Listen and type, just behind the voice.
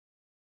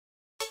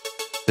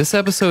This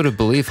episode of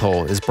Belief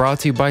Hole is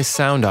brought to you by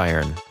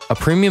SOUNDIRON, a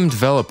premium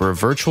developer of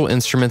virtual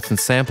instruments and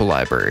sample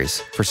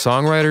libraries for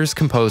songwriters,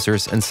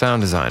 composers, and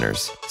sound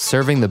designers,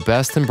 serving the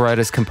best and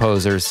brightest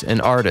composers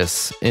and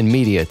artists in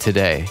media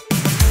today.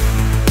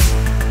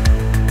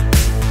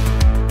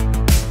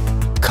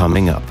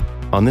 Coming up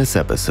on this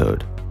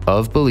episode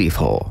of Belief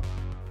Hole.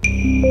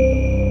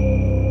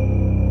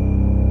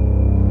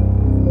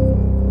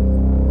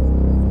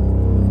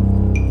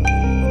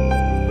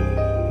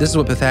 This is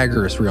what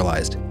Pythagoras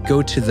realized.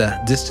 Go to the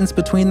distance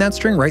between that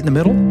string right in the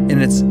middle,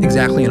 and it's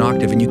exactly an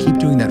octave, and you keep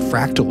doing that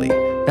fractally.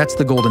 That's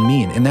the golden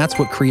mean, and that's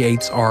what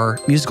creates our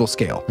musical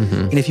scale.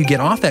 And if you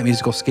get off that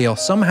musical scale,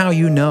 somehow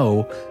you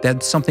know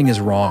that something is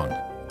wrong.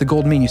 The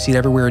golden mean, you see it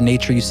everywhere in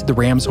nature. You see the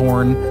ram's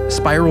horn,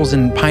 spirals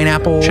in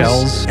pineapples,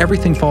 shells.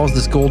 Everything follows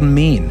this golden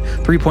mean.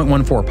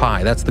 3.14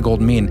 pi, that's the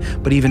golden mean.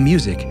 But even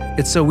music,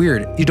 it's so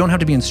weird. You don't have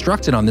to be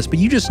instructed on this, but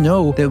you just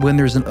know that when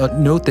there's a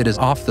note that is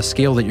off the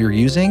scale that you're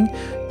using,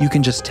 you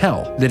can just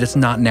tell that it's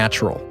not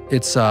natural.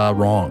 It's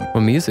wrong.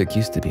 Well, music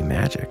used to be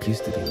magic.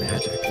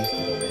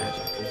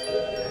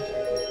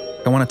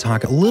 I want to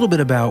talk a little bit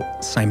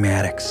about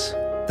cymatics,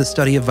 the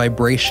study of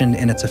vibration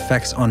and its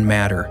effects on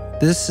matter.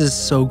 This is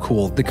so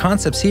cool. The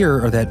concepts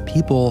here are that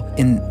people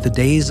in the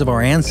days of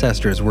our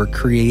ancestors were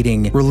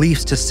creating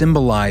reliefs to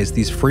symbolize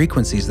these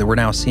frequencies that we're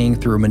now seeing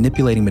through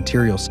manipulating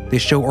materials. They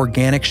show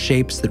organic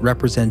shapes that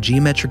represent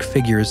geometric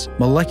figures,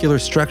 molecular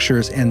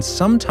structures, and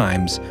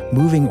sometimes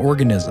moving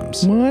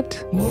organisms. What?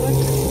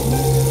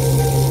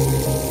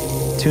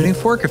 Tuning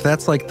fork, if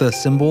that's like the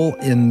symbol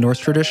in Norse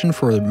tradition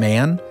for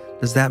man,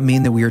 does that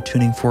mean that we are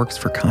tuning forks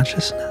for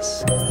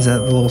consciousness? Is that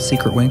the little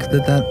secret wink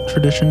that that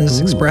tradition is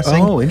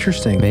expressing? Oh,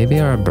 interesting. Maybe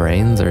our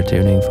brains are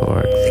tuning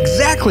forks.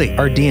 Exactly!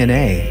 Our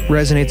DNA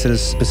resonates at a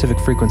specific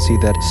frequency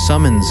that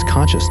summons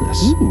consciousness.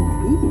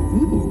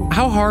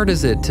 How hard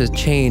is it to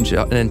change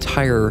an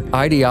entire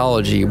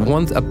ideology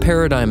once a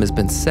paradigm has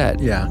been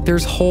set? Yeah.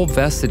 There's whole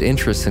vested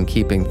interests in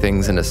keeping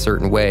things in a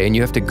certain way, and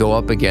you have to go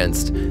up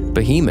against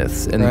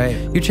behemoths.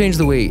 And you change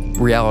the way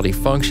reality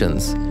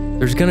functions,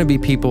 there's going to be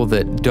people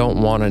that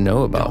don't want to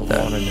know about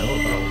that.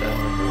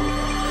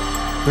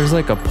 There's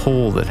like a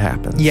pull that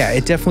happens. Yeah,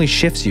 it definitely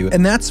shifts you.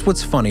 And that's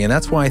what's funny, and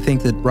that's why I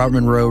think that Robert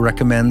Monroe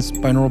recommends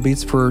binaural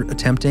beats for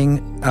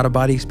attempting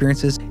out-of-body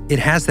experiences. It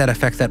has that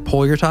effect, that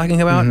pull you're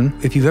talking about.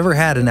 If you've ever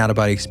had an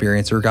out-of-body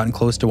experience or gotten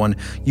close to one,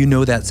 you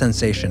know that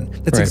sensation.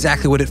 That's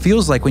exactly what it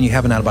feels like when you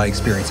have an out-of-body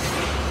experience.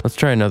 Let's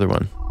try another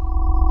one.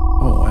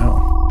 Oh,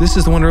 wow. This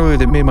is the one earlier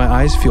that made my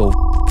eyes feel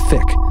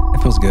thick.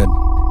 It feels good.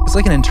 It's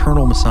like an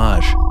internal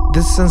massage.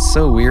 This sounds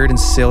so weird and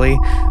silly,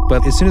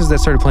 but as soon as that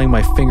started playing,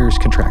 my fingers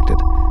contracted.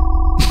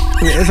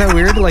 Is that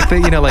weird? Like, I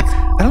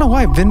don't know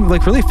why I've been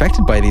like really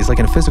affected by these. Like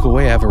in a physical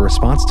way, I have a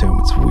response to them.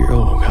 It's weird.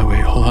 Oh God,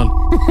 wait, hold on.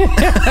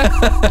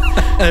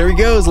 There he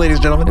goes, ladies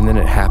and gentlemen. And then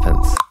it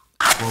happens.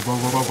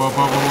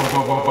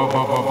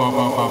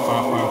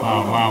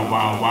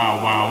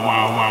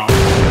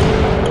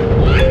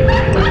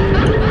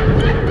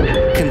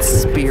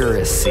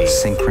 Conspiracy.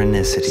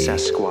 Synchronicity.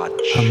 Sasquatch.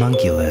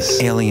 Homunculus.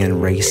 Alien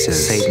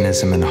races.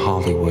 Satanism in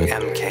Hollywood.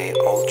 MK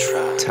Ultra.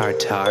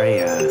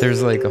 Tartaria.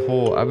 There's like a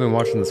whole, I've been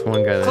watching this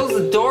one guy that... Close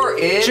the door,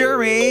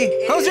 Jeremy!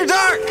 Close your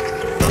door!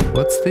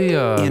 What's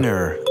the,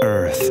 Inner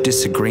Earth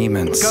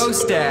Disagreements.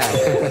 Ghost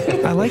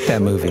Dad! I like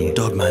that movie.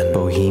 Dogman.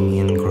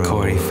 Bohemian Grove.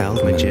 Corey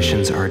Feldman.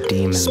 Magicians are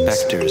demons.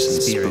 Specters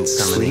and spirits.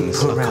 Sleep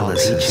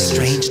paralysis.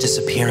 Strange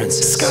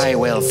disappearances. Sky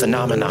whale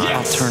phenomenon.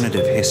 Yes.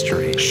 Alternative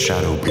history.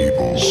 Shadow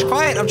people. Shh,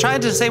 quiet, I'm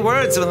trying to say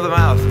words with the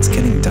mouth. It's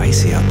getting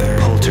dicey out there.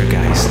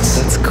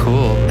 Poltergeists. That's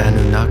cool.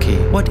 Anunnaki.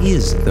 What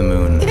is the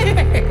moon?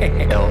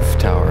 Elf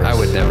towers. I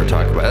would never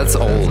talk about it. That's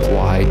old.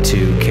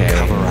 Y2K.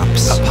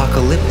 Cover-ups.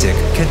 Apocalyptic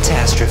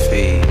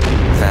catastrophe.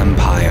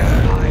 Vampire.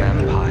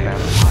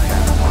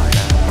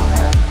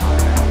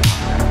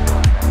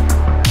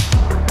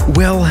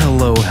 Well,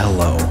 hello.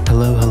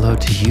 Hello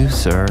to you,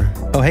 sir.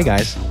 Oh, hey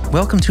guys.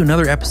 Welcome to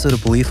another episode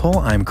of Belief Hole.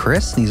 I'm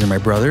Chris. These are my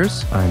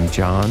brothers. I'm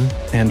John.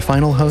 And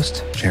final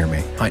host,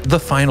 Jeremy. The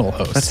final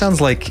host. That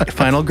sounds like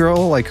Final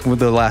Girl, like with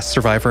the last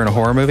survivor in a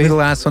horror movie. The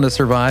last one to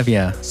survive,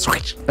 yeah.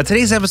 Sweet.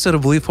 Today's episode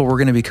of Belief Hole, we're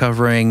going to be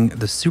covering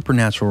the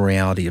supernatural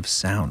reality of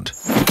sound.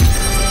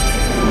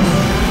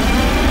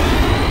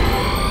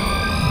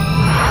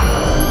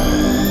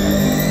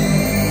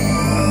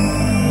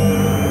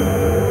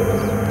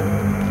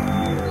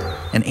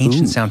 And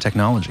ancient sound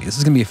technology. This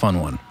is going to be a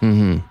fun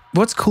one.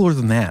 What's cooler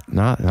than that?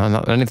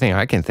 Not anything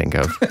I can think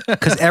of.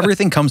 Because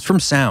everything comes from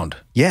sound.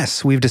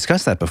 Yes, we've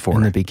discussed that before.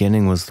 In the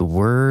beginning was the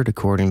Word,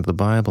 according to the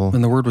Bible.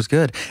 And the Word was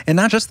good. And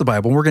not just the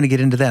Bible. We're going to get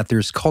into that.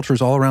 There's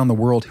cultures all around the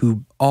world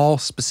who all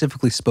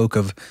specifically spoke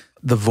of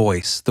the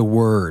voice, the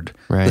word,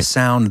 the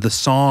sound, the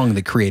song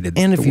that created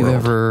the world. And if you've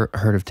ever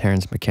heard of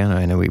Terence McKenna,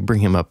 I know we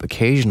bring him up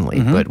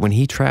occasionally, but when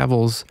he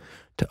travels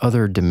to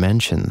other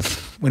dimensions.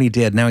 When he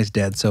did, now he's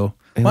dead, so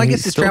Well, I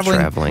guess he's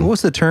traveling. What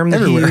was the term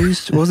that everywhere. he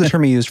used? What was the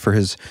term he used for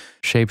his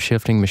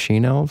shape-shifting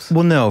machine elves?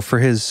 Well, no, for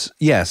his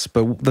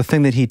but the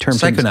thing that he termed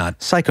Psychonaut.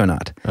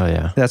 Psychonaut. Oh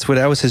yeah,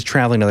 that was his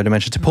traveling to other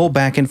dimensions to pull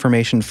back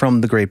information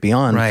from the great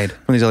beyond, right,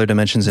 from these other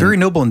dimensions. Very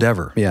noble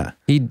endeavor. Yeah,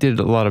 he did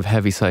a lot of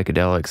heavy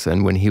psychedelics,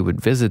 and when he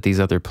would visit these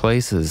other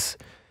places,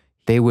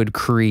 they would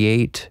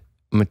create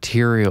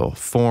material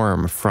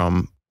form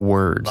from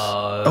words.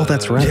 Oh,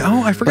 that's right.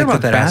 Oh, I forgot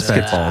about that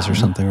aspect. Basketballs or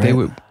something, right? They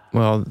would.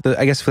 Well,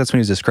 I guess that's when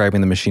he was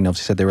describing the machine elves.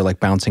 He said they were like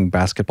bouncing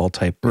basketball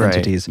type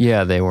entities.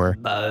 Yeah, they were.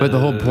 But the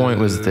whole point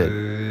was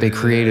that they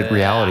created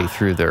reality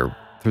through their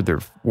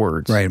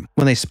words. Right.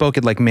 When they spoke,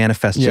 it like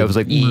manifested. Yeah, it was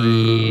like.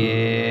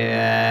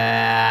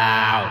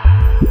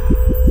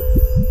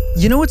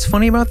 You know what's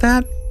funny about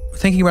that?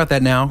 Thinking about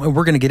that now, and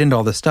we're going to get into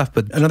all this stuff,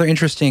 but another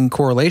interesting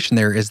correlation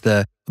there is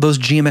those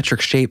geometric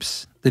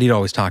shapes that he'd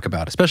always talk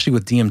about, especially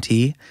with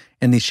DMT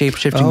and these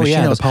shape-shifting machines.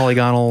 Yeah, the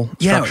polygonal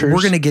structures. Yeah,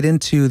 we're going to get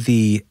into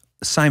the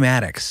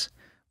cymatics,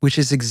 which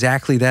is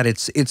exactly that.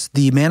 It's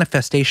the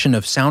manifestation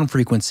of sound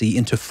frequency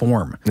into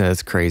form.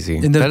 That's crazy.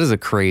 That is a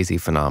crazy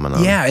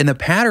phenomenon. Yeah, and the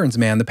patterns,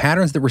 man, the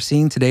patterns that we're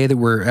seeing today that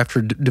we're,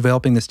 after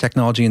developing this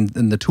technology and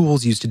the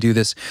tools used to do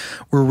this,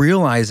 we're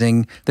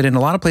realizing that in a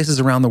lot of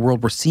places around the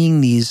world, we're seeing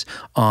these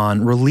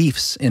on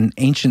reliefs in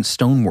ancient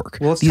stonework.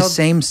 Well, these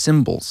same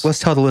symbols. Let's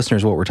tell the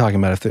listeners what we're talking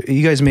about. If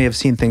you guys may have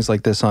seen things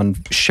like this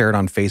shared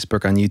on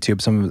Facebook, on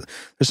YouTube.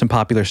 There's some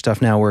popular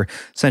stuff now where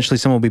essentially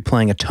someone will be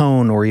playing a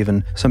tone or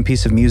even some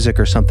piece of music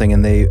or something,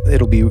 and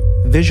it'll be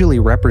visually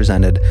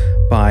represented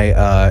by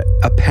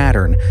a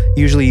pattern,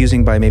 usually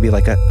using by maybe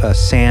like a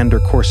sand or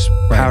coarse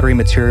powdery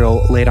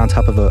material laid on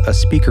top of a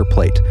speaker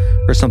plate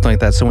or something like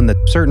that. So when the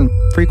certain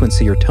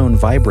frequency or tone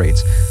vibrating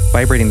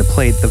the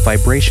plate, the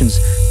vibrations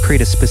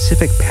create a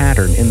specific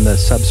pattern in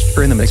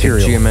the material.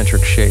 Like a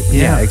geometric shape.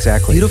 Yeah,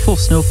 exactly. Beautiful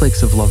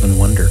snowflakes of love and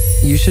wonder.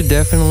 You should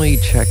definitely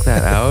check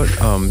that out.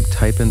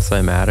 Type in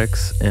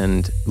Cymatics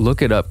and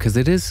look it up because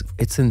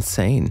it's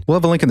insane. We'll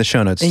have a link in the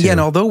show notes. And yeah, and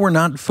although we're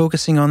not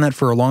focusing on that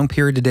for a long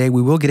period today,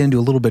 we will get into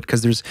a little bit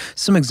because there's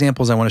some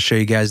examples I want to show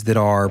you guys that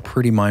are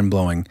pretty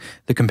mind-blowing,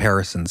 the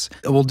comparisons.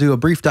 We'll do a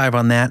brief dive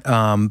on that,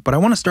 but I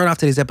want to start off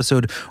today's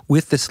episode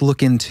with this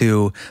look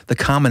into the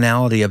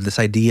commonality of this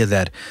idea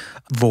that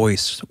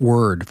voice,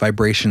 word,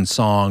 vibration,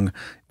 song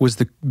was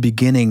the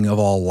beginning of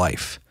all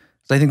life.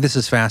 So I think this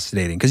is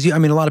fascinating because, a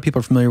lot of people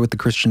are familiar with the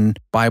Christian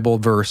Bible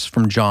verse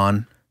from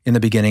John. In the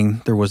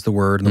beginning, there was the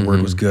Word, and the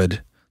Word was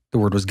good. The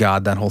Word was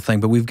God, that whole thing.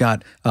 But we've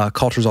got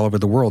cultures all over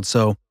the world.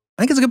 So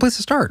I think it's a good place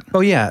to start. Oh,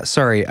 yeah.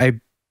 Sorry. I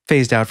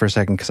phased out for a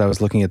second because I was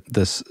looking at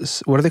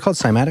this. What are they called?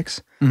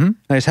 Cymatics? Mm-hmm.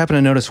 I just happened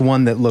to notice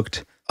one that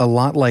looked a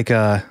lot like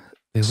They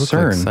look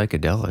CERN. like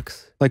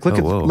psychedelics. Like,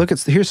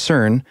 here's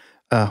CERN.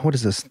 What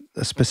is this?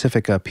 A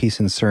specific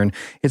piece in CERN.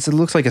 It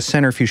looks like a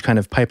centrifuge kind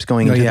of pipes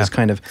going into this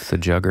kind of it's a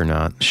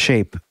juggernaut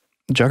shape.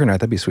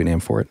 Juggernaut, that'd be a sweet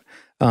name for it.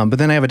 But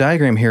then I have a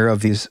diagram here of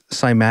these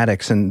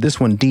cymatics, and this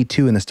one,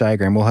 D2 in this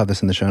diagram, we'll have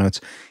this in the show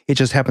notes. It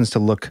just happens to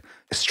look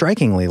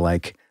strikingly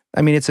like,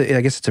 I guess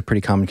it's a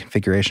pretty common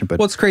configuration, but...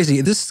 Well, it's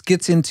crazy. This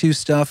gets into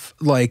stuff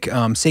like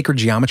sacred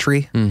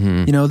geometry.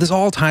 Mm-hmm. This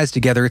all ties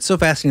together. It's so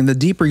fascinating. The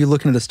deeper you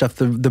look into this stuff,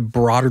 the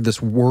broader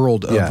this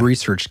world of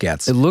research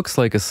gets. It looks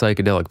like a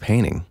psychedelic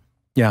painting.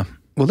 Yeah.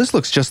 Well, this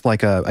looks just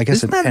like an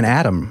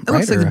atom, That right?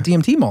 looks like a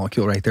DMT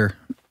molecule right there.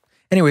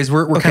 Anyways,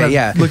 we're kind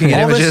of looking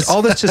at images.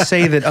 All this to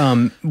say that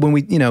when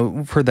we,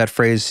 heard that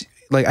phrase,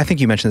 like I think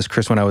you mentioned this,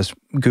 Chris, when I was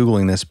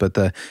Googling this, but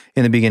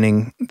in the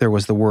beginning, there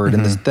was the word.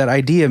 And that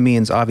idea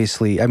means,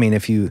 obviously,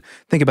 if you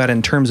think about it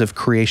in terms of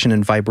creation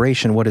and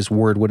vibration, what is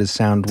word, what is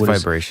sound? What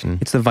is vibration.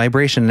 It's the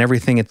vibration and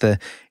everything at the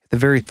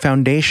very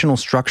foundational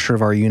structure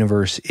of our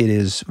universe. It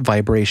is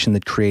vibration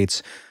that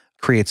creates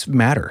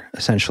matter,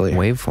 essentially.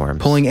 Waveforms.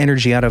 Pulling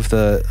energy out of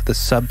the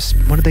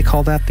what do they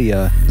call that?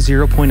 The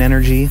 0 point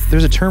energy.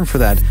 There's a term for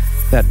that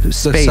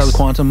space. The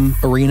sub-quantum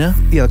arena?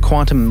 Yeah, the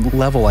quantum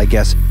level, I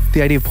guess.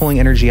 The idea of pulling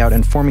energy out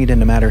and forming it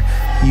into matter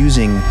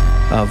using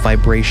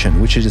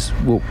vibration, which is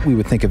what we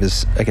would think of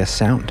as, I guess,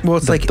 sound. Well,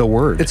 it's like the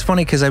word. It's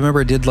funny because I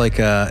remember I did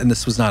and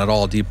this was not at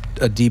all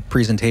a deep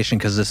presentation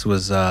because this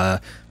was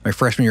my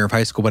freshman year of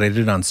high school, but I did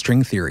it on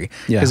string theory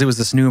because it was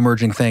this new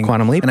emerging thing.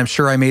 Quantum leap. And I'm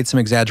sure I made some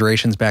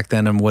exaggerations back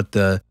then on what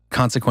the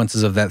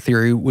consequences of that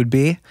theory would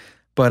be.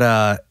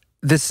 But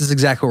this is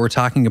exactly what we're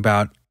talking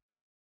about.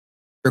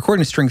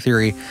 According to string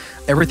theory,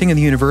 everything in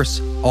the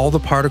universe, all the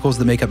particles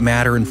that make up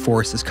matter and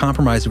force, is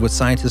comprised of what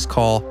scientists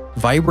call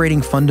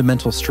vibrating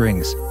fundamental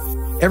strings.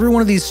 Every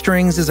one of these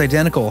strings is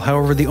identical.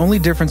 However, the only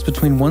difference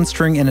between one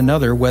string and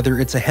another, whether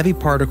it's a heavy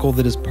particle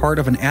that is part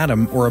of an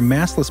atom or a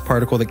massless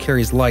particle that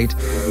carries light,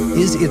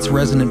 is its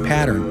resonant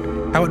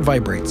pattern, how it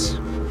vibrates.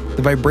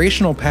 The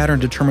vibrational pattern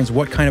determines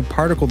what kind of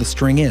particle the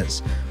string is.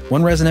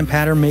 One resonant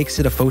pattern makes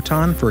it a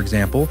photon, for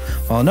example,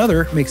 while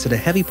another makes it a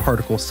heavy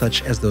particle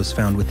such as those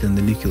found within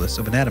the nucleus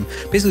of an atom.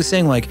 Basically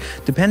saying,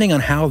 depending on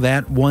how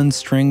that one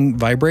string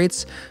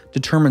vibrates,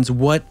 determines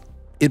what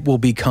it will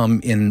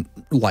become in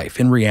life,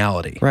 in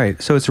reality. Right.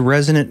 So its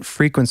resonant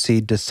frequency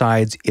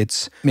decides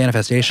its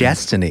manifestation,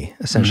 destiny,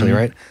 essentially,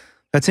 right?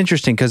 That's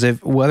interesting because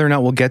whether or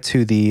not we'll get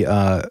to the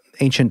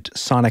ancient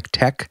sonic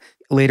tech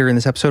later in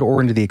this episode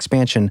or into the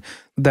expansion,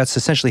 that's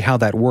essentially how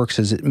that works,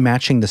 is it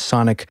matching the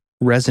sonic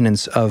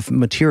resonance of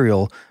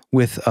material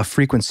with a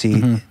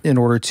frequency in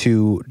order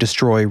to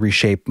destroy,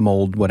 reshape,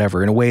 mold,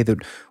 whatever, in a way that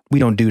we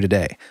don't do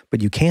today,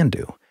 but you can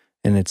do.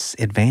 And it's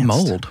advanced.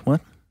 Mold?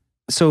 What?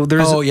 So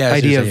there's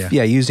idea of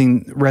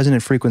using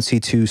resonant frequency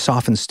to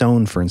soften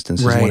stone, for instance,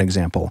 is one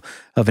example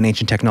of an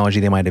ancient technology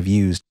they might have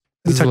used.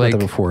 We talked about that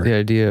before. The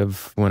idea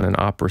of when an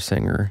opera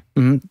singer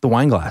the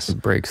wine glass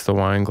breaks the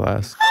wine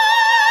glass.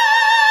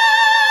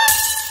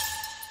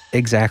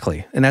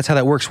 Exactly. And that's how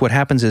that works. What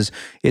happens is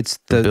it's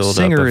the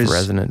singer is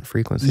resonant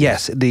frequency.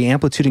 Yes, the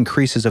amplitude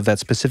increases of that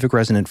specific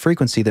resonant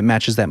frequency that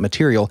matches that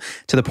material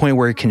to the point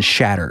where it can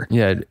shatter.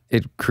 Yeah,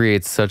 it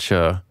creates such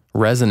a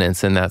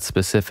resonance in that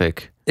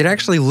specific. It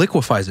actually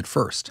liquefies it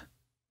first.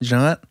 Did you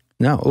know that?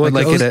 No,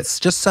 like it's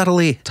just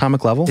subtly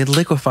atomic level. It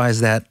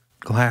liquefies that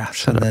glass.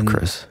 Shut up,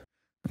 Chris.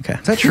 Okay,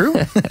 is that true?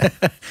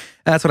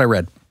 That's what I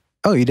read.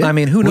 Oh, you did? I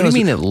mean, who knows? What do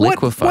you mean it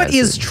liquefies? What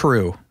is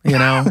true? You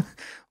know,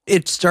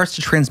 it starts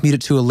to transmute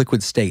it to a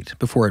liquid state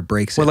before it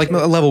breaks. Well, like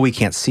a level we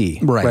can't see,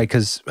 right?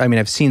 Because I mean,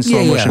 I've seen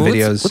slow motion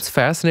videos. What's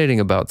fascinating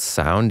about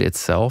sound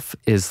itself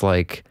is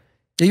like.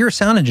 Yeah, you're a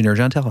sound engineer,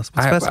 John. Tell us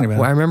what's fascinating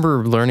about it. I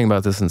remember learning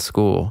about this in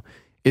school.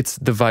 It's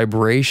the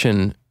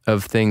vibration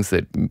of things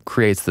that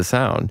creates the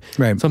sound.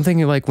 Right. So I'm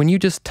thinking like when you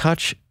just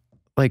touch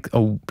like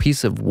a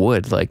piece of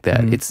wood like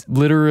that, it's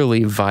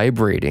literally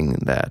vibrating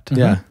that.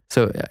 Yeah.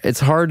 So it's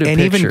hard to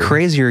picture. picture. Even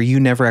crazier, you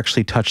never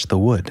actually touch the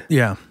wood.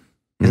 Yeah.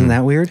 Isn't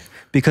that weird?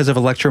 Because of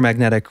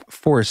electromagnetic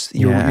force,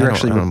 you're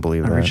actually I don't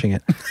believe that. reaching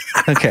it.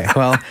 Okay,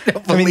 well,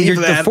 I mean,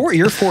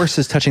 your force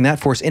is touching that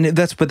force, and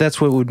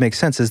that's what would make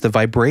sense is the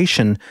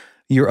vibration.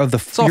 Your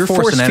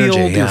force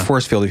field, your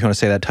force field, if you want to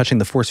say that, touching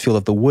the force field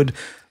of the wood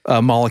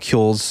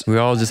molecules. We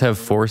all just have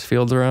force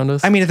fields around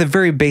us? I mean, at the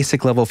very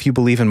basic level, if you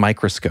believe in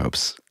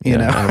microscopes, you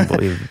know. I don't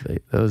believe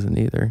those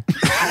neither.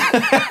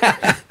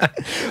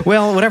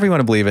 Well, whatever you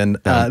want to believe in.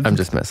 No, I'm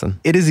just messing.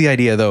 It is the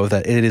idea, though,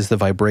 that it is the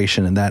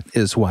vibration, and that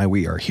is why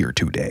we are here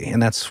today.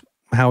 And that's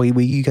how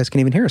you guys can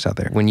even hear us out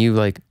there. When you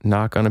like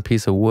knock on a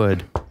piece of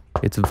wood,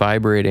 it's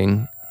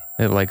vibrating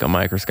at like a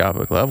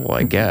microscopic level,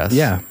 I guess.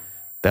 Yeah.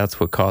 That's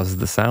what causes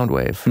the sound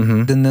wave.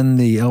 And then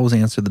the elves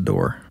answer the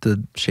door,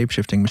 the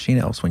shape-shifting machine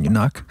elves, when you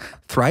knock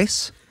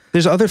thrice.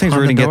 There's other things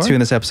we're going to get to in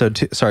this episode,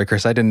 too. Sorry,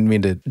 Chris, I didn't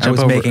mean to jump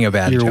over making a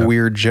bad your joke.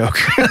 weird joke.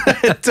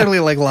 Totally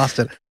like lost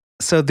it.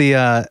 So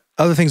the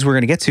other things we're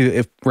going to get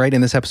to, right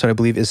in this episode, I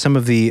believe, is some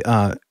of the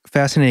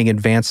fascinating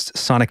advanced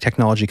sonic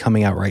technology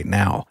coming out right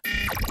now.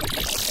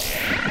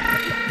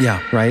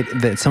 Yeah. Right?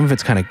 Some of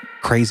it's kind of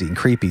crazy and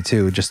creepy,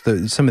 too. Just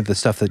some of the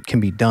stuff that can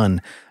be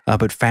done,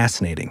 but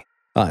fascinating.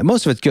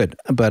 Most of it's good,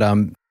 but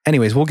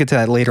anyways, we'll get to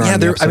that later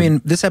on. Yeah, I mean,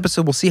 this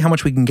episode, we'll see how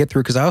much we can get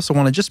through, because I also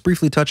want to just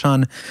briefly touch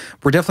on,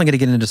 we're definitely going to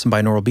get into some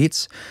binaural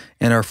beats,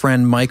 and our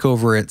friend Mike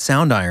over at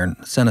SOUNDIRON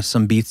sent us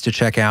some beats to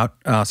check out,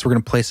 so we're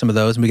going to play some of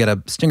those, and we got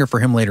a stinger for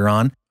him later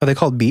on. Are they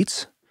called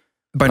beats?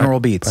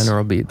 Binaural beats.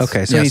 Binaural beats.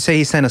 Okay, so when you say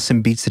he sent us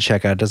some beats to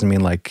check out, it doesn't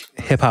mean like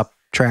hip-hop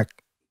track.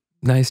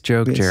 Nice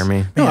joke, beats.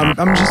 Jeremy. No,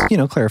 I'm just,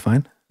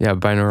 clarifying. Yeah,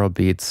 binaural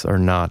beats are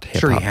not hip-hop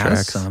Sure, he has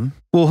tracks. some.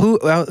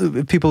 Well,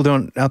 people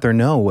don't out there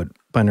know what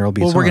binaural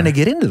beats are. Well, we're going to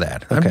get into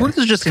that. Okay. This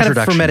is just kind of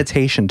introduction. for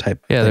meditation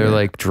type. Yeah, thing. they're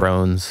like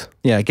drones.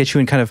 Yeah, get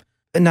you in kind of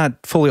not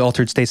fully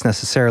altered states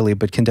necessarily,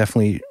 but can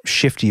definitely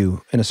shift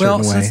you in a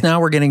certain way. Well, since now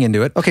we're getting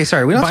into it. Okay,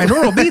 sorry.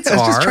 Binaural beats I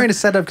was just are- trying to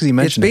set up because you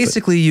mentioned It's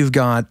basically you've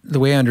got, the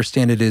way I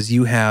understand it is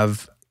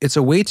it's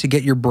a way to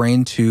get your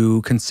brain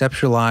to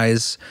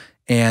conceptualize,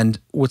 and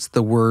what's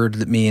the word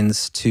that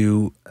means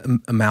to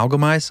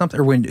amalgamize something,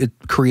 or when it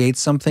creates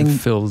something. It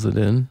fills it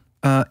in.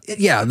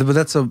 Yeah,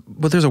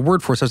 but there's a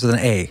word for it, starts with an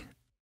A.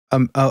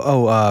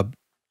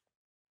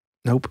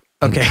 Nope.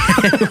 Okay.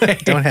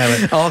 Don't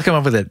have it. I'll come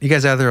up with it. You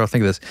guys out there will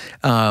think of this.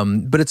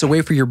 But it's a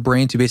way for your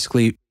brain to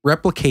basically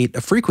replicate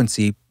a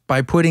frequency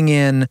by putting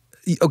in,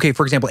 okay,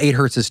 for example, 8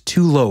 hertz is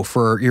too low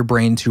for your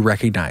brain to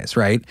recognize,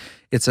 right?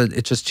 It's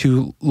just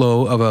too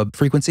low of a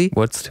frequency.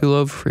 What's too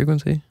low for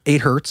frequency?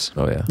 8 hertz.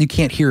 Oh, yeah. You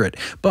can't hear it.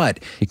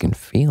 But You can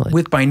feel it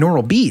with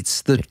binaural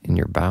beats, in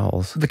your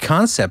bowels. the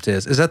concept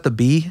is that the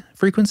B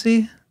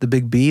frequency? The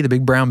big B, the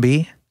big brown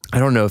B? I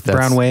don't know if that's...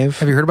 Brown wave.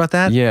 Have you heard about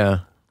that?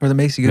 Yeah. Where that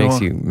makes you go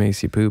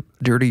Makes you poop.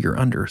 dirty your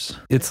unders.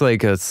 It's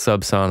like a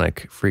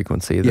subsonic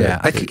frequency. Yeah,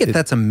 I think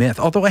that's a myth.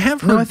 Although I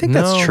have heard. No, I think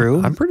that's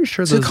true. I'm pretty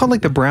sure Is it called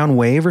like the brown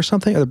wave or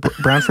something? Or the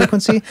brown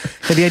frequency?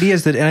 And the idea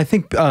is that, and I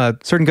think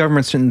certain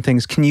governments and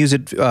things can use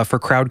it for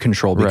crowd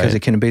control because Right.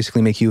 it can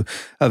basically make you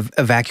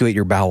evacuate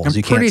your bowels.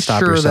 You can't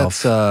stop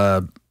yourself.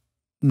 That's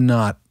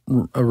not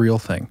a real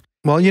thing.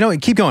 Well,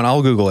 keep going.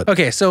 I'll Google it.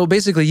 Okay, so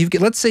basically,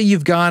 let's say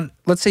you've got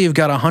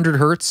 100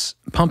 hertz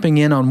pumping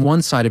in on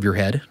one side of your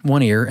head,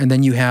 one ear, and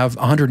then you have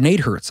 108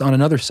 hertz on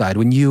another side.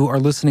 When you are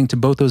listening to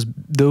both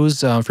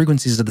those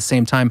frequencies at the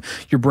same time,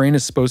 your brain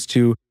is supposed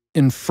to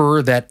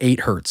infer that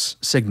 8 hertz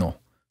signal.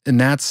 And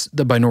that's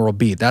the binaural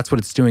beat. That's what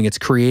it's doing. It's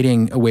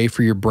creating a way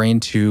for your brain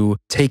to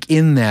take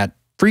in that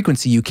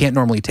frequency you can't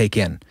normally take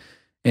in.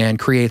 and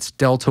creates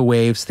delta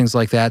waves, things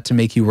like that, to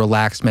make you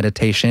relax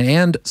meditation,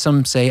 and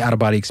some say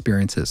out-of-body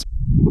experiences.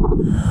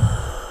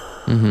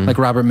 Like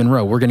Robert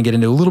Monroe. We're going to get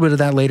into a little bit of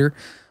that later.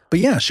 But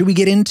yeah, should we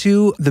get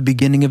into the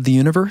beginning of the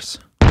universe?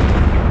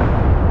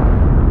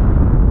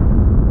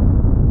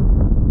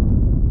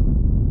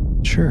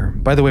 Sure.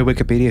 By the way,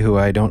 Wikipedia, who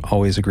I don't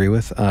always agree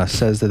with,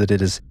 says that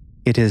it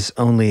is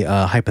only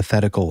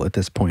hypothetical at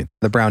this point,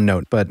 the brown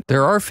note. But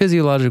There are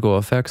physiological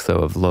effects, though,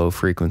 of low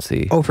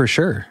frequency. oh, for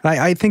sure.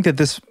 I think that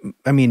this,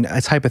 I mean,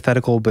 it's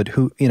hypothetical, but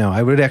who, you know,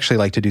 I would actually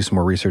like to do some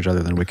more research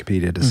other than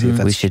Wikipedia to see if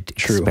that's We should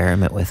true.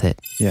 experiment with it.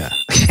 Yeah.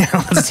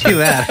 Yeah, let's do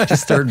that.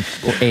 Just start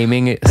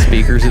aiming at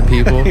speakers at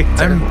people.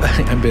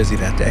 I'm busy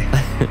that day.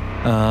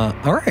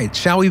 All right,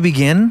 shall we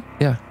begin?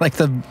 Yeah. Like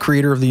the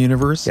creator of the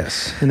universe?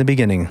 Yes, in the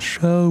beginning.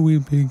 Shall we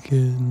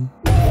begin?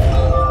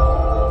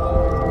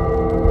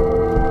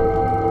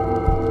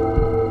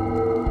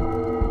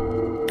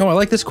 Oh, I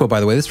like this quote, by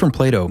the way. This is from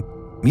Plato.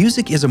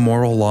 Music is a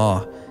moral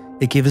law.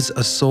 It gives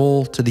a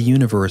soul to the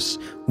universe,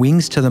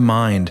 wings to the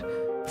mind,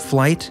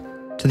 flight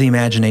to the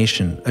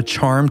imagination, a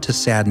charm to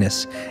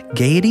sadness,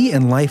 gaiety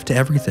and life to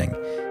everything.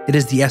 It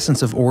is the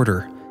essence of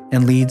order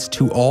and leads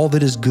to all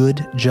that is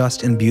good,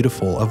 just, and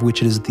beautiful, of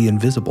which it is the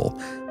invisible,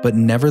 but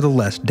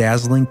nevertheless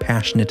dazzling,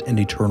 passionate, and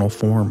eternal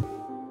form.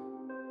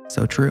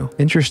 So true.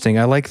 Interesting.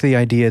 I like the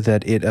idea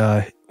that it,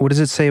 what does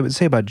it say? It would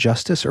say about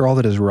justice or all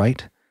that is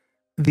right?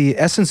 The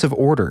essence of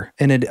order,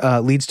 and it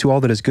leads to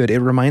all that is good. It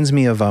reminds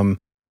me of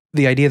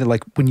the idea that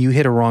like when you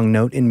hit a wrong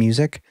note in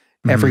music,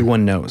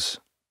 everyone knows.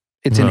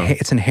 It's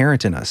it's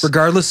inherent in us.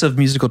 Regardless of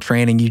musical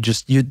training,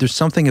 there's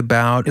something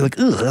about You're like,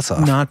 ugh, that's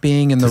off. not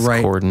being in the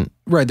Discordant.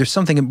 right. There's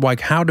something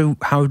like how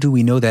do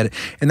we know that?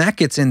 And that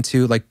gets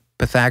into like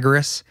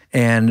Pythagoras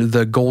and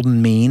the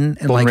golden mean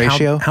and Golden like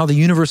ratio. how the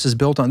universe is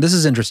built on. This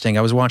is interesting.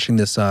 I was watching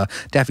this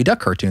Daffy Duck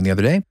cartoon the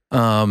other day,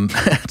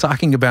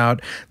 talking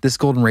about this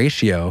golden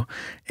ratio.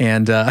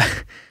 And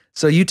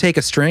so you take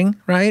a string,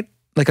 right?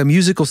 Like a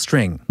musical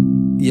string.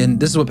 And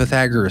this is what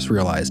Pythagoras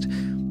realized.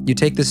 You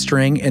take this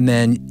string and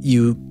then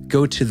you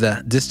go to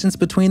the distance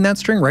between that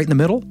string right in the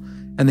middle,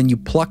 and then you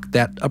pluck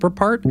that upper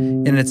part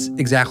and it's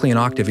exactly an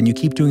octave, and you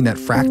keep doing that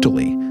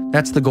fractally.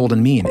 That's the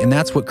golden mean, and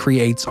that's what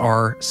creates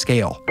our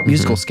scale,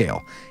 musical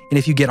scale. And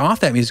if you get off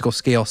that musical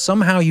scale,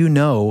 somehow you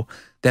know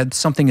that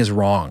something is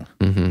wrong,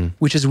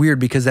 which is weird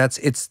because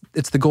it's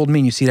the golden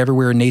mean. You see it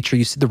everywhere in nature.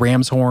 You see the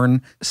ram's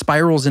horn,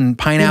 spirals in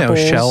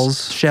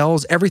pineapples,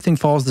 shells, everything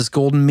follows this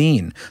golden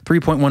mean.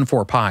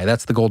 3.14 pi,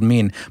 that's the golden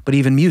mean. But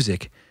even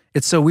music,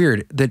 it's so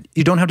weird that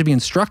you don't have to be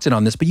instructed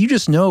on this, but you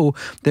just know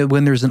that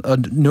when there's a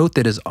note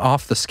that is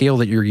off the scale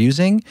that you're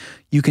using,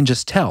 you can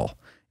just tell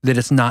that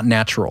it's not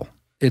natural.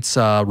 It's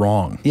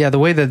wrong. Yeah, the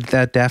way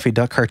that Daffy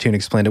Duck cartoon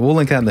explained it, we'll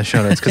link that in the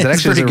show notes because it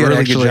actually does a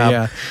really good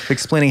job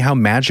explaining how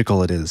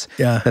magical it is.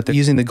 Yeah. That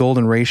using the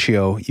golden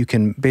ratio, you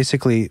can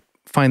basically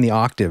find the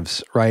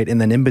octaves, right? And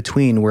then in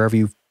between, wherever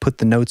you put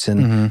the notes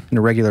in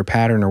a regular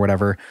pattern or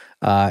whatever,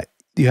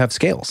 you have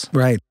scales.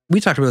 Right. We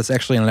talked about this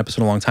actually on an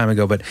episode a long time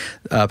ago, but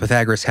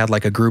Pythagoras had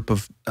like a group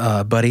of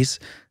buddies.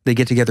 They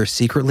get together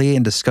secretly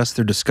and discuss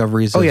their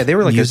discoveries of they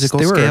were like musical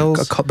they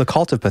scales. were the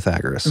cult of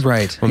Pythagoras.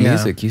 Right. Well,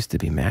 music used to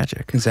be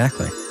magic.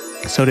 Exactly.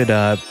 So did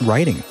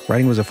writing.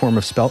 Writing was a form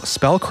of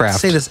spellcraft. I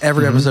say this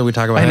every episode we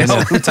talk about. I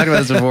know. We talked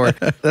about this before.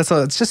 That's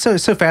all, it's just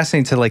so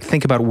fascinating to like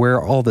think about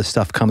where all this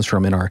stuff comes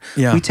from in our.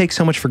 Yeah. We take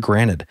so much for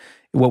granted.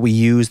 What we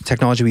use, the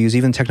technology we use,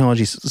 even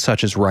technology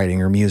such as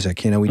writing or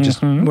music. You know, we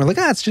just we're like,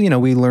 it's just, you know,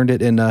 we learned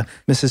it in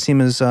Mrs.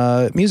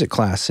 Seema's music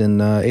class in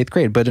 8th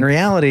grade. But in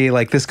reality,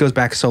 like this goes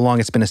back so long,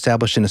 it's been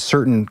established in a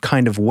certain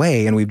kind of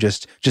way, and we've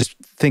just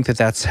think that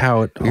that's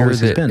how it always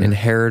has been.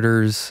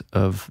 Inheritors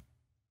of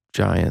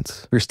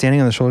giants. We're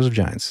standing on the shoulders of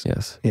giants.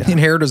 Yes. Yeah. The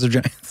inheritors of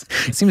giants.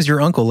 It seems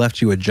your uncle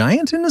left you a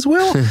giant in his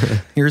will.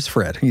 Here's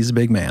Fred. He's a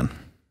big man.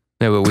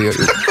 No, but we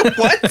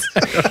What?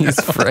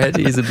 He's Fred.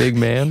 He's a big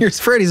man.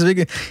 Here's Fred. He's a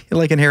big. He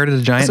like inherited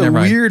a giant. It's a Never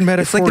mind. weird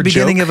metaphor. It's like the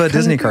beginning joke. of a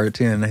Disney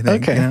cartoon, I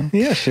think. Okay. You know?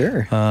 Yeah,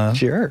 sure.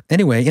 Sure.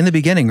 Anyway, in the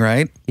beginning,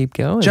 right? Keep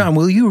going. John,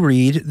 will you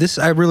read this?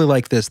 I really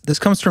like this. This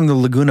comes from the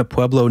Laguna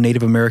Pueblo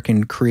Native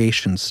American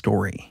creation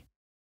story.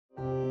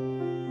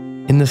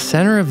 In the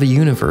center of the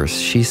universe,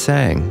 she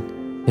sang.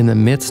 In the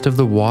midst of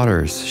the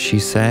waters, she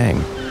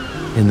sang.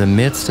 In the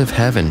midst of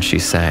heaven, she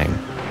sang.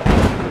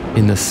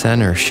 In the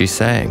center, she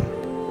sang.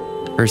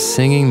 Her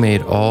singing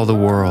made all the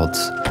worlds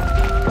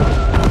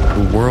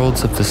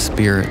of the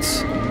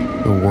spirits,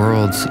 the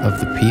worlds of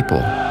the people,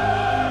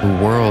 the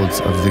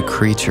worlds of the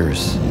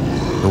creatures,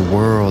 the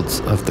worlds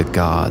of the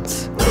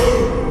gods.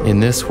 In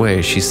this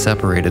way, she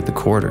separated the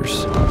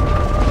quarters.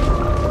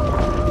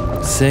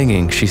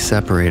 Singing, she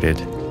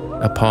separated.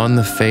 Upon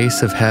the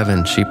face of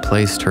heaven, she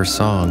placed her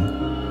song.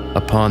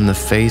 Upon the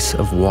face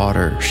of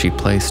water, she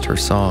placed her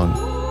song.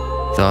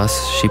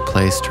 Thus she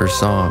placed her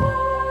song.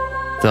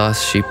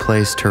 Thus she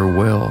placed her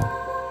will.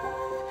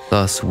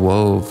 Thus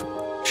wove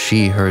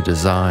she her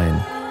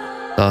design.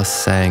 Thus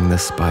sang the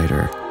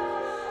spider.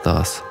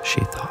 Thus she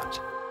thought.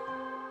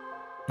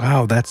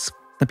 Wow, that's Isn't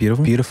that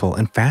beautiful? beautiful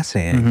and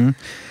fascinating.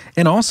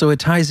 And also it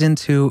ties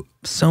into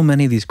so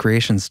many of these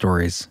creation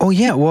stories. Oh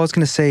yeah, well I was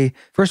going to say,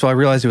 first of all, I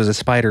realized it was a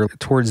spider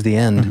towards the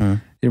end. Mm-hmm.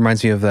 It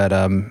reminds me of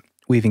that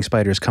weaving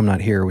spiders come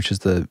not here, which is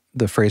the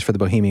phrase for the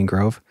Bohemian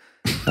Grove.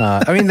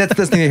 I mean, that's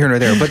neither here nor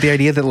there, but the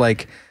idea that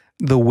like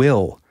the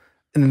will,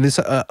 and this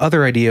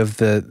other idea of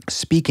the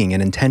speaking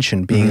and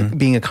intention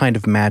being a kind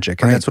of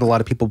magic. And that's what a lot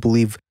of people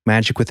believe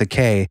magic with a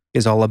K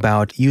is all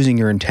about, using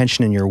your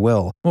intention and your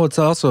will. Well, it's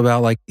also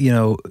about like, you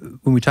know,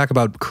 when we talk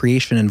about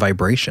creation and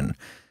vibration,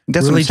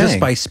 that's really what I'm saying. just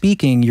by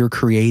speaking, you're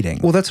creating.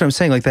 Well, that's what I'm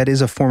saying. Like that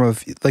is a form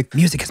of like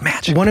Music is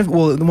magic. one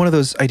of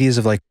those ideas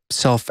of like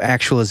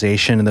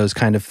self-actualization and those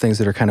kind of things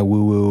that are kind of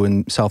woo-woo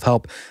and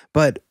self-help.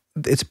 But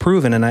it's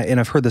proven, and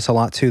I've heard this a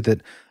lot too,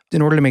 that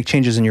in order to make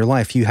changes in your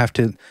life, you have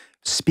to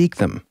speak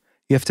them.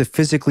 You have to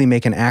physically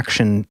make an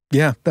action.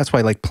 Yeah. That's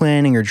why like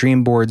planning or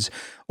dream boards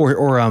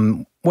or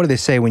what do they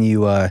say when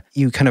you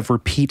kind of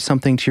repeat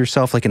something to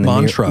yourself, like in the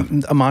mantra,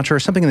 a mantra or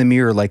something in the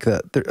mirror, like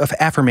the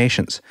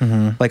affirmations.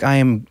 Like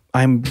I'm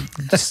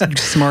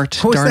smart.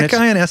 Who was darn that it.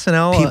 guy on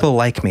SNL? People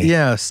like me.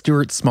 Yeah,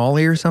 Stuart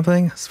Smalley or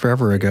something. It's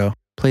forever ago.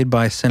 Played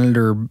by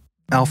Senator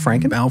Al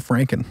Franken. Al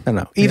Franken. I don't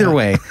know. Either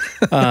way,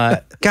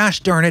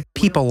 gosh darn it,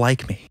 people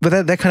like me.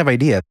 but that kind of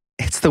idea,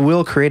 it's the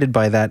will created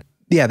by that.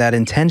 Yeah, that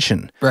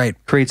intention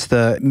creates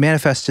the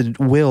manifested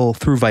will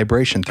through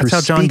vibration, through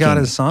That's how speaking. John got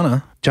his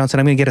sauna. John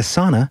said, I'm going to get a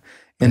sauna.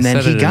 And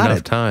then he got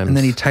it. Times. And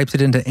then he typed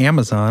it into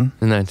Amazon.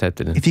 And then I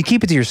typed it in. If you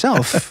keep it to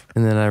yourself.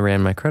 And then I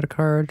ran my credit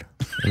card.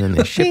 And then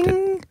they shipped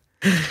it.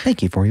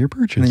 Thank you for your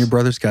purchase. And then your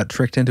brothers got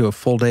tricked into a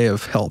full day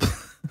of help.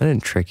 I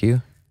didn't trick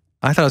you.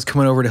 I thought I was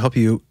coming over to help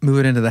you move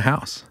it into the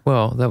house.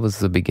 Well, that was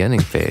the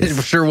beginning phase.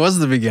 It sure was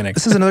the beginning.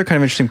 This is another kind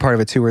of interesting part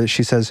of it too, where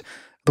she says,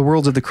 the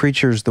worlds of the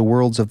creatures, the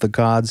worlds of the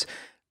gods.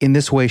 In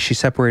this way, she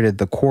separated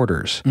the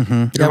quarters. I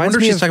wonder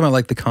if she's talking about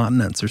like the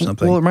continents or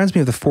something. Well, it reminds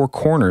me of the four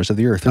corners of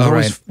the earth.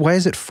 Why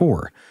is it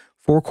four?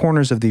 Four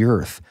corners of the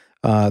earth.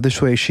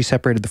 This way, she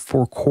separated the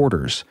four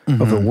quarters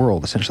of the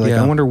world, essentially.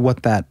 Like, I wonder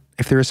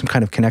if there is some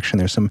kind of connection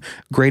there, some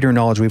greater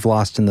knowledge we've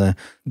lost in the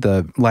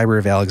Library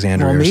of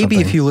Alexandria. Well, maybe or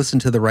something. if you listen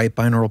to the right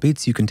binaural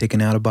beats, you can take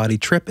an out-of-body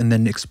trip and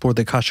then explore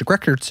the Akashic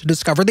records to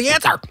discover the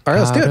answer. All right,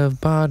 let's do it.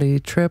 Out-of-body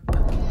trip.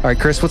 All right,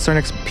 Chris, what's our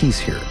next piece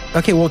here?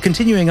 Okay, well,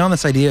 continuing on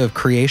this idea of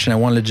creation, I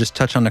wanted to just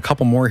touch on a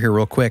couple more here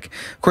real quick.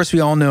 Of course, we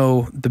all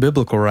know the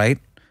biblical, right?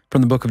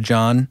 From the book of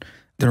John.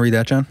 Did I read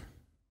that, John?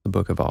 The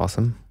Book of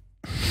Awesome.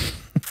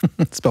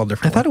 Spelled I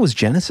differently. thought it was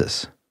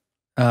Genesis.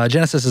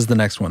 Genesis is the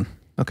next one.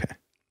 Okay.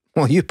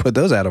 Well, you put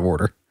those out of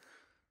order.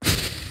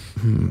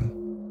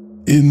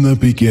 In the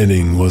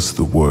beginning was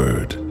the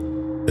Word,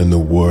 and the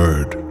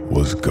Word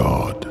was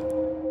God.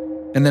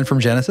 And then from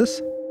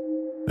Genesis?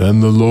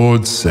 And the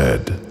Lord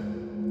said,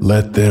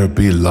 Let there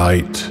be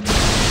light.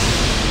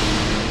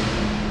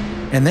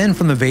 And then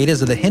from the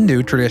Vedas of the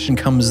Hindu tradition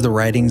comes the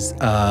writings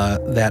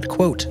that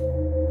quote,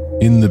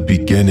 In the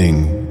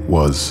beginning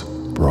was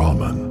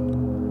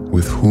Brahman,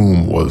 with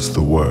whom was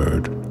the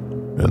Word,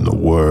 and the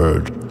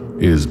Word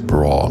is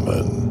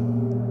Brahman.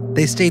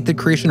 They state that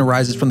creation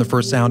arises from the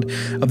first sound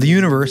of the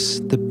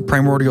universe, the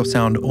primordial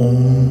sound,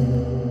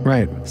 Om.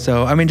 Right.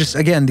 So, I mean, just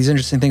again, these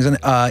interesting things. And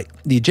the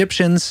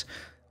Egyptians,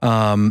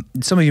 some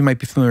of you might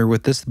be familiar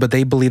with this, but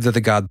they believe that the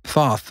god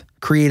Thoth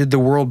created the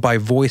world by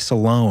voice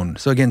alone.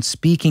 So again,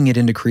 speaking it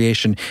into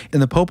creation.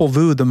 In the Popol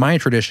Vuh, the Mayan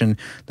tradition,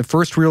 the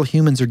first real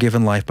humans are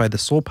given life by the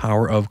soul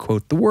power of,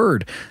 quote, the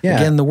word. Yeah.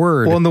 Again, the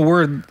word. Well, in the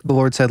word, the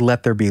Lord said,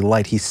 let there be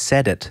light. He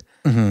said it.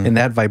 In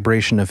that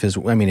vibration of his,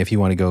 I mean, if you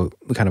want to go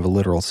kind of a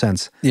literal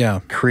sense,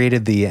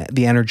 created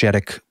the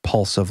energetic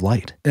pulse of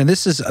light. And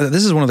this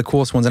is one of the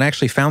coolest ones. And I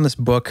actually found this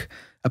book,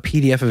 a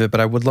PDF of it, but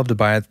I would love to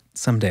buy it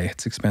someday.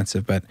 It's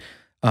expensive, but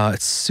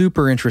it's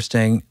super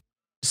interesting.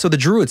 So the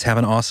Druids have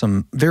an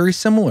awesome, very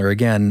similar,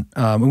 again,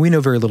 we know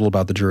very little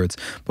about the Druids,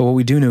 but what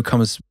we do know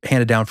comes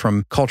handed down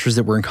from cultures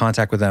that were in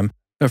contact with them.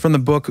 From the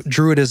book,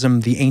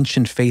 Druidism, The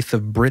Ancient Faith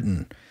of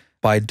Britain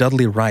by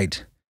Dudley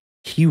Wright,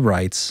 he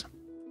writes,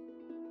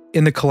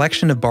 in the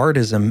collection of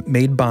bardism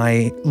made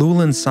by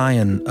Llewellyn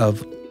Sion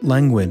of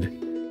Langwood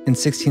in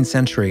 16th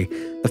century,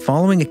 the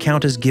following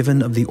account is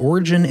given of the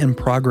origin and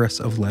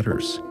progress of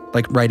letters,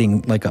 like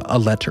writing like a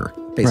letter,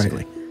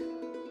 basically.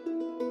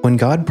 Right. When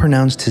God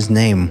pronounced his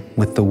name,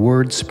 with the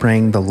word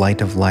sprang the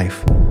light of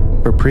life.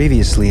 For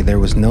previously there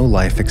was no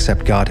life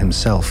except God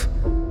himself.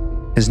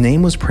 His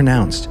name was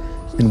pronounced,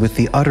 and with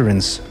the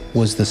utterance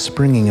was the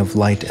springing of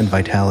light and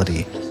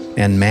vitality,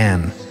 and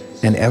man,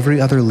 and every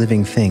other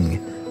living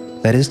thing.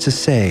 That is to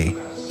say,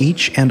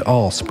 each and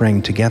all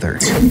sprang together.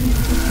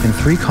 In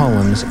three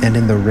columns and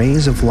in the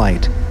rays of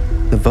light,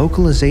 the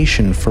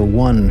vocalization for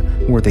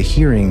one were the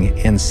hearing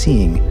and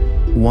seeing,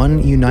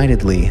 one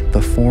unitedly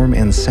the form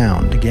and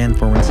sound. Again,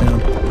 form and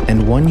sound.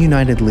 And one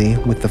unitedly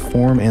with the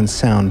form and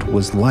sound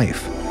was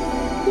life.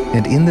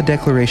 And in the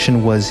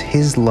declaration was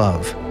his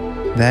love,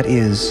 that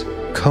is,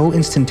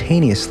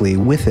 co-instantaneously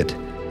with it,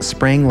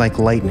 sprang like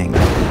lightning,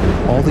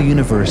 all the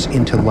universe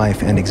into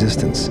life and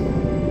existence.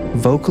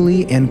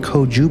 Vocally and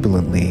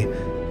co-jubilantly,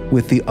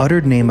 with the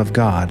uttered name of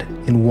God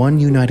in one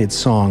united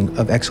song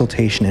of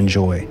exultation and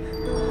joy.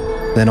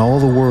 then all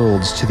the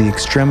worlds to the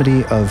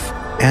extremity of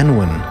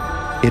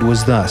Anwen. It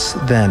was thus,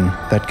 then,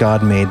 that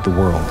God made the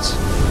worlds.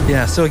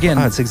 Yeah, so again...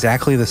 Oh, it's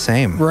exactly the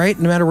same. Right?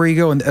 No matter where you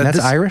go. And that's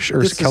Irish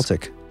or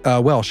Celtic?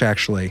 Welsh,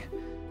 actually.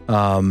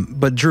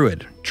 But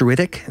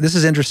Druidic. This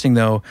is interesting,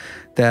 though.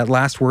 That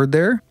last word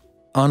there,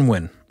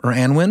 Anwen, or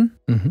Anwen,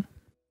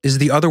 is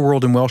the other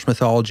world in Welsh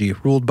mythology,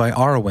 ruled by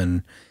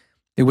Arwen.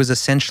 It was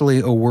essentially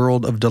a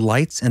world of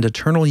delights and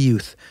eternal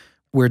youth,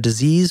 where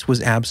disease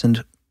was absent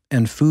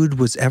and food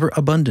was ever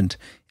abundant.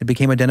 It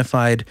became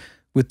identified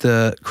with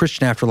the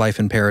Christian afterlife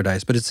in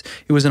paradise, but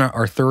it was an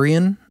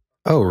Arthurian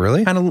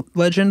kind of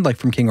legend, like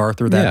from King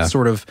Arthur, that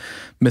sort of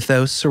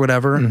mythos or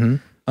whatever.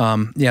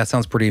 Yeah, it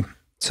sounds pretty...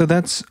 So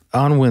that's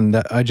Anwen.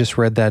 That I just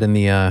read that in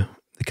the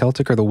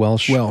Celtic or the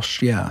Welsh?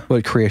 Welsh, yeah.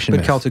 What creation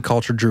myth? Celtic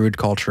culture, Druid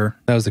culture.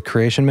 That was the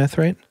creation myth,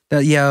 right?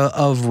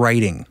 Of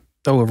writing.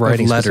 Oh, of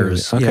writing, of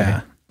letters. Okay.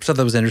 Yeah. So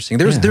that was interesting.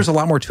 There's a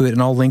lot more to it,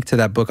 and I'll link to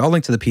that book. I'll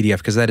link to the PDF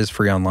because that is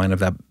free online of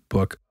that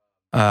book.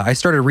 I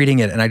started reading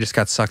it, and I just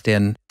got sucked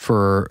in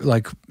for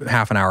like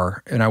half an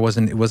hour, and it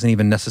wasn't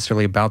even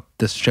necessarily about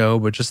this show,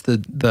 but just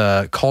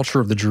the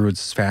culture of the Druids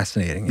is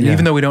fascinating. And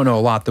even though we don't know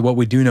a lot, what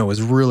we do know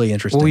is really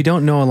interesting. Well, we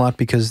don't know a lot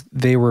because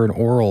they were an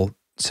oral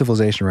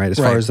civilization, right? As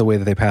far as the way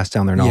that they passed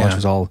down their knowledge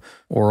was all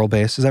oral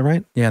based. Is that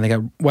right? Yeah, and they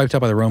got wiped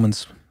out by the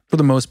Romans. For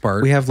the most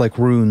part. We have like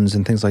runes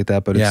and things like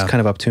that, but it's kind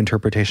of up to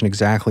interpretation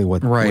exactly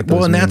what Right. What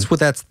well, and mean.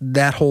 that's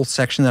that whole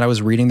section that I was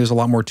reading. There's a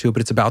lot more to it,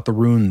 but it's about the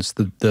runes,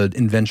 the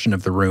invention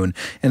of the rune.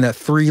 And that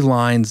 3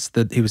 lines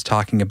that he was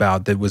talking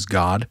about that was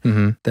God,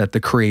 that the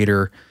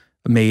creator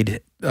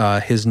made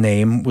his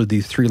name with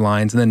these 3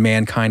 lines, and then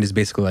mankind is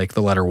basically like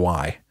the letter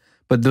Y.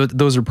 But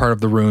those are part of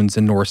the runes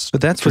in Norse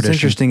But that's tradition. What's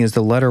interesting is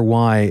the letter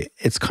Y,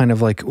 it's kind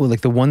of like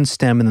the one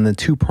stem and then the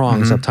 2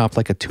 prongs up top,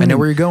 like a tuning. I know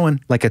where you're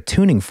going. Like a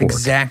tuning fork.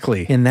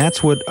 Exactly. And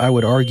that's what I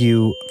would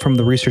argue from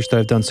the research that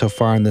I've done so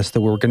far on this, that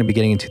we're going to be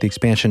getting into the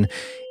expansion,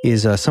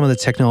 is some of the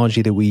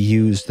technology that we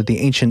used, that the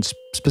ancients,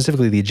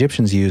 specifically the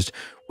Egyptians used,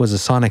 was a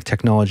sonic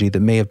technology that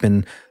may have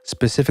been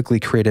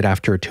specifically created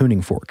after a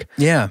tuning fork.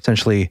 Yeah.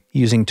 Essentially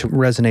using to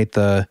resonate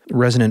the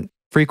resonant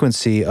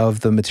frequency of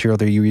the material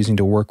that you're using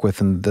to work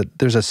with. And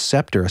there's a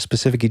scepter, a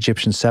specific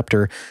Egyptian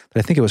scepter that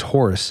I think it was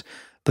Horus,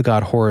 the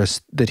god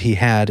Horus, that he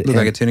had. Look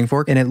like a tuning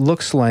fork? And it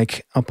looks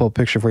like, I'll pull a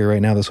picture for you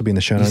right now. This will be in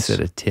the show notes. You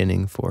said a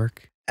tinning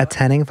fork? A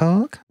tinning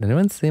fork? Did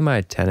anyone see my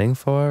tinning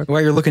fork?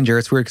 While you're looking, Jared,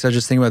 it's weird because I was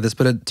just thinking about this,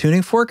 but a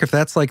tuning fork, if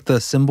that's like the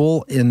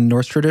symbol in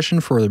Norse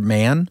tradition for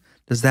man,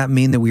 does that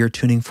mean that we are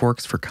tuning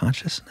forks for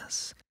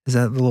consciousness? Is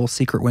that the little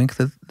secret wink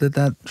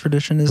that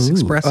tradition is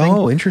expressing?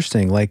 Oh,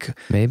 interesting. Like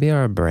maybe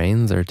our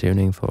brains are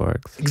tuning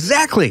forks.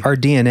 Exactly. Our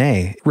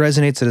DNA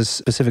resonates at a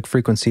specific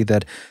frequency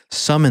that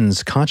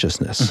summons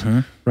consciousness,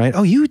 right?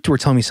 Oh, you were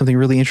telling me something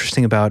really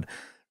interesting about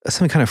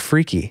something kind of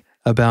freaky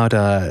about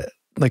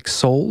like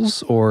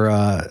souls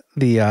or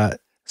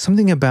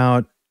something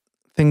about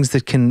things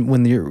that can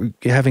when you're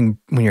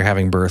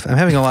having birth. I'm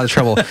having a lot of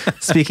trouble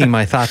speaking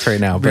my thoughts right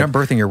now. You're not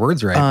birthing your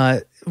words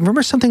right.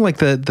 Remember something like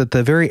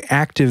the very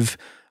active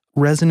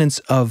resonance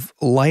of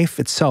life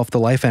itself, the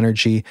life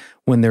energy,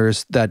 when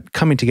there's that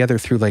coming together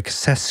through like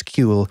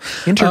sesquile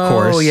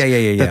intercourse. Oh,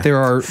 yeah. That there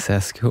are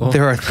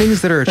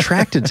things that are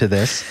attracted to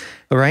this,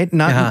 right?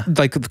 Not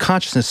like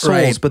consciousness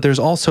souls, but there's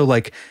also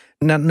like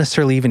not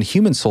necessarily even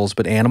human souls,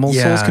 but animal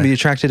souls can be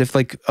attracted if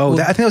like I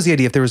think that was the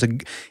idea. If there's a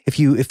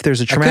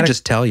traumatic, I could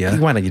just tell you.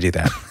 Why don't you do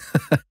that?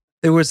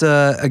 There was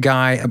a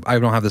guy, I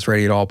don't have this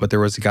ready at all, but there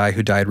was a guy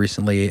who died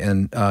recently,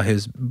 and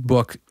his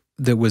book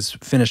that was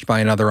finished by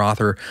another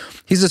author.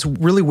 He's this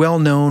really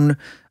well-known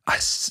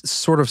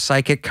sort of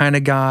psychic kind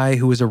of guy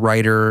who was a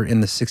writer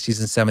in the 60s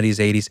and 70s,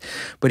 80s.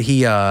 But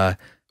he,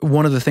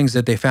 one of the things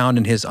that they found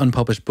in his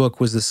unpublished book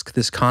was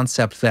this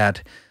concept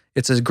that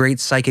it's a great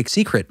psychic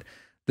secret,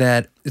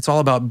 that it's all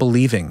about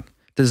believing.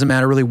 It doesn't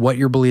matter really what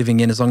you're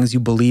believing in, as long as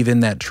you believe in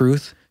that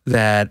truth,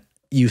 that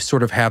you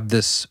sort of have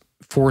this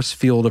force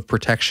field of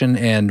protection.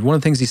 And one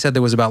of the things he said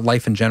that was about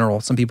life in general,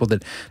 some people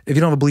that if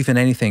you don't have a belief in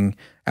anything,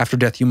 after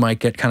death you might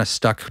get kind of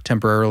stuck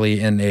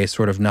temporarily in a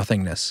sort of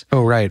nothingness.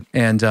 Oh, right.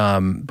 And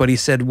but he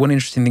said one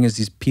interesting thing is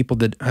these people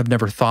that have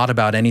never thought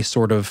about any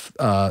sort of,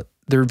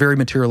 they're very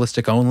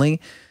materialistic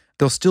only,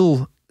 they'll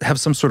still have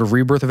some sort of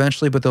rebirth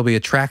eventually, but they'll be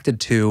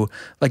attracted to,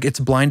 like it's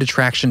blind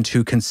attraction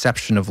to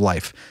conception of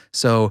life.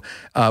 So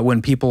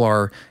when people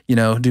are,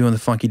 doing the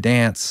funky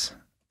dance,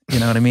 you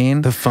know what I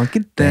mean? The funky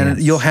dance. Then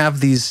you'll have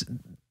these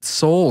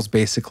souls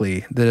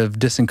basically that have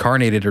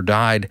disincarnated or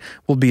died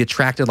will be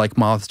attracted like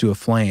moths to a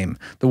flame.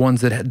 The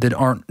ones that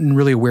aren't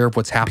really aware of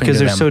what's happening because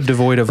to they're them. so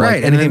devoid of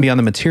like anything beyond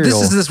the material.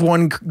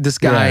 This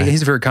guy,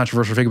 he's a very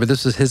controversial figure, but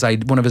this was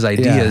one of his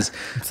ideas.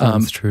 Yeah,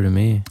 sounds true to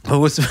me.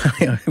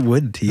 It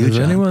would to you, Has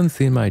John. anyone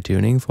seen my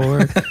tuning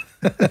fork?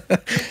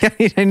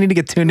 I need to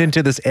get tuned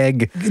into this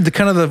egg.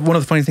 One of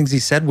the funny things he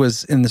said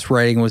was in this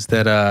writing was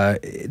that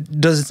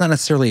it's not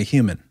necessarily a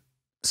human.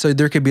 So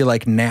there could be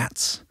like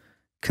gnats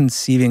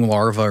conceiving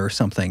larva or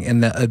something,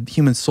 and a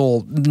human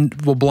soul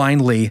will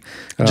blindly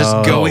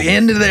just go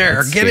into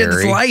there, get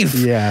its life.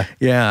 Yeah.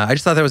 Yeah. I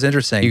just thought that was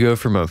interesting. You go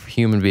from a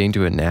human being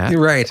to a gnat.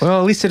 You're right. Well,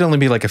 at least it'd only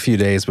be like a few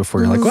days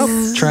before you're like,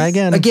 well, try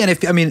again. Again,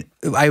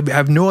 I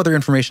have no other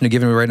information to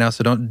give you right now,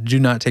 so do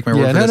not take my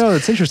word for this. No,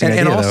 it's interesting.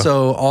 And idea,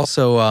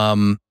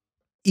 also,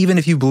 even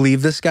if you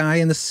believe this guy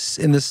in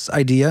this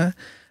idea,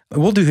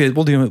 we'll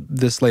do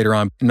this later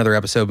on in another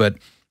episode, but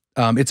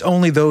it's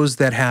only those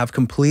that have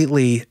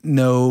completely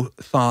no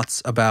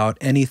thoughts about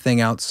anything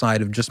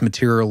outside of just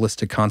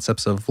materialistic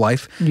concepts of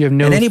life. You have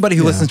no, and anybody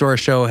who listens to our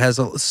show has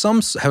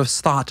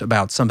thought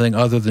about something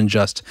other than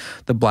just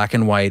the black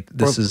and white.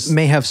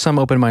 May have some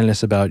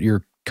open-mindedness about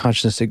your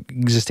consciousness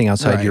existing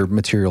outside your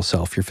material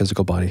self, your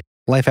physical body.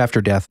 Life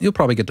after death. You'll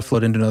probably get to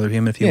float into another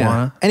human if you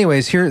want.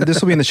 Anyways,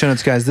 this will be in the show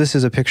notes, guys. This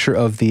is a picture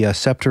of the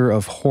scepter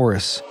of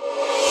Horus.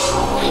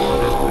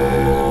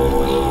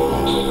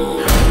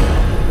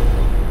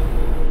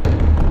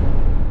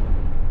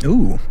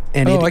 Ooh.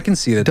 And I can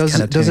see that.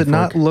 Does it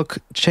not look,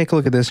 take a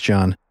look at this,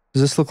 John.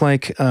 Does this look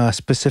like a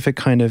specific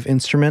kind of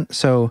instrument?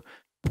 So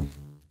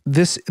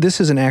this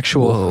is an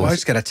actual... Whoa, I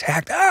just got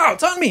attacked. Ow,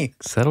 it's on me.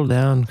 Settle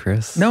down,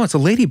 Chris. No, it's a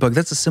ladybug.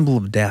 That's a symbol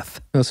of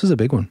death. No, this is a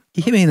big one.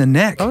 He hit me in the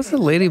neck. How is the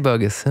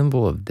ladybug a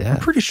symbol of death?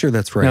 I'm pretty sure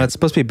that's right. No, it's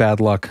supposed to be bad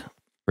luck.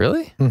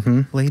 Really?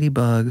 Mm-hmm.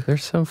 Ladybug. They're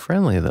so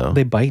friendly, though.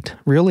 They bite.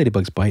 Real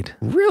ladybugs bite.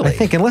 Really? I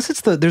think,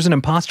 unless there's an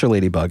imposter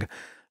ladybug.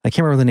 I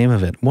can't remember the name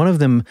of it. One of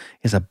them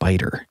is a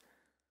biter.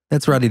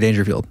 That's Rodney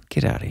Dangerfield.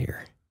 Get out of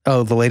here.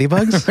 Oh, the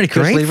Ladybugs? Great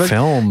Ladybug?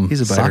 film. He's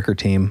a biter. Soccer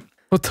team.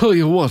 I'll tell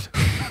you what.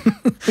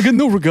 I got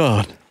no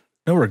regard.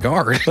 No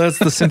regard. That's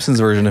the Simpsons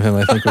version of him,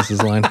 I think was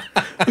his line.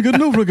 I got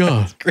no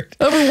regard.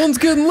 Everyone's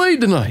getting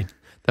laid tonight.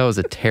 That was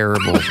a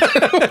terrible,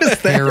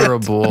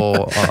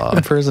 terrible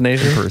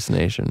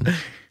impersonation.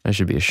 I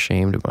should be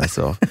ashamed of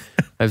myself.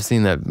 I've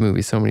seen that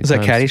movie so many times. Is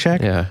that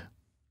Caddyshack? Yeah.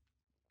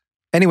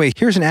 Anyway,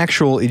 here's an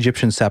actual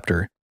Egyptian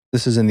scepter.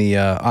 This is in the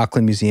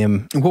Auckland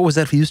Museum. What was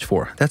that used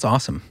for? That's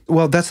awesome.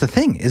 Well, that's the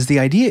thing, is the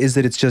idea is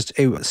that it's just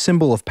a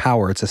symbol of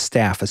power. It's a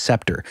staff, a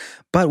scepter.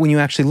 But when you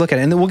actually look at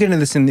it, and we'll get into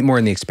this more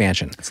in the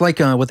expansion. It's like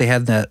what they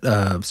had in that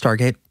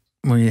Stargate,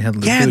 where you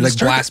had like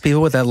blast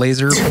people with that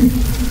laser.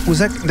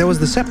 That was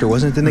the scepter,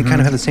 wasn't it? Then they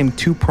kind of had the same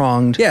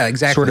two-pronged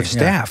sort of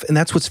staff. And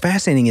that's what's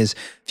fascinating is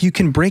if you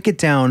can break it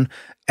down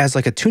as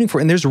like a tuning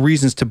fork, and there's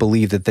reasons to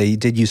believe that they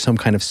did use some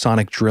kind of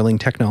sonic drilling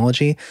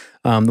technology.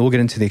 We'll get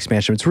into the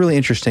expansion. It's really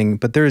interesting,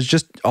 but there is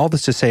just all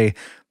this to say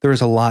there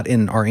is a lot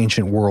in our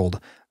ancient world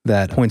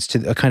that points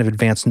to a kind of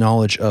advanced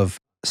knowledge of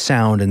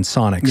sound and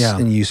sonics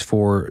and use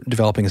for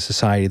developing a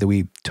society that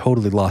we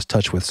totally lost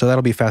touch with. So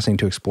that'll be fascinating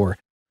to explore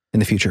in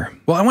the future.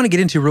 Well, I want to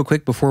get into real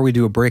quick before we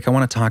do a break. I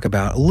want to talk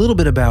about a little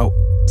bit about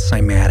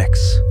cymatics.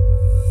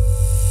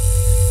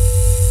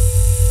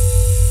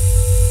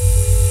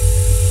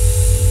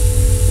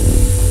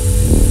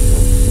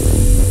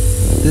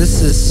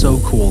 This is so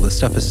cool. This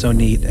stuff is so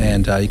neat,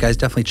 and you guys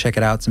definitely check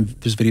it out.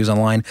 There's videos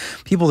online.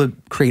 People that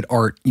create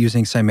art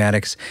using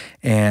cymatics,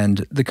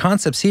 and the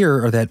concepts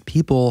here are that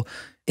people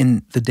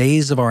in the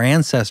days of our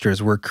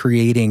ancestors were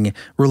creating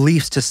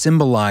reliefs to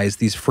symbolize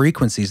these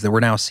frequencies that we're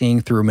now seeing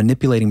through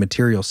manipulating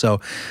material. So,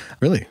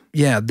 really,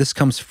 yeah, this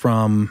comes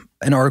from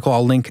an article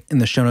I'll link in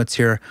the show notes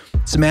here.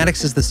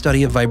 Cymatics is the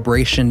study of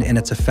vibration and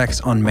its effects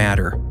on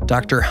matter.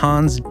 Dr.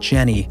 Hans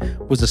Jenny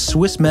was a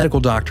Swiss medical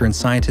doctor and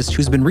scientist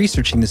who's been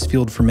researching this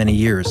field for many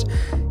years.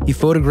 He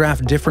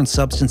photographed different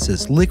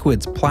substances,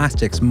 liquids,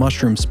 plastics,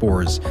 mushroom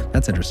spores,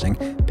 that's interesting,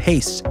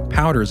 pastes,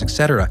 powders,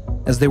 etc.,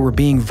 as they were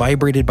being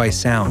vibrated by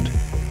sound.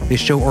 They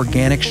show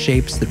organic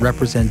shapes that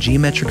represent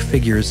geometric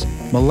figures,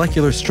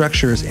 molecular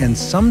structures, and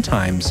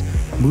sometimes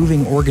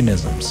moving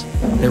organisms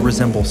that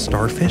resemble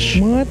starfish,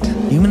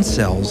 human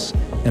cells,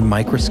 and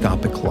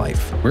microscopic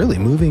life. Really?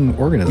 Moving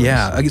organisms?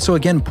 Yeah. So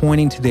again,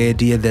 pointing to the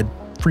idea that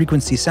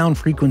sound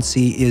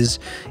frequency is,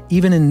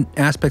 even in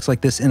aspects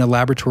like this in a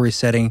laboratory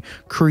setting,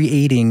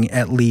 creating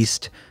at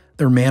least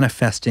or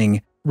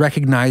manifesting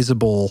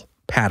recognizable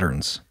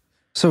patterns.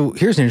 So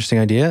here's an interesting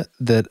idea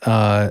that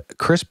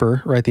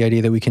CRISPR, right? The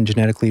idea that we can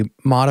genetically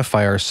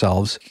modify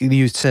ourselves.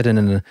 You said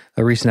in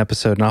a recent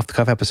episode, an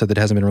off-the-cuff episode that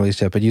hasn't been released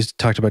yet, but you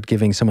talked about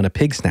giving someone a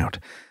pig snout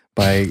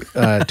by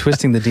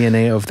twisting the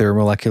DNA of their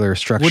molecular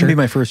structure. Wouldn't be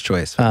my first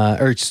choice.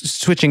 Or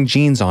switching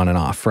genes on and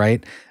off,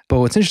 right? But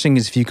what's interesting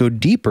is if you go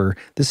deeper,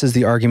 this is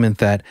the argument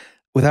that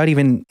without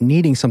even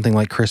needing something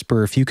like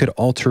CRISPR, if you could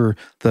alter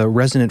the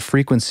resonant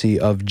frequency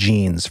of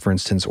genes, for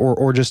instance,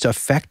 or just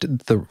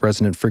affect the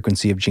resonant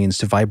frequency of genes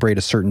to vibrate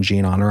a certain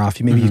gene on or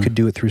off, maybe you could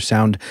do it through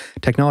sound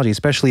technology,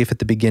 especially if at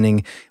the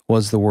beginning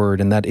was the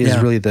word, and that is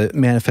really the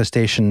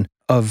manifestation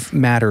of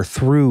matter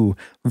through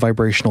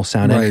vibrational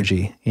sound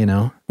energy, you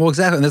know? Well,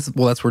 exactly. That's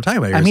what we're talking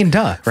about here. I mean,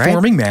 duh, right?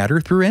 Forming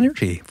matter through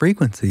energy,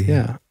 frequency.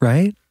 Yeah.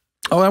 Right?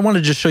 Oh, I want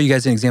to just show you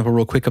guys an example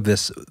real quick of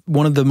this.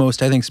 One of the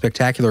most, I think,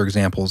 spectacular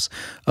examples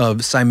of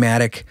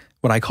cymatic,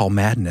 what I call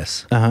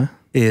madness,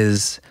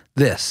 is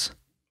this.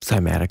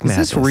 Cymatic madness.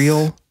 Is this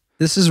real?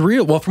 This is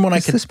real. Well, from what I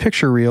can... Is this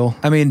picture real?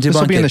 I mean, this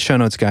will be in the show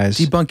notes, guys.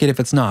 Debunk it if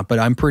it's not, but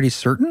I'm pretty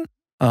certain.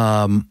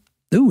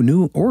 Ooh,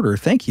 new order.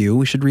 Thank you.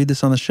 We should read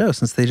this on the show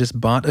since they just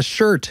bought a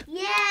shirt. We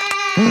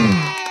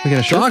got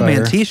a shirt Dogman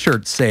buyer.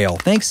 t-shirt sale.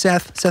 Thanks,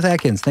 Seth. Seth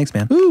Atkins. Thanks,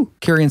 man. Woo.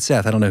 Carrie and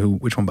Seth. I don't know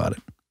which one bought it.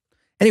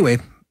 Anyway,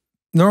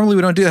 normally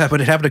we don't do that, but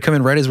it happened to come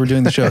in right as we're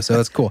doing the show, so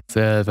that's cool.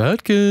 Seth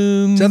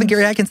Atkins. Seth and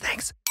Carrie Atkins,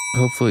 thanks.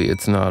 Hopefully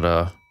it's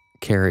not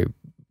Carrie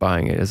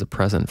buying it as a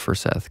present for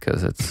Seth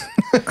because it's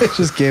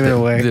Just gave it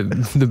away.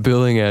 the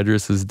billing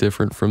address is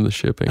different from the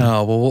shipping.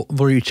 Oh, well,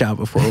 we'll reach out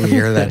before we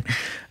hear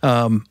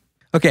that.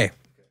 Okay,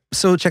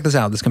 so check this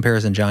out, this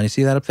comparison, John. You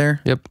see that up there?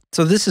 Yep.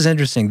 So this is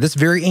interesting. This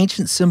very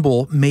ancient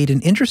symbol made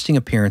an interesting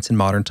appearance in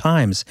modern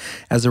times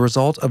as a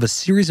result of a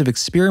series of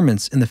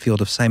experiments in the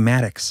field of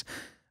cymatics.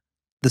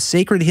 The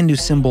sacred Hindu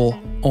symbol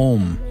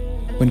Om,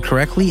 when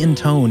correctly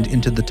intoned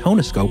into the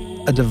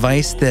tonoscope, a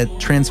device that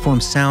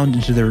transforms sound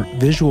into their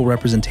visual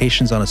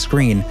representations on a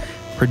screen,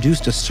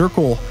 produced a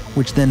circle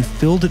which then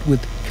filled it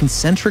with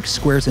concentric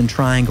squares and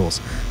triangles,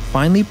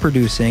 finally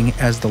producing,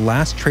 as the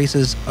last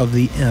traces of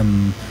the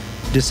M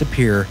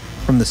disappear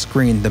from the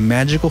screen, the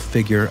magical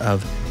figure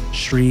of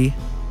Sri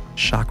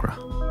Chakra.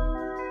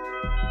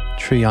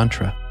 Sri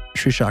Yantra.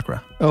 Sri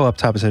Chakra. Oh, up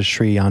top it says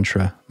Sri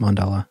Yantra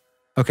mandala.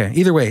 Okay,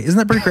 either way, isn't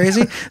that pretty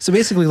crazy? So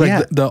basically like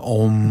Yeah. the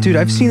Om. Dude,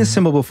 I've seen this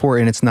symbol before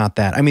and it's not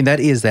that. I mean, that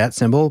is that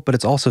symbol, but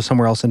it's also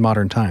somewhere else in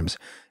modern times.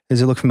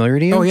 Does it look familiar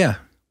to you? Oh yeah.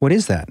 What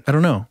is that? I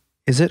don't know.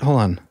 Is it? Hold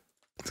on.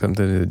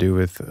 Something to do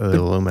with the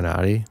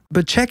Illuminati.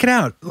 But check it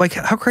out. Like,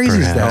 how crazy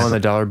is Oh, that? on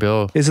the dollar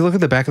bill. Is it look at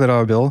the back of the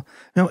dollar bill?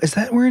 No, is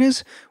that where it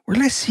is? Where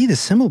did I see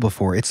this symbol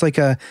before? It's like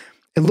a,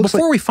 it looks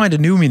Before we find a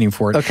new meaning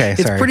for it, Okay,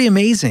 it's sorry. pretty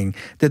amazing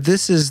that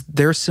this is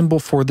their symbol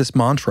for this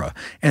mantra.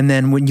 And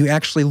then when you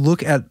actually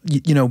look at,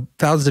 you know,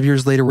 thousands of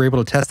years later, we're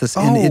able to test this,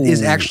 and it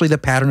is Oh. actually the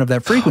pattern of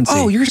that frequency.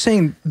 Oh, you're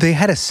saying they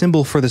had a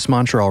symbol for this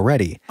mantra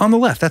already. on the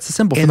left, that's the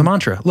symbol for the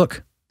mantra.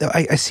 Look.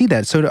 I see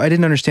that. So I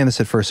didn't understand this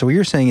at first. So what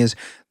you're saying is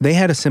they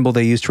had a symbol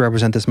they used to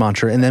represent this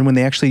mantra, and then when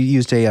they actually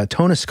used a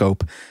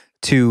tonoscope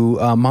to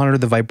monitor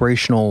the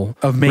vibrational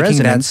Of making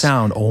that resonance,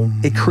 sound.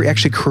 it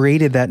actually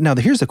created that. Now,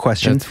 here's the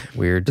question. That's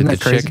weird. Did Isn't the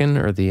that crazy? chicken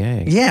or the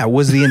egg? Yeah,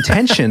 was the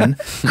intention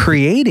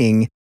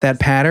creating that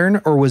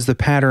pattern, or was the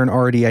pattern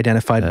already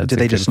identified? That's Did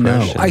a they good just know?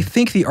 question. I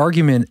think the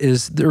argument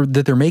is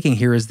that they're making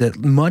here is that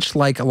much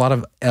like a lot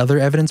of other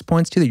evidence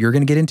points to that you're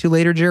going to get into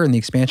later, Jer, in the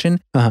expansion,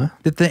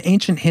 that the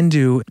ancient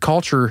Hindu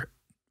culture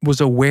was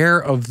aware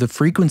of the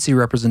frequency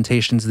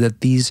representations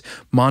that these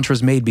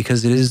mantras made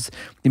because it is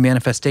the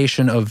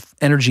manifestation of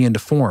energy into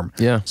form.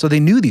 Yeah. So they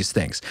knew these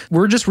things.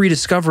 We're just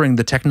rediscovering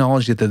the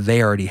technology that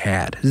they already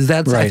had.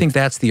 I Right. think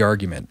that's the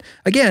argument.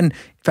 Again,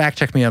 fact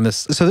check me on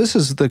this. So this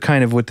is the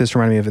kind of what this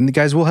reminded me of. And the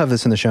guys, we'll have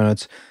this in the show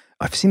notes.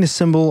 I've seen this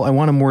symbol. I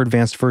want a more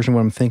advanced version of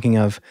what I'm thinking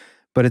of,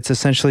 but it's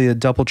essentially a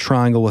double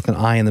triangle with an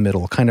eye in the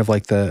middle, kind of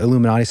like the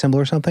Illuminati symbol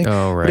or something.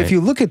 Oh, right. But if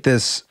you look at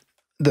this,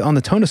 on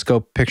the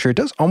tonoscope picture, it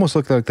does almost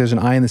look like there's an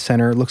eye in the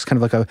center. It looks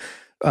kind of like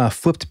a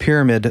flipped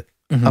pyramid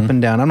up and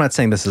down. I'm not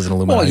saying this is an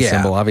Illuminati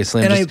symbol,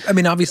 obviously. And I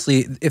mean,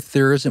 obviously, if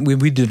there isn't,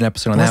 we did an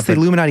episode on unless that. the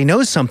Illuminati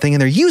knows something and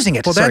they're using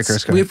it. Well, Sorry, that's,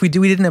 Chris, go ahead. if we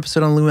did an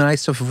episode on Illuminati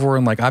stuff before,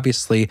 and like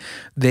obviously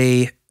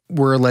they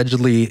were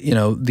allegedly, you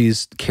know,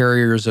 these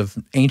carriers of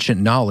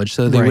ancient knowledge,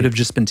 so they Right. would have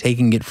just been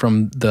taking it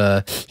from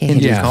the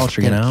Hindu Yeah. culture,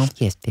 you know.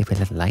 Yes, they were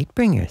the light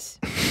bringers.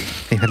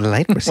 They had a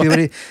light. See,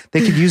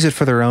 they could use it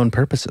for their own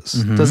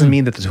purposes. Doesn't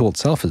mean that the tool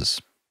itself is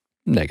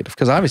negative,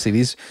 because obviously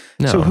these.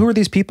 No. So who are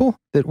these people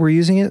that were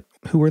using it?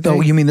 Who were they? Oh,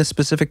 you mean this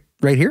specific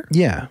right here?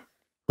 Yeah.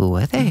 Who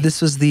are they?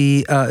 This was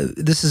the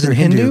this is They're a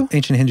Hindu, Hindu?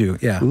 ancient Hindu.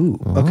 Yeah. Ooh.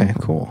 Okay.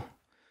 Cool.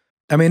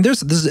 I mean,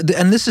 this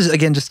is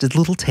again just a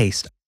little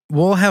taste.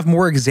 We'll have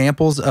more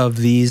examples of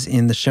these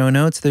in the show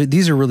notes.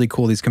 These are really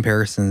cool, these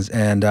comparisons.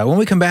 And when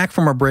we come back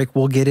from our break,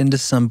 we'll get into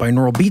some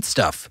binaural beat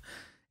stuff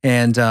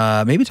and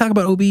maybe talk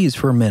about OBEs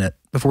for a minute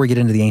before we get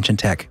into the ancient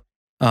tech.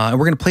 And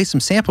we're going to play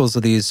some samples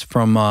of these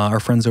from our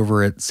friends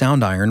over at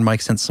SOUNDIRON.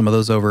 Mike sent some of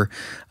those over.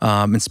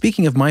 And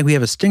speaking of Mike, we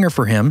have a stinger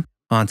for him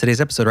on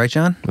today's episode, right,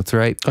 John? That's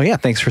right. Oh yeah.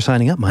 Thanks for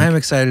signing up, Mike. I'm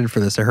excited for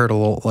this. I heard a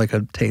little, like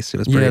a taste. It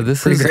was pretty,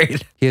 this pretty is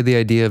great. He had the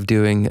idea of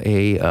doing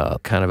a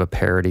kind of a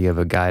parody of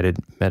a guided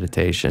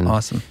meditation.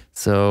 Awesome.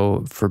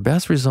 So for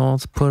best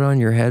results, put on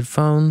your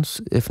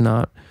headphones. If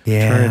not,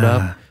 turn it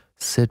up,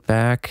 sit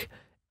back,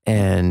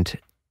 and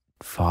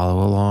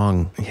follow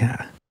along.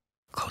 Yeah.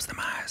 Close them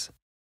eyes.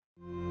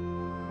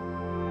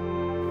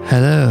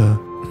 Hello,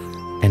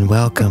 and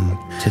welcome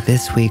to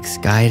this week's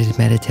guided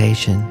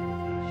meditation.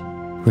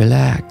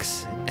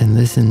 Relax and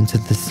listen to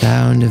the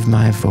sound of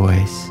my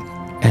voice,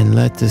 and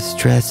let the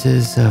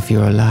stresses of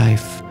your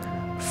life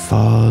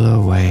fall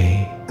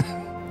away,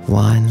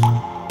 one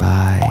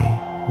by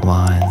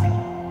one.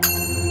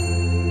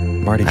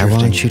 Marty I drifting.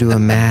 want you to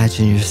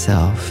imagine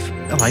yourself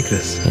I like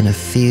this. in a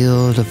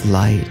field of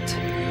light,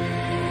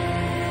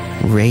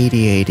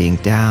 radiating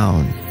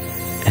down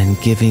and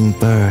giving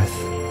birth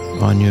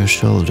on your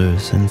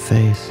shoulders and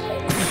face.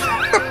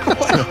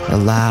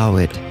 Allow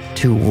it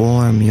to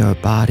warm your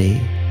body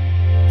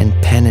and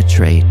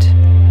penetrate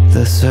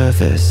the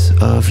surface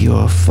of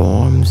your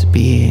form's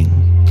being.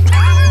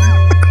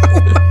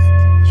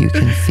 You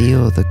can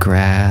feel the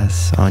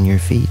grass on your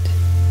feet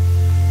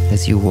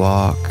as you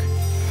walk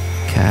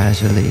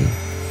casually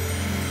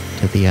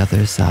to the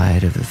other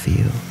side of the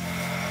field.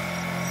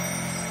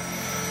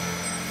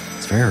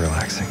 It's very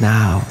relaxing.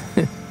 Now,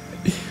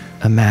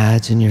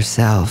 imagine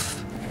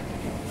yourself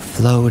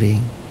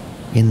floating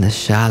in the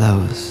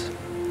shallows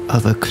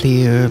of a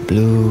clear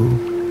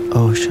blue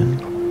ocean.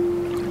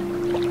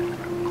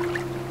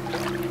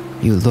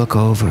 You look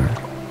over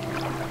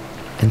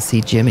and see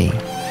Jimmy,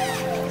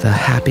 the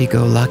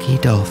happy-go-lucky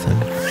dolphin,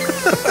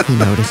 who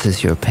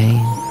notices your pain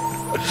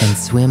and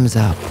swims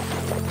up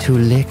to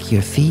lick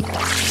your feet.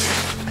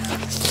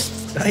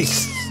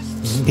 Nice.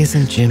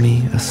 Isn't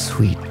Jimmy a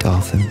sweet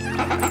dolphin?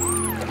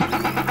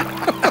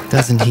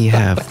 Doesn't he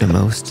have the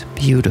most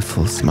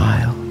beautiful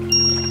smile?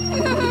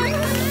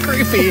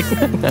 Creepy.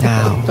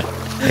 Now,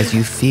 as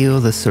you feel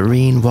the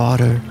serene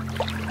water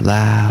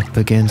lap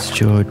against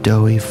your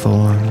doughy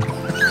form,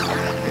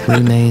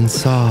 remain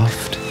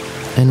soft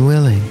and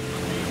willing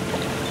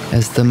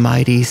as the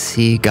mighty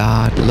sea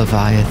god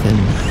Leviathan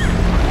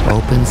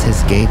opens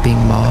his gaping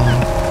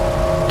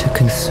maw to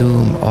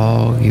consume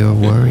all your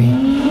worry,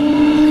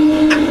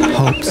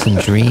 hopes and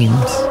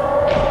dreams,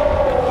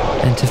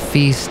 and to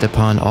feast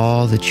upon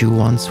all that you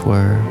once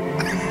were,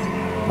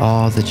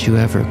 all that you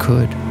ever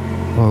could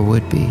or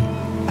would be,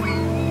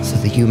 so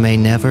that you may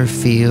never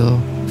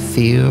feel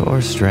fear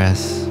or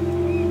stress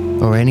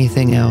or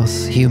anything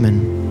else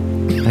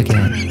human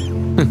again.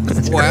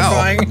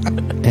 Wow.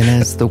 And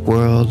as the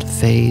world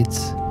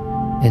fades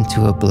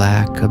into a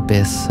black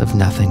abyss of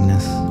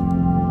nothingness,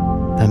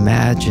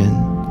 imagine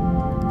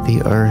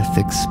the earth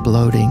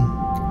exploding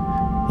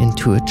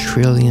into 1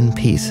 trillion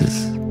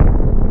pieces.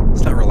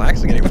 It's not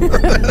relaxing anymore.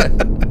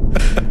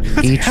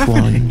 Each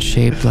one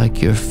shaped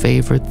like your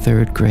favorite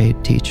 3rd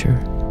grade teacher.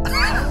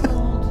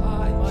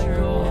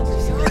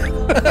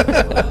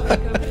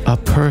 A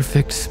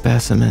perfect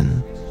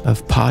specimen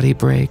of potty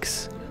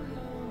breaks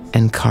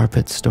and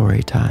carpet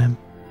story time.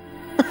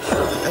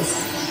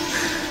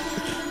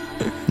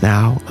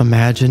 Now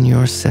imagine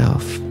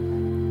yourself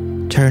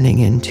turning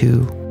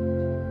into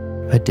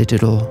a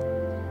digital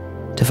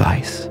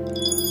device.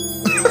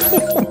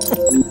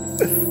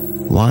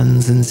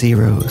 Ones and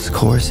zeros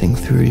coursing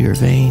through your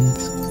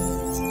veins,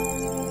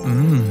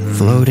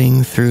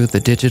 floating through the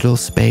digital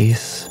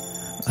space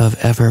of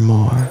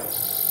evermore.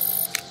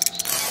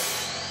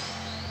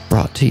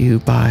 Brought to you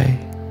by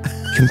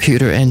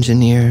computer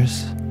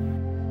engineers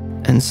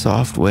and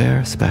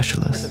software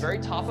specialists. At the very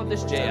top of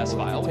this JS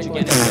file, which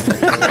again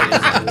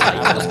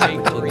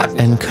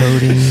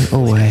encoding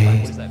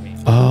away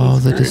all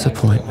the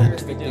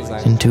disappointment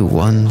into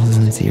ones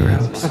and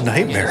zeros. A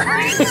nightmare.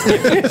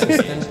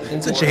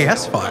 It's a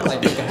JS file.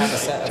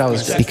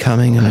 JavaScript.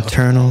 Becoming an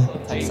eternal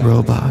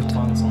robot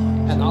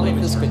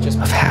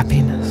of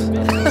happiness.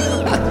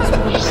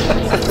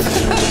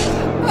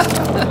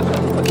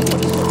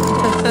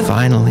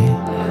 Finally,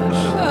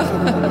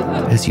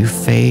 as you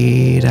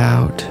fade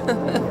out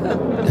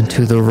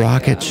into the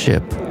rocket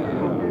ship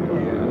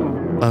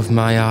of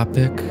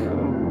myopic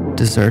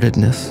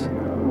desertedness,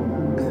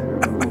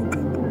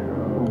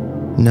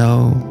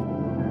 know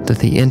that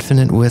the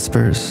infinite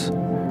whispers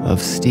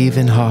of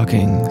Stephen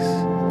Hawking's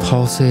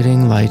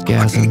pulsating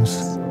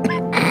lightgasms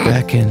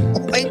beckon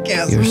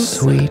your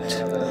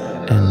sweet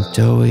and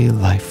doughy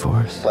life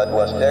force. Why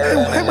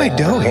am I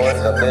doughy?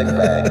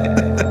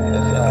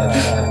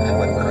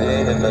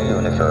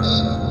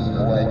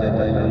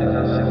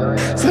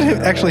 Is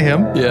that actually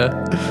him? Yeah.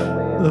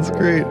 That's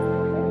great.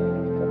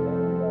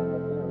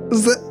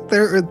 Is that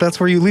there? That's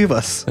where you leave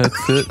us.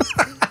 That's it.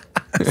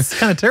 It's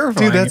kind of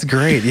terrifying. Dude, that's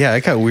great. Yeah,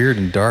 it got weird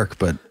and dark,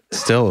 but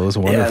still, it was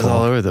wonderful. Yeah, it's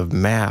all over the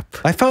map.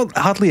 I felt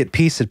oddly at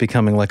peace at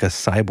becoming like a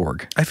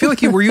cyborg. I feel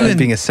like were you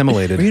being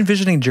assimilated. Were you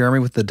envisioning Jeremy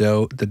with the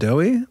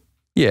doughy?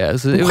 Yeah,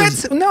 it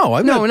was No,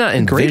 I'm not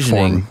in great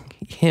envisioning form.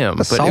 him,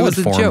 but it solid was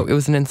a form. joke. It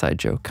was an inside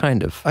joke,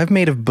 kind of. I've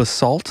made of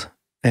basalt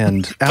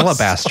and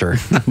alabaster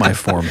my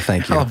form.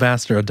 Thank you.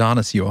 Alabaster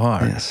Adonis, you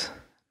are. Yes.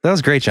 That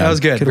was great, John. That was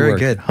good. Very work.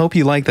 good. Hope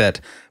you like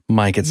that,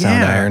 Mike at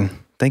SOUNDIRON.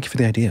 Thank you for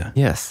the idea.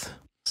 Yes.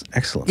 It's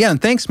excellent. Yeah,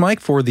 and thanks, Mike,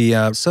 for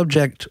the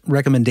subject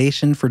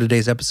recommendation for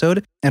today's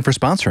episode. And for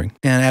sponsoring.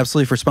 And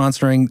absolutely for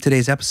sponsoring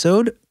today's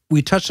episode.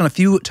 We touched on a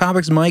few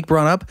topics Mike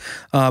brought up,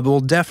 but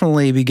we'll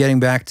definitely be getting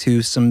back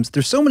to some.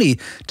 There's so many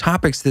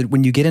topics that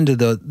when you get into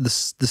the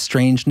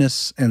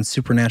strangeness and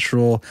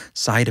supernatural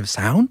side of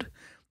sound,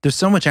 there's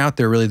so much out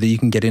there really that you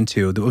can get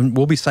into.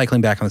 We'll be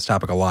cycling back on this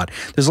topic a lot.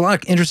 There's a lot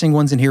of interesting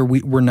ones in here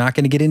we're not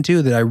going to get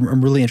into that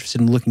I'm really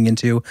interested in looking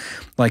into,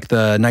 like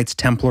the Knights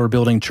Templar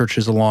building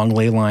churches along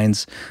ley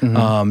lines,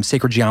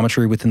 sacred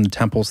geometry within the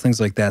temples, things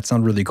like that.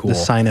 Sound really cool.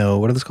 The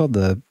what are those called?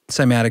 The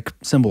cymatic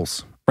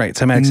symbols. Right,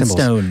 cymatic in symbols.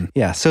 stone.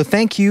 Yeah, so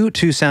thank you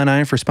to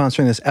SOUNDIRON for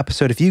sponsoring this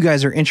episode. If you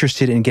guys are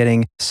interested in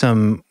getting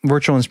some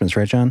virtual instruments,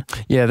 right, John?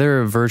 Yeah, they're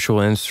a virtual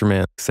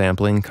instrument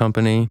sampling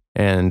company,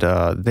 and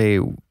they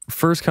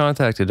first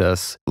contacted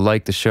us,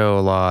 liked the show a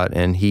lot,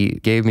 and he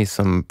gave me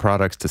some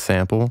products to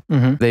sample.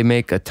 They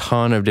make a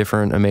ton of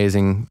different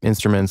amazing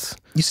instruments.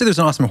 You said there's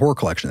an awesome horror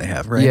collection they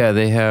have, right? Yeah,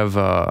 they have,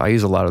 I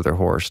use a lot of their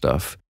horror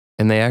stuff.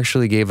 And they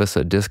actually gave us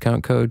a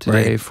discount code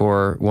today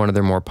for one of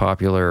their more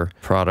popular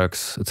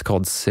products. It's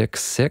called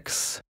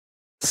SICK6.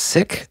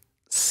 Sick?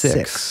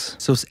 Six.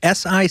 So it's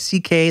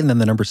SICK and then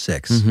the number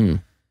 6.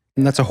 And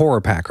that's a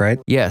horror pack, right?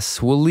 Yes,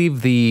 we'll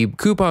leave the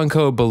coupon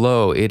code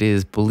below. It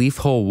is Belief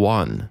Hole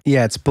 1.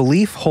 Yeah, it's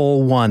Belief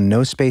Hole 1,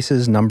 no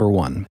spaces, number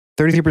 1.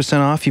 33%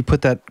 off. You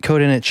put that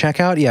code in at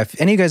checkout. Yeah, if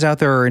any of you guys out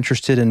there are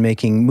interested in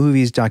making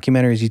movies,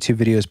 documentaries, YouTube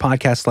videos,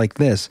 podcasts like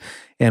this,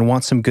 and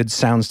want some good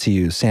sounds to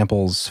use,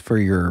 samples for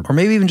your... Or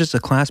maybe even just a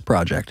class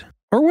project.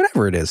 Or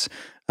whatever it is.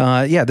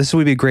 Yeah, this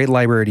would be a great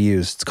library to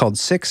use. It's called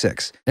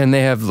 6.6. And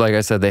they have, like I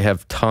said, they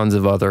have tons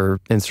of other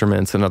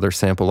instruments and other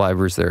sample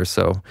libraries there.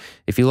 So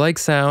if you like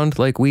sound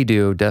like we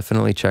do,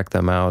 definitely check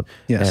them out.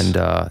 Yes. And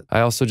I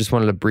also just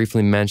wanted to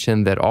briefly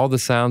mention that all the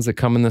sounds that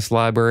come in this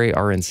library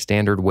are in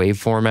standard wave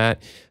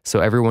format. So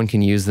everyone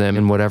can use them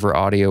in whatever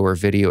audio or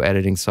video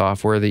editing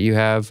software that you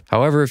have.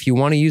 However, if you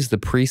want to use the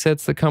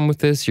presets that come with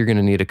this, you're going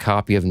to need a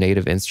copy of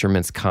Native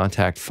Instruments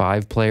Contact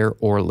 5 player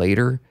or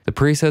later. The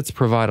presets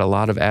provide a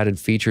lot of added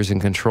features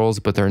and controls,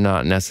 but they're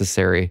not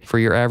necessary for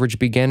your average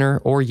beginner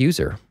or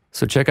user.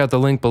 So check out the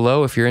link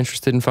below if you're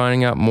interested in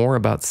finding out more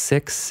about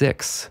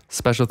 6.6.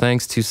 Special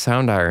thanks to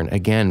SOUNDIRON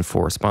again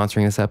for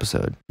sponsoring this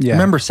episode. Yeah.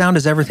 Remember, sound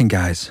is everything,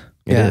 guys.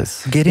 It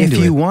is. Get into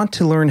If you it. want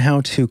to learn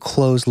how to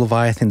close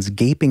Leviathan's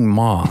gaping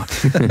maw,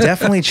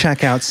 definitely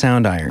check out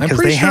SOUNDIRON, because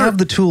pretty they sure- have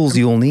the tools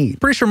you'll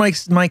need. Pretty sure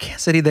Mike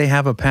said they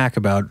have a pack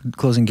about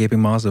closing gaping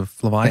maws of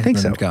Leviathan I think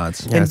so.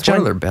 gods. Yeah, And it's one of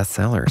John- their best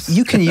sellers.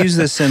 You can use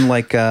this in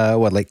like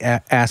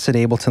Acid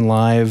Ableton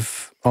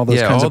Live, all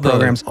those kinds of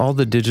programs. All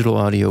the digital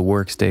audio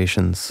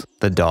workstations,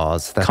 the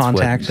DAWs.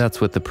 Contact.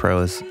 That's what the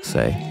pros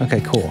say,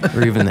 Okay, cool.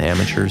 or even the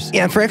amateurs.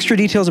 Yeah, and for extra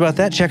details about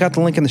that, check out the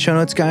link in the show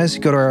notes, guys.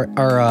 Go to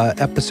our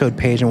episode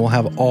page, and we'll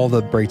have all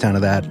the breakdown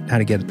of that, how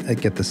to get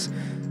this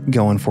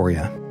going for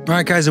you. All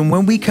right, guys, and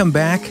when we come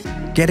back,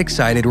 get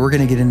excited. We're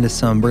going to get into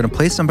we're going to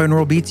play some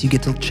binaural beats. You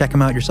get to check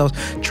them out yourselves.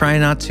 Try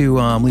not to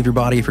leave your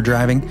body if you're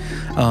driving.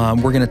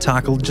 We're going to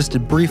talk just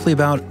briefly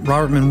about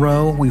Robert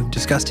Monroe. We've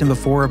discussed him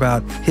before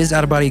about his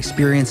out-of-body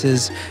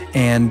experiences.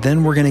 And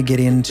then we're going to get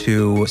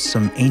into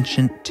some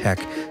ancient tech,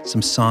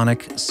 some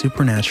sonic,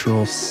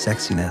 supernatural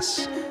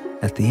sexiness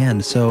at the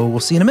end. So we'll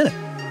see you in a minute.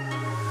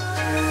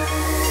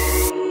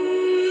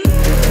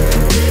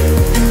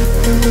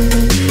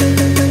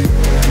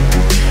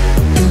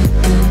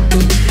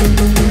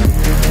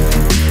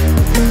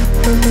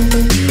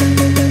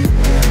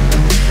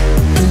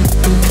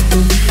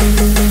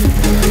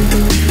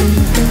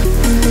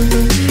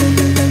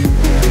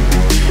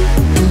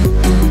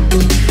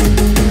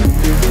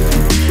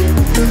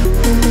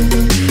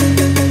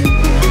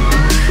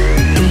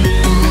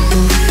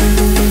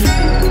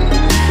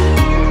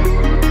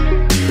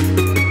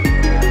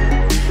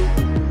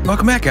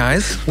 Welcome back,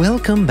 guys.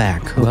 Welcome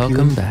back. Hope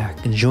Welcome you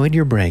back. Enjoyed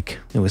your break.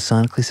 It was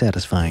sonically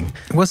satisfying.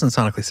 It wasn't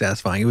sonically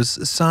satisfying. It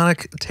was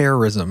sonic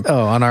terrorism.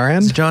 Oh, on our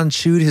end? John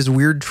chewed his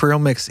weird trail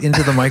mix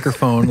into the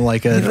microphone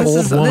like an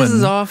old woman. This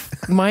is off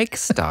mic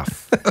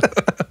stuff.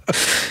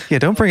 Yeah,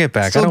 don't bring it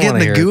back. Still I don't getting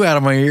want to the hear goo it. out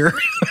of my ear.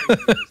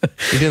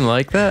 You didn't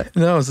like that?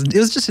 No, it was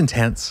just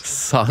intense.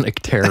 Sonic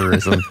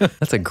Terrorism.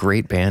 That's a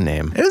great band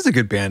name. It is a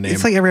good band name.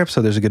 It's like every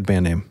episode there's a good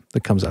band name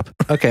that comes up.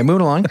 Okay,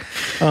 moving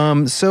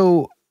along.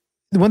 So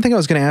the one thing I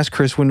was going to ask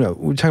Chris, when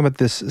we're talking about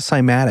this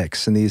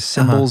cymatics and these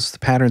symbols, the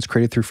patterns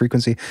created through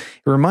frequency, it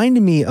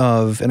reminded me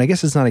of, and I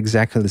guess it's not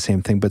exactly the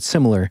same thing, but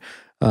similar,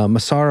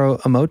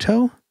 Masaru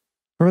Emoto.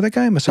 Remember that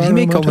guy? Masaru Did he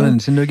make all Emoto?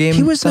 the Nintendo game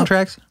He was the-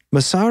 soundtracks?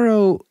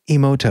 Masaru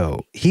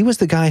Emoto. He was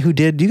the guy who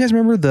did, do you guys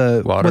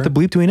remember Water? what the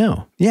bleep do we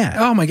know? Yeah.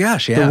 Oh my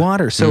gosh, yeah. The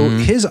water. So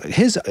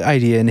his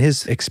idea and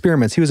his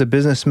experiments, he was a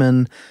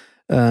businessman,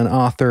 an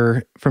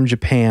author from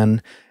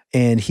Japan,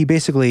 and he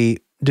basically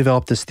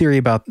developed this theory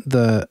about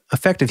the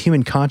effect of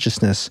human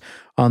consciousness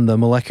on the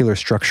molecular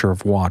structure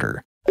of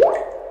water.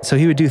 So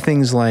he would do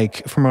things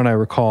like, from what I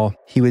recall,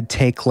 he would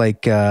take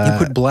like... He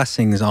put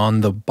blessings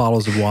on the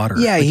bottles of water.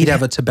 Yeah, Like he'd he'd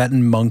have a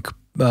Tibetan monk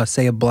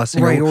say a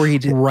blessing, Right, or or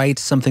he'd write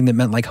something that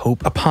meant like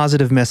hope. a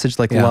positive message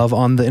like Yeah. love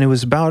on the... And it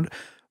was about,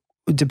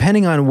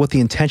 depending on what the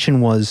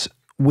intention was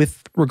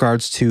with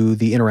regards to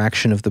the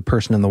interaction of the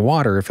person in the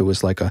water, if it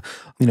was like a,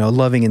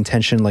 loving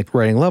intention, like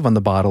writing love on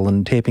the bottle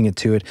and taping it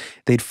to it,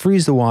 they'd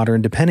freeze the water,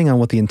 and depending on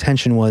what the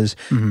intention was,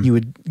 you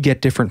would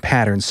get different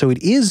patterns. So it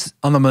is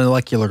On the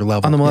molecular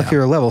level. on the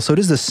molecular level. So it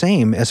is the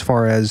same as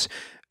far as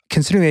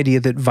considering the idea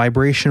that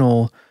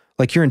vibrational,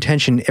 like your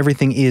intention,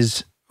 everything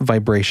is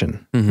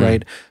vibration,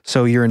 right?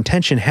 So your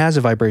intention has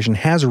a vibration,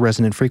 has a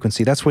resonant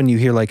frequency. That's when you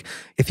hear like,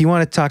 if you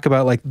want to talk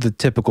about like the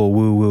typical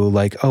woo-woo,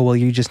 like, oh, well,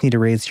 you just need to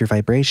raise your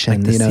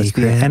vibration. Like it's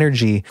the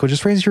energy. Go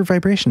just raise your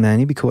vibration, man.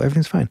 You'd be cool.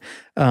 Everything's fine.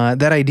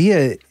 That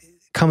idea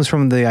comes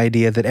from the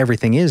idea that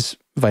everything is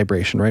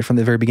vibration, right? From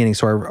the very beginning.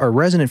 So our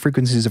resonant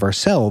frequencies of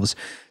ourselves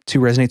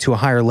to resonate to a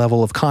higher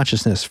level of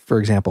consciousness, for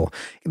example.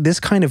 This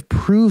kind of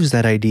proves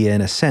that idea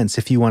in a sense,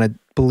 if you want to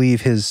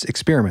believe his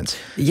experiments.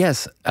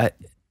 Yes.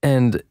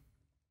 And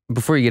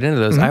before you get into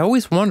those, I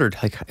always wondered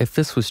like if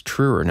this was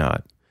true or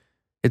not.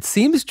 It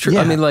seems true.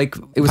 Yeah. I mean, like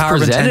it was Power of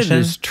presented intention.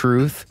 as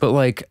truth, but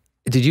like,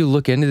 did you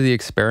look into the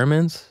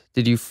experiments?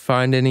 Did you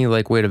find any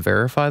like way to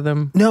verify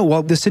them? No,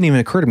 well, this didn't even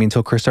occur to me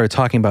until Chris started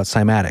talking about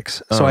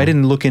cymatics. So I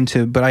didn't look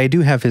into, but I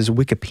do have his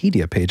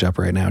Wikipedia page up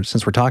right now,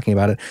 since we're talking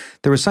about it.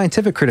 There was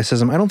scientific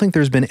criticism. I don't think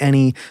there's been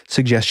any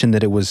suggestion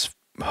that it was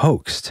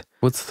hoaxed.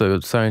 What's the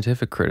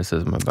scientific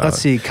criticism about? Let's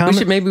see.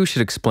 Maybe we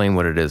should explain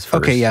what it is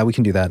first. Okay, yeah, we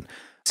can do that.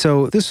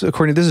 So this,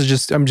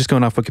 I'm just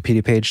going off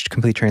Wikipedia page,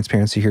 complete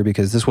transparency here,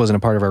 because this wasn't a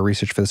part of our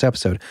research for this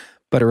episode,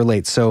 but it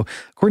relates. So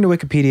according to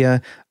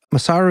Wikipedia,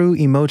 Masaru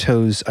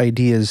Emoto's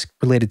ideas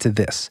related to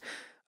this.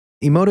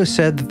 Emoto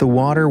said that the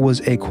water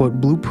was a,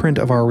 quote, blueprint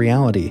of our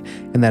reality,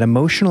 and that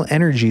emotional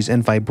energies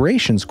and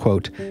vibrations,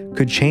 quote,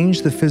 could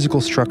change the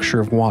physical structure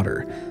of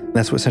water.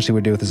 That's what essentially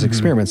we do with his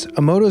experiments.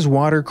 Emoto's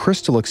water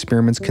crystal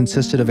experiments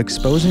consisted of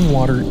exposing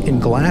water in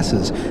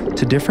glasses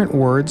to different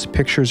words,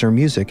 pictures, or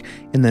music,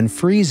 and then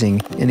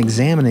freezing and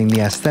examining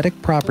the aesthetic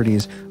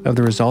properties of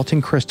the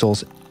resulting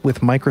crystals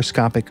with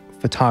microscopic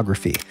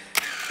photography.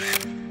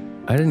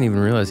 I didn't even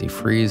realize he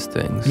frees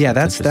things. Yeah,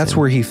 that's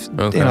where he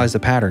analyzed the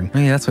pattern. Oh,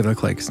 yeah, that's what it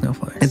looked like,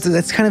 snowflakes. And so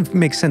that's kind of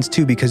makes sense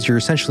too, because you're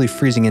essentially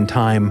freezing in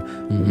time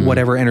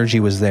whatever energy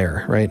was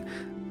there, right?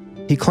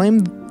 He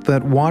claimed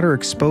that water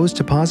exposed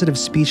to positive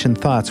speech and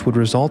thoughts would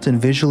result in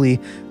visually,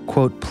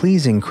 quote,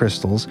 pleasing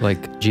crystals.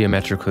 Like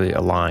geometrically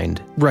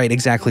aligned. Right,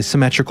 exactly.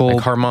 Symmetrical.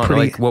 Like harmonic,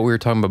 like what we were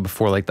talking about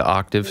before, like the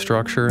octave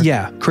structure.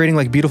 Yeah, creating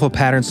like beautiful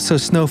patterns. So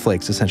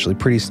snowflakes, essentially,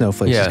 pretty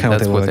snowflakes. Yeah, is kind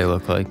that's of what they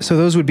look like. So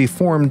those would be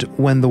formed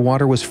when the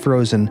water was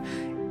frozen,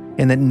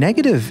 and that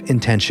negative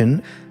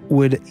intention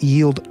would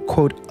yield,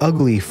 quote,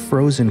 ugly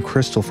frozen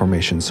crystal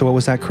formation. So what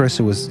was that, Chris?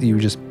 It was, you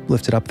just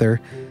lifted up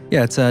there.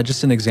 Yeah, it's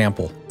just an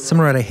example.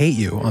 Someone wrote "I hate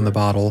you" on the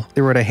bottle.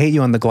 They wrote "I hate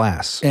you" on the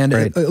glass. And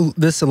right?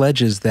 this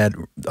alleges that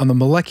on the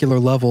molecular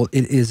level,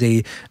 it is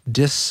a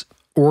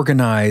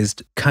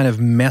disorganized, kind of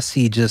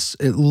messy,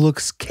 it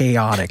looks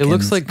chaotic. It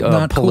looks like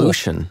not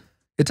pollution. Cool.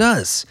 It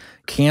does.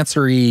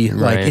 Cancery,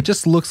 like it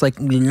just looks like...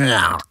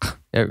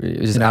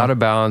 It's out of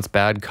balance,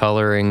 bad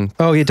coloring.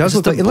 Oh, it does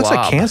look like, it looks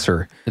like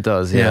cancer. It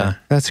does, yeah.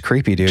 That's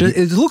creepy, dude.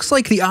 It looks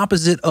like the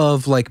opposite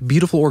of like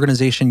beautiful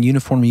organization,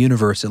 uniform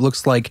universe. It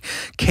looks like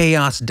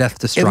chaos, death,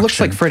 destruction. It looks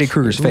like Freddy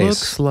Krueger's face. It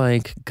looks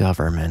like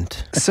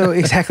government. So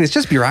exactly, it's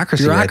just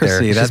bureaucracy. Bureaucracy,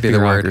 right there. that'd be the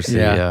word.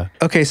 Yeah.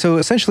 Okay, so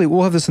essentially,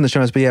 we'll have this in the show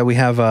notes, but yeah, we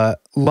have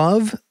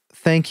love,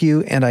 thank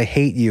you, and I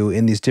hate you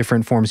in these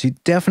different forms. You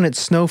definite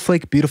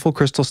snowflake, beautiful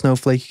crystal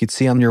snowflake you could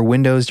see on your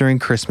windows during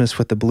Christmas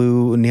with the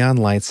blue neon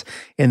lights.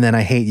 And then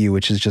I hate you,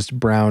 which is just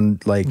brown,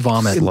 like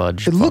vomit.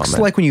 Sludge. It looks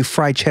like when you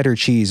fry cheddar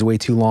cheese way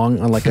too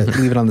long on like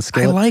leave it on the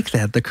scale. I like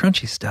that, the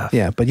crunchy stuff.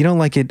 Yeah, but you don't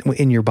like it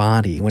in your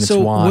body when it's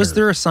water. So was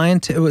there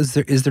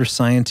a is there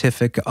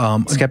scientific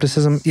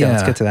skepticism? Yeah,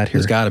 let's get to that here.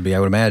 There's got to be, I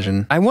would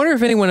imagine. I wonder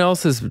if anyone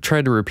else has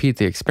tried to repeat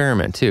the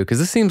experiment too, because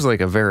this seems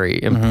like a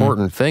very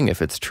important thing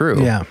if it's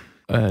true. Yeah.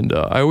 And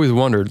I always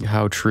wondered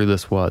how true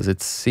this was.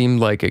 It seemed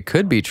like it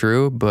could be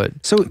true, but...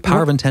 So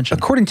power of intention.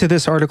 According to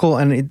this article,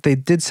 and they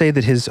did say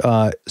that his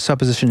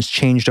suppositions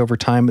changed over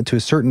time, but to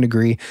a certain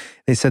degree.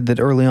 They said that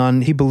early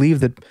on, he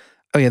believed that...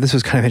 Oh yeah, this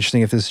was kind of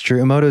interesting if this is true.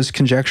 Emoto's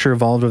conjecture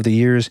evolved over the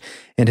years,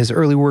 and his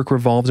early work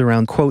revolved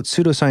around, quote,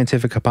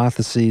 pseudoscientific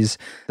hypotheses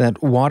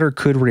that water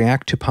could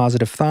react to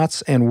positive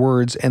thoughts and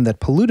words, and that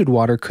polluted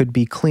water could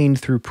be cleaned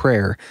through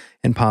prayer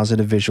and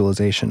positive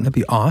visualization. That'd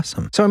be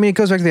awesome. So, I mean, it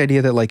goes back to the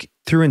idea that, like,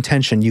 through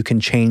intention, you can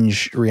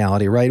change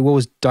reality, right? What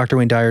was Dr.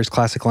 Wayne Dyer's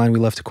classic line we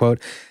love to quote?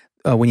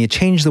 When you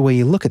change the way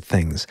you look at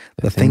things,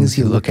 the things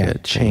you look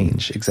at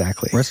change.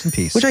 Exactly. Rest in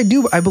peace. Which I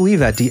believe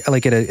that,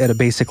 like at a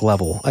basic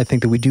level. I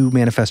think that we do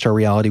manifest our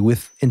reality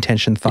with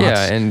intention, thoughts.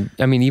 Yeah, and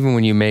I mean, even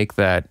when you make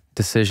that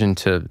decision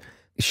to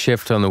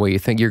shift on the way you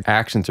think, your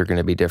actions are going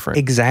to be different.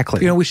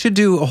 Exactly. You know, we should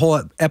do a whole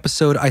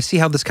episode. I see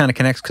how this kind of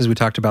connects because we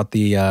talked about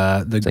the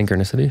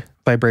synchronicity,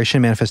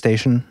 vibration,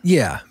 manifestation.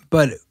 Yeah,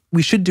 but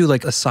we should do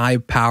like a psi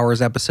powers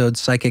episode,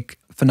 psychic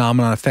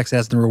phenomenon effects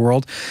as in the real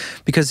world.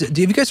 Because have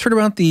you guys heard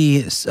about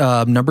the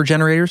number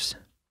generators?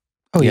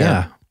 Oh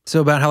yeah. So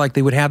about how like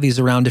they would have these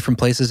around different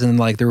places, and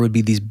like there would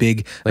be these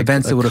big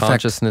events that would affect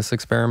consciousness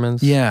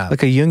experiments. Yeah,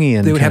 like a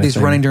Jungian. They would have these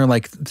thing. running during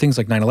like things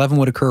like 9/11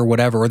 would occur or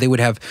whatever, or they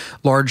would have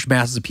large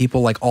masses of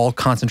people like all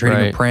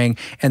concentrating and praying,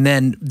 and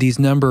then these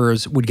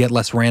numbers would get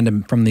less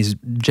random from these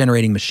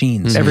generating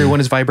machines. Everyone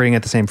is vibrating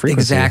at the same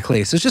frequency.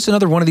 Exactly. So it's just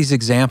another one of these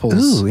examples.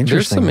 Ooh, interesting.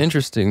 There's some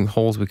interesting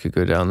holes we could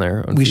go down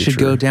there. We should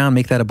go down,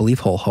 make that a belief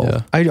hole.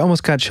 Yeah. I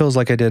almost got chills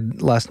like I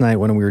did last night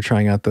when we were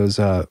trying out those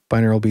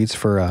binaural beats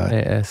for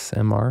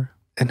ASMR.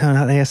 No,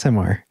 not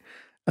ASMR.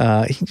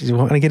 You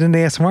want to get into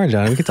ASMR,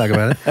 John? We can talk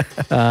about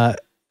it.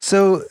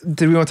 So,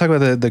 did we want to talk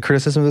about the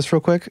criticism of this real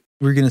quick?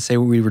 We were going to say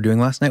what we were doing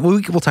last night. Well,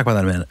 we'll talk about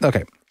that in a minute.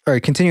 Okay. All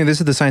right. Continue. This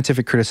is the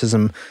scientific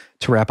criticism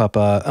to wrap up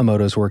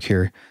Emoto's work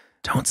here.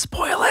 Don't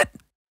spoil it.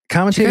 Do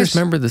you Commentators guys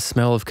remember the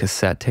smell of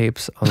cassette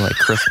tapes on like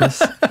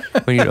Christmas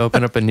when you'd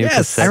open up a new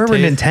cassette I remember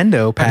tape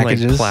Nintendo and,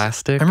 packages. like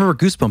plastic? I remember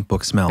Goosebump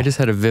book smell. I just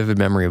had a vivid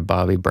memory of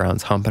Bobby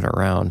Brown's humping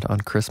around on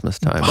Christmas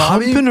time.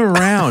 Humping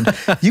around.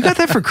 You got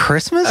that for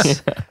Christmas?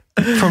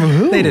 From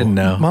who? They didn't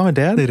know. Mom and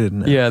Dad? They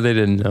didn't know. Yeah, they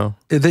didn't know.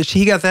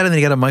 He got that, and then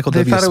he got a Michael They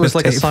W. thought it was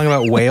Smith like a tape. song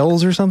about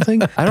whales or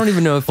something? I don't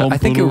even know if I don't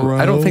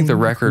think the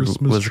record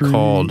Christmas was tree.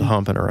 called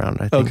 "Humping Around."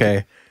 I think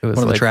Okay. it was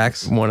One of the like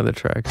tracks? One of the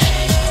tracks.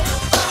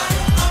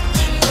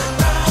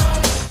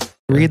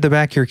 Read the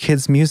back of your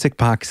kids' music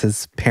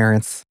boxes,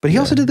 parents. But he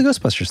also did the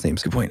Ghostbusters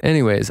themes. Good point.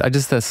 Anyways,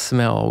 the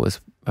smell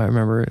was. I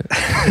remember it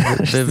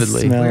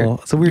vividly. Smell.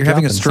 It's a weird You're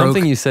having a dropping. stroke.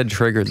 Something you said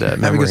triggered that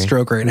having memory. a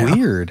stroke right now.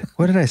 Weird.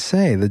 What did I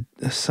say? The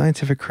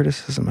scientific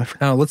criticism. I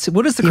forgot. Now, let's see.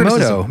 What is the Emoto.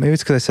 criticism? Maybe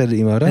it's because I said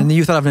Emoto. And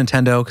you thought of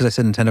Nintendo because I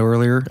said Nintendo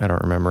earlier. I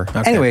don't remember.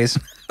 Okay. Anyways,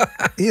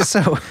 yeah,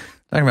 so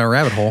Talking about a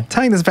rabbit hole.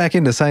 tying this back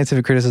into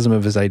scientific criticism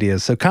of his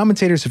ideas. So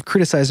commentators have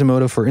criticized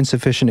Emoto for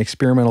insufficient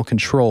experimental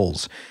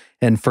controls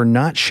and for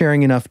not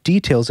sharing enough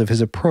details of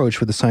his approach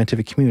with the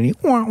scientific community.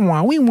 Wah,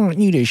 wah, we want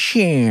you to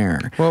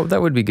share. Well,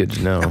 that would be good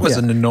to know. That was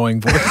an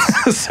annoying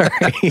voice. Sorry.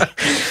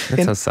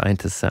 That's how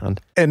scientists sound.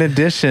 In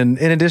addition,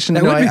 That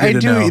no, would be I good to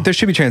do. know. There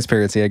should be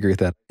transparency. I agree with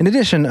that. In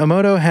addition,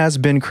 Emoto has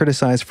been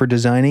criticized for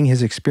designing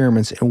his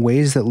experiments in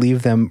ways that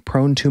leave them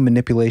prone to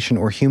manipulation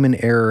or human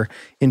error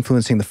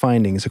influencing the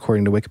findings,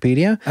 according to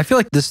Wikipedia. I feel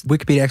like this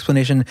Wikipedia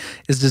explanation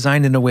is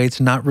designed in a way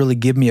to not really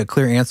give me a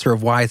clear answer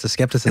of why it's a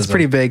skepticism. It's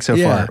pretty vague so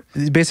Yeah. far.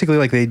 It's basically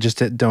like they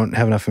just don't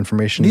have enough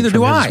information. Neither from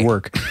do his I.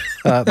 work.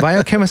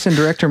 Biochemist and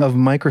director of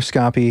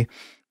microscopy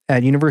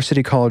at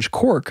University College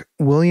Cork,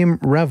 William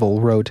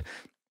Revel, wrote,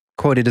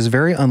 quote, "It is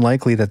very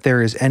unlikely that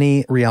there is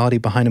any reality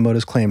behind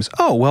Emoto's claims."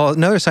 Oh, well,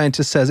 another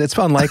scientist says it's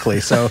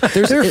unlikely. So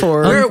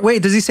therefore,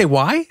 Wait, does he say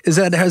why? Is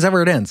that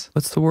where it ends?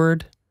 What's the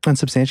word?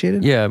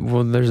 unsubstantiated? Yeah,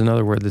 well, there's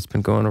another word that's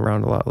been going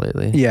around a lot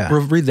lately. Yeah.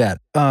 Read that.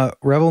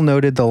 Revel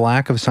noted the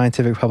lack of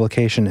scientific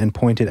publication and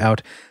pointed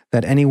out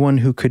that anyone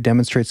who could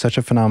demonstrate such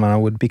a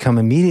phenomenon would become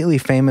immediately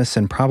famous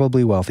and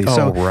probably wealthy. Oh,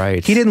 So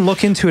right. he didn't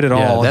look into it at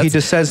Yeah, all. He that's-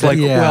 just says yeah.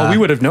 well, we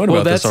would have known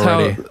Well, about this that's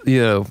already. how,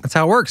 you know, That's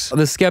how it works.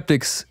 the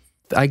skeptics,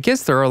 I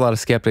guess there are a lot of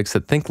skeptics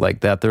that think like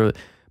that.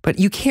 But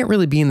you can't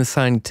really be in the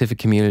scientific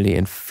community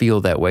and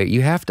feel that way.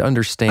 You have to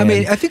understand. I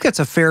mean, I think that's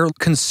a fair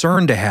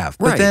concern to have.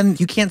 But Right. then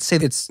you can't say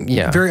it's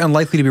Yeah. very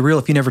unlikely to be real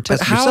if you never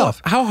test it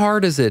yourself. How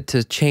hard is it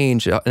to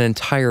change an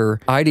entire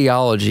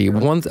ideology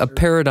once a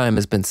paradigm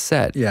has been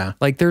set? Yeah.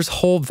 Like there's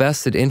whole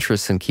vested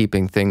interests in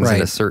keeping things in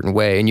Right. a certain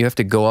way, and you have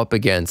to go up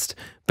against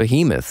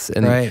behemoths.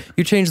 And Right.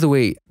 you change the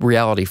way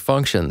reality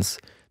functions,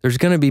 there's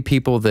going to be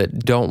people that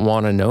don't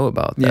want to know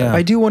about that. Yeah.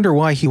 I do wonder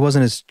why he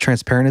wasn't as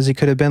transparent as he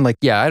could have been. Like,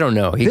 Yeah, I don't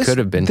know. He This- could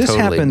have been this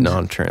totally happened-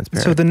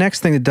 non-transparent. So the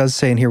next thing it does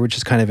say in here, which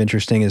is kind of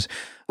interesting, is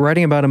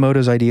writing about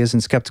Emoto's ideas in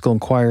Skeptical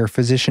Inquirer,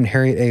 physician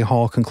Harriet A.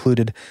 Hall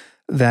concluded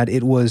that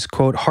it was,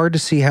 quote, hard to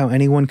see how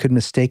anyone could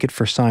mistake it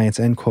for science,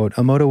 end quote.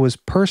 Emoto was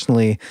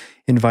personally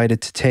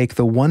invited to take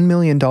the $1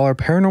 million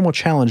paranormal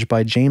challenge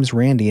by James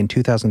Randi in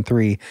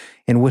 2003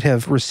 and would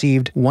have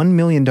received $1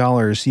 million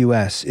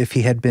US if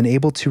he had been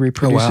able to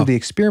reproduce wow. the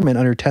experiment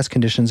under test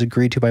conditions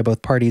agreed to by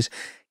both parties.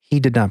 He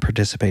did not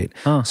participate.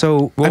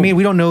 So, I Well- mean,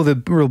 we don't know the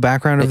real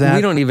background of that.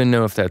 we don't even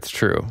know if that's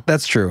true.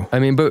 That's true. I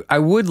mean, but I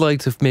would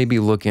like to maybe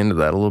look into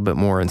that a little bit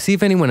more and see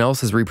if anyone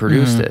else has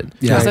reproduced it.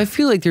 Because I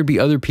feel like there'd be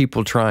other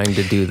people trying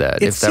to do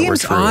that if that were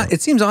true.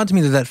 It seems odd to me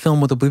that film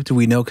with the bleep do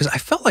we know, because I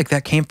felt like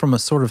that came from a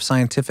sort of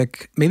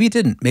scientific, maybe it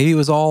didn't. Maybe it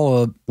was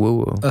all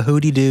Woo-woo. a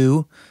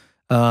hooty-doo.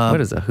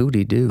 What is a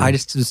hooty-doo? I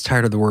just was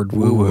tired of the word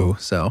woo-woo.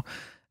 So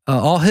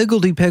all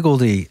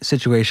higgledy-piggledy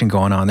situation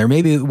going on there.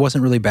 Maybe it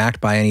wasn't really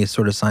backed by any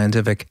sort of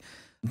scientific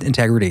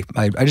integrity.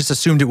 I just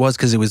assumed it was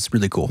because it was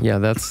really cool. Yeah,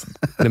 that's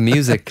the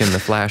music and the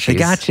flashes. I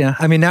gotcha.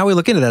 I mean, now we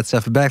look into that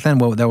stuff. But back then,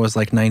 that was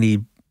like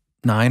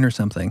 99 or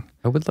something.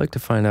 I would like to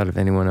find out if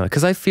anyone else,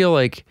 because I feel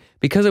like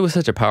because it was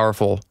such a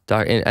powerful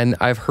doc, and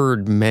I've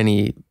heard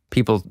many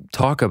people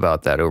talk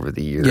about that over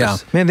the years. Yeah.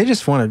 Man, they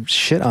just want to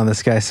shit on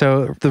this guy.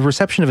 So the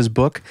reception of his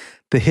book,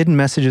 The Hidden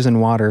Messages in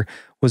Water,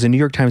 was a New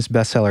York Times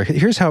bestseller.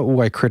 Here's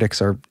why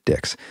critics are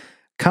dicks.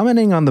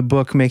 Commenting on the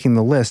book making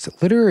the list,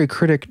 literary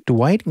critic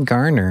Dwight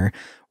Garner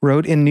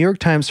wrote in New York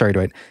Times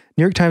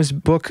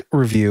book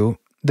review,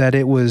 that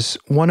it was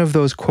one of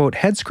those, quote,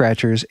 head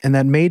scratchers, and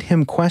that made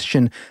him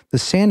question the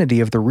sanity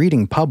of the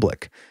reading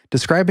public,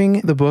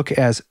 describing the book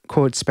as,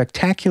 quote,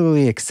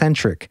 spectacularly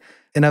eccentric.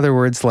 In other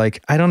words,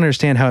 like, I don't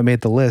understand how it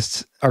made the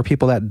lists. Are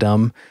people that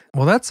dumb?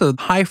 Well, that's a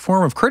high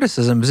form of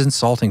criticism, is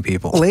insulting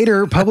people.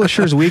 Later,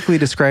 Publishers Weekly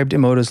described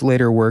Emoto's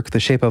later work, The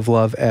Shape of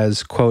Love,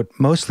 as, quote,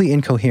 mostly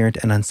incoherent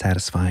and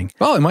unsatisfying.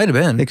 Well, it might have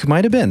been. It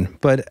might have been,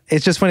 but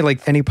it's just funny,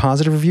 like any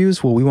positive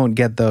reviews, well, we won't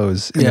get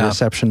those in the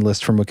reception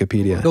list from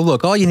Wikipedia. Oh,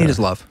 look, all you need is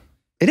love.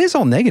 It is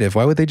all negative.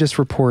 Why would they just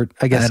report?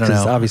 I guess I don't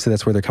because know. obviously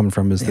that's where they're coming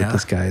from, is that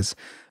this guy's.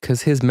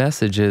 Because his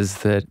message is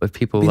that if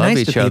people Be love nice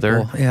each to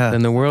other, people, yeah.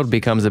 then the world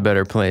becomes a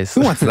better place. Who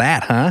wants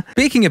that, huh?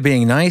 Speaking of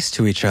being nice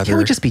to each other, Can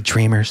we just be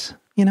dreamers,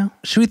 you know?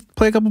 should we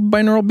play a couple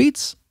binaural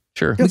beats?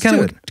 Sure. We Let's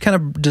do kind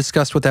of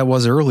discussed what that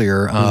was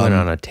earlier. We went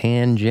on a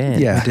tangent.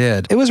 Yeah. We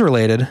did. It was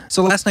related.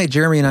 So last night,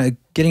 Jeremy and I,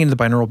 getting into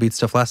the binaural beat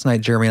stuff, last night,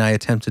 Jeremy and I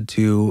attempted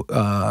to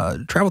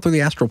travel through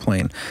the astral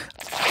plane.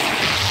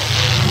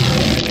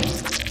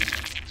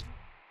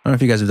 I don't know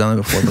if you guys have done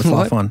it before, but it's a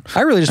lot of fun.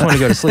 I really just wanted to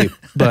go to sleep,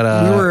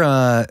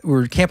 but we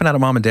were camping out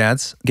at Mom and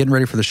Dad's, getting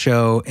ready for the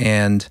show,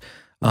 and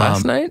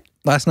Last night?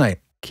 last night,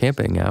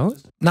 Camping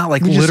out? not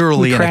like we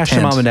literally we in a crashed at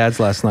tent. Mom and Dad's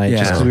last night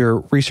just Yeah. because we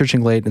were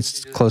researching late and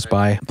it's close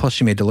by. Plus,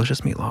 she made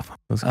delicious meatloaf.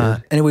 That's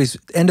good. Anyways,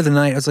 end of the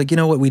night, I was like, you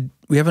know what? We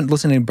haven't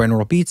listened to any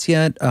binaural beats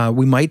yet.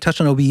 We might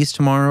touch on OBEs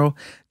tomorrow.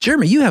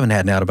 Jeremy, you haven't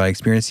had an out-of-body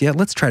experience yet.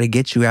 Let's try to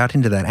get you out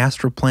into that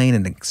astral plane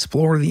and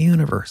explore the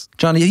universe.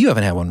 John, you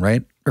haven't had one,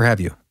 right? Or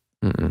have you?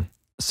 Mm-mm.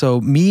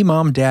 So me,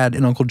 Mom, Dad,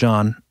 and Uncle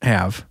John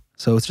have.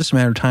 So it's just a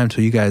matter of time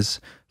till you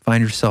guys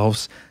find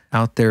yourselves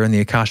out there in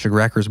the Akashic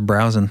Records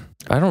browsing.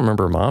 I don't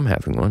remember Mom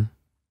having one.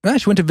 Yeah,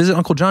 she went to visit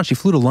Uncle John. She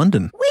flew to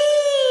London.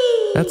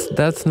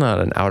 That's not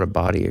an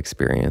out-of-body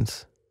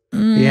experience.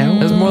 Yeah.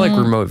 That's more like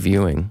remote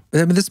viewing.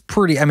 I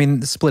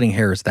mean, splitting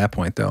hairs at that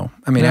point, though.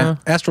 I mean, Yeah.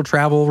 astral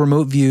travel,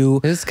 remote view,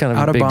 It is kind of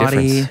out a of big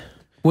body. difference.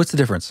 What's the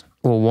difference?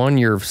 Well, one,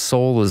 your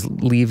soul is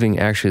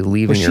actually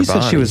leaving Well, your she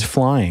body. said she was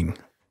flying.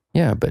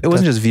 Yeah, but It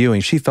wasn't just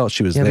viewing. She felt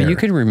she was yeah, there. but you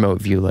could remote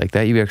view like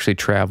that. You actually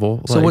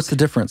travel. So what's the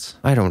difference?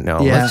 I don't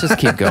know. Yeah. Let's just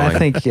keep going. I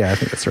think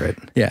that's right.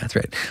 Yeah, that's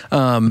right.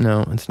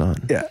 No, it's not.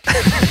 Yeah.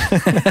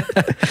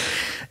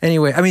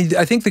 Anyway, I mean,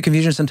 I think the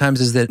confusion sometimes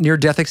is that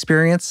near-death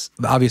experience,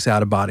 obviously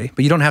out of body,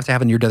 but you don't have to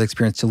have a near-death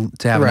experience to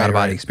have an Right,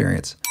 out-of-body right.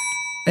 experience.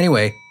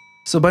 Anyway,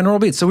 so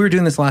binaural beats. So we were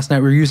doing this last night.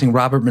 We were using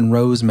Robert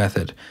Monroe's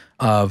method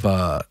of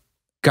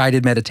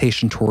guided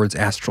meditation towards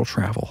astral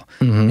travel.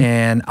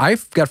 And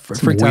I've got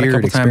freaked out a weird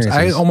couple times. I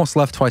experiences. almost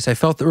left twice. I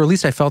felt, or at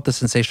least I felt the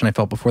sensation I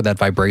felt before that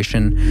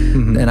vibration.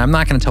 And I'm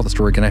not going to tell the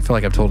story again. I feel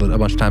like I've told it a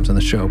bunch of times on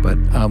the show, but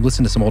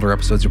listen to some older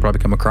episodes, you'll probably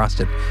come across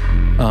it.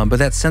 But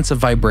that sense of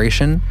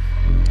vibration.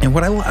 And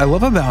what I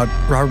love about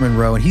Robert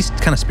Monroe, and he's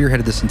kind of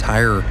spearheaded this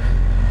entire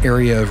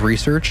area of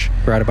research.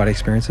 For out-of-body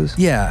experiences?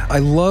 Yeah, I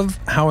love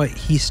how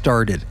he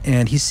started,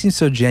 and he seems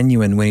so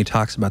genuine when he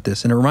talks about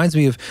this. And it reminds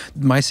me of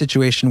my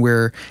situation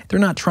where they're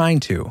not trying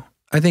to.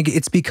 I think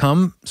it's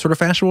become sort of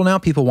fashionable now.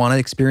 People want to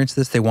experience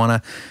this. They want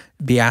to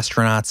be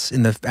astronauts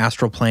in the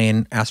astral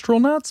plane.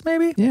 Astronauts,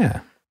 maybe? Yeah.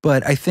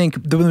 But I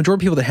think the majority of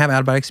people that have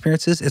out-of-body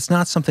experiences, it's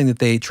not something that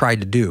they tried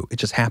to do. It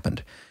just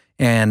happened.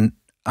 And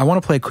I want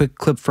to play a quick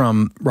clip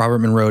from Robert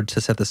Monroe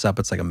to set this up.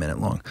 It's like a minute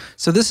long.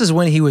 So this is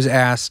when he was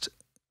asked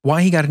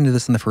why he got into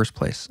this in the first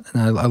place.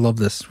 And I love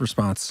this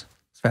response.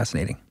 It's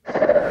fascinating.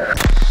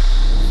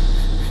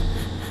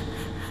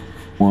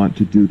 Want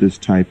to do this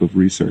type of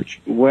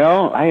research?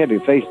 Well, I had to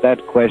face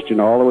that question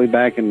all the way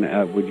back in,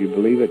 would you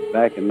believe it,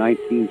 back in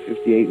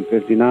 1958 and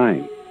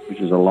 59, which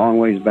is a long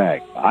ways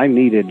back. I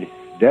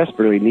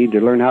desperately needed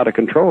to learn how to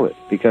control it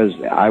because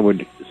I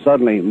would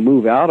suddenly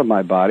move out of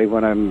my body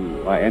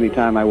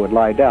anytime I would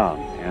lie down.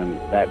 And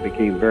that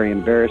became very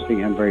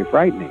embarrassing and very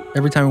frightening.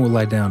 Every time we would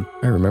lie down.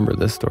 I remember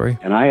this story.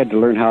 And I had to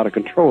learn how to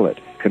control it.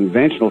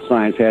 Conventional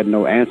science had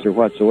no answer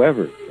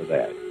whatsoever for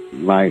that.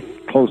 My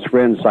close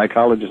friends,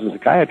 psychologists and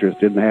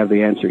psychiatrists, didn't have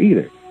the answer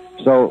either.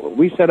 So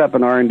we set up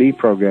an R&D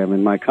program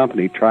in my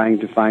company trying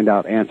to find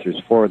out answers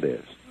for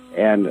this.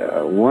 And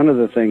one of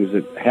the things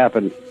that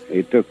happened,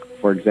 it took,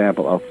 for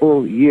example, a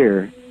full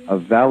year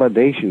of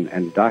validation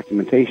and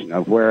documentation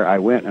of where I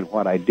went and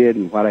what I did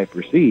and what I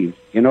perceived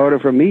in order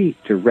for me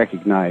to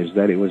recognize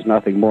that it was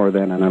nothing more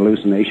than an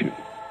hallucination.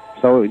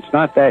 So it's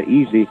not that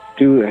easy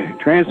to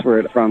transfer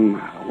it from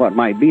what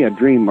might be a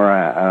dream or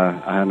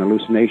an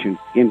hallucination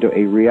into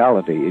a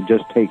reality. It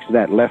just takes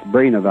that left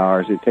brain of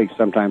ours. It takes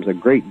sometimes a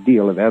great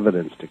deal of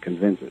evidence to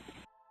convince it.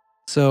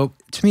 So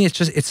to me,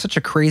 it's such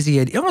a crazy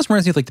idea. It almost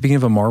reminds me of like the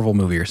beginning of a Marvel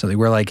movie or something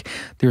where like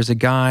there's a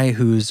guy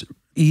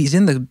he's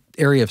in the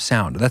area of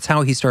sound. That's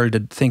how he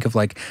started to think of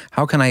like,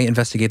 how can I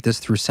investigate this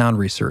through sound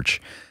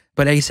research?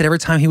 But he said every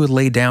time he would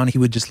lay down, he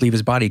would just leave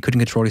his body. He couldn't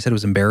control it. He said it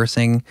was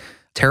embarrassing,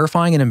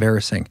 terrifying and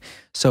embarrassing.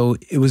 So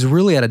it was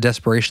really out of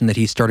desperation that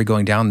he started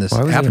going down this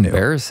Why was avenue. it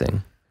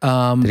embarrassing?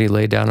 Did he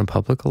lay down in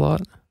public a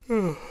lot?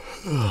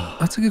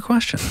 That's a good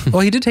question.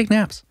 Well, he did take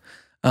naps.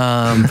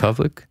 In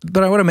public?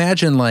 But I would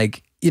imagine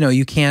like,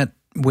 you can't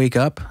wake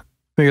up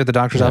Maybe at the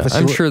doctor's office.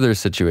 I'm sure there's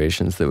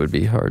situations that would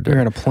be hard to. You're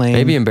on a plane.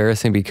 Maybe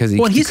embarrassing because he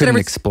couldn't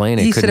explain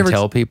it, couldn't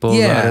tell people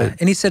about it.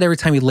 And he said every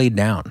time he laid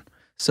down.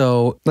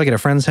 So, like at a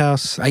friend's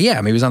house? Yeah,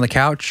 maybe he was on the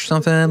couch or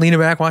something, leaning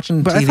back,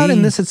 watching But TV. I thought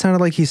in this it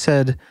sounded like he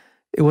said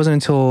it wasn't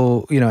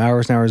until,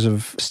 hours and hours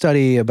of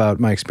study about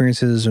my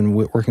experiences and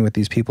working with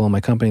these people in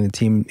my company and the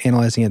team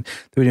analyzing it,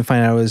 that we didn't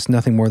find out it was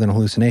nothing more than a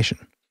hallucination.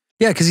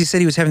 Yeah, because he said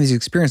he was having these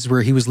experiences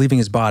where he was leaving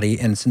his body,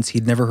 and since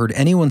he'd never heard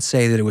anyone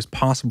say that it was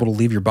possible to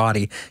leave your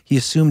body, he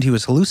assumed he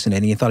was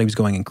hallucinating. He thought he was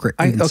going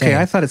insane. Okay,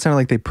 I thought it sounded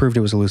like they proved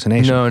it was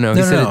hallucination. No.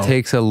 He said it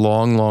takes a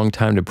long, long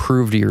time to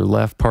prove to your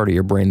left part of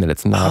your brain that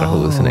it's not a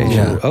hallucination.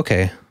 Yeah.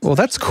 Okay. Well,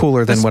 that's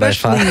cooler than what I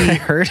thought I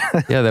heard.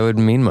 Yeah, that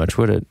wouldn't mean much,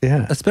 would it?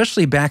 Yeah.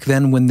 Especially back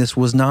then when this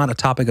was not a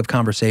topic of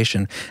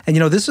conversation. And,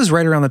 this is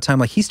right around the time,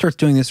 like, he starts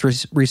doing this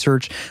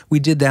research. We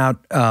did that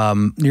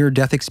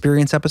near-death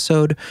experience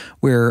episode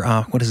where,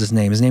 what is his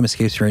name? His name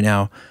escapes me right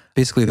now.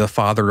 Basically the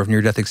father of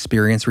near-death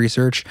experience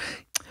research.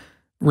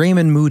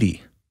 Raymond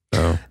Moody.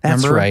 Oh.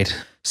 That's right.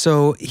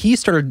 So he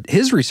started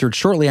his research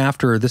shortly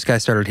after this guy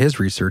started his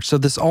research. So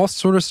this all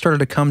sort of started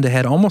to come to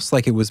head almost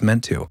like it was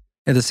meant to.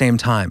 At the same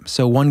time.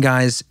 So one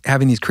guy's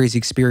having these crazy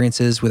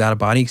experiences without a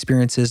body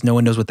experiences. No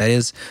one knows what that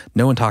is.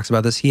 No one talks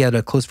about this. He had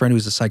a close friend who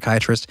was a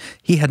psychiatrist.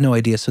 He had no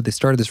idea. So they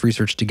started this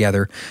research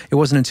together. It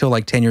wasn't until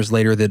like 10 years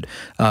later that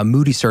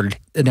Moody started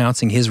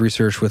announcing his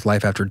research with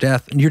life after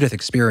death, near-death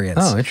experience.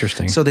 Oh,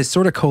 interesting. So they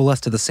sort of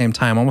coalesced at the same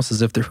time, almost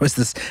as if there was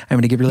this, I'm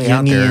going to get really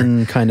out there.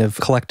 Jungian kind of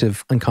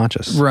collective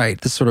unconscious. Right.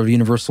 This sort of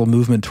universal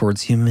movement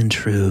towards human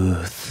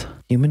truth.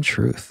 Human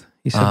truth.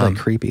 You said that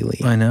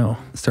creepily. I know.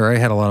 Sorry, I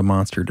had a lot of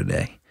monster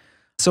today.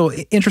 So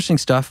interesting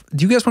stuff.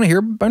 Do you guys want to hear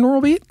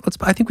binaural beat?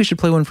 I think we should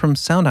play one from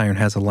SOUNDIRON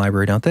has a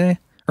library, don't they?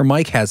 Or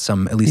Mike has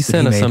some, at least. He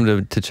sent us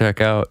some to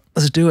check out.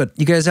 Let's do it.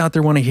 You guys out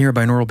there want to hear a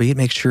binaural beat?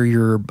 Make sure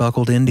you're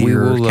buckled into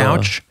your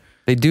couch.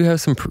 They do have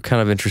some kind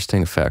of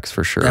interesting effects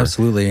for sure.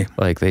 Absolutely.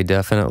 Like they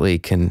definitely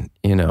can,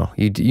 you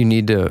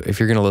need to, if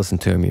you're going to listen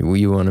to them,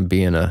 you want to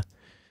be in a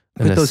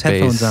Put those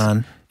headphones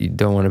on. You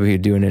don't want to be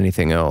doing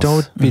anything else.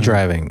 Don't be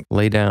driving.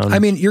 Lay down. I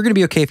mean, you're going to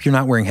be okay if you're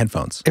not wearing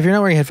headphones. If you're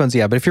not wearing headphones,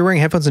 yeah. But if you're wearing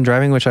headphones and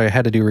driving, which I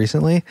had to do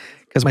recently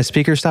because my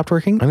speakers stopped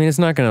working. I mean, it's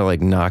not going to like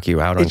knock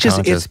you out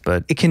unconscious,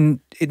 but it can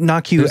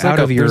knock you out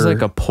of your. There's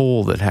like a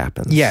pull that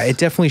happens. Yeah, it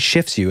definitely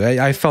shifts you.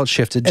 I felt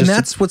shifted. And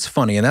that's what's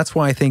funny. And that's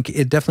why I think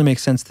it definitely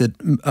makes sense that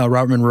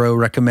Robert Monroe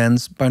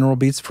recommends binaural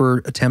beats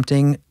for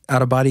attempting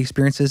out-of-body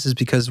experiences is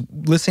because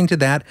listening to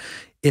that,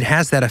 it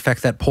has that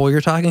effect, that pull you're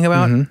talking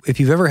about.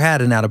 If you've ever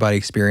had an out-of-body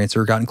experience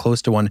or gotten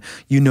close to one,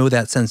 you know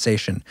that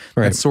sensation.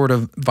 Right. That sort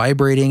of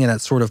vibrating and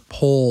that sort of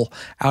pull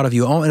out of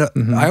you.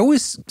 I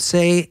always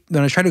say,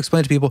 when I try to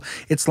explain it to people,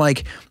 it's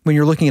like when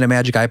you're looking at a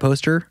magic eye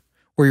poster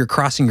where you're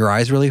crossing your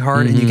eyes really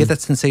hard and you get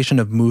that sensation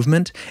of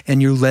movement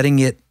and you're letting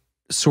it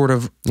sort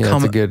of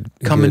come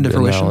into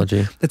fruition.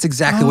 Analogy. That's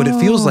exactly what it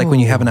feels like when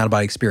you have an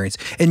out-of-body experience.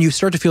 And you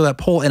start to feel that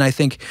pull, and I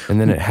think...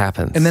 And then it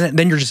happens. And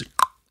then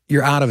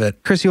you're out of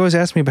it. Chris, you always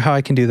ask me about how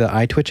I can do the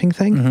eye twitching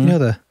thing. You know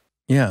the...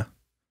 Yeah. I don't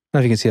know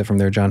if you can see that from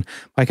there, John.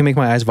 I can make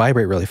my eyes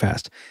vibrate really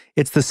fast.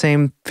 It's the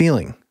same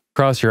feeling.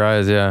 Cross your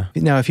eyes, yeah.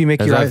 Now, if you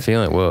make your eyes...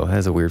 feeling? Whoa, it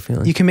has a weird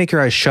feeling. You can make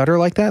your eyes shudder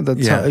like that.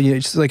 That's how,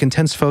 just like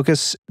intense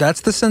focus.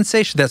 That's the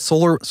sensation, that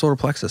solar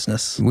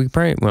plexusness. We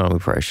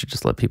probably should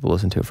just let people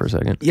listen to it for a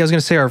second. Yeah, I was going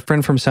to say, our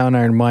friend from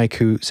SOUNDIRON, Mike,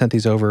 who sent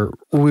these over,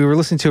 we were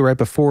listening to it right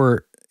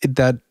before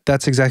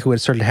that's exactly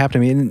what started to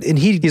happen to me. And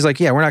he's like,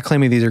 yeah, we're not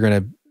claiming these are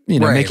going to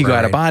make you go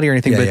out of body or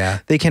anything,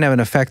 but they can have an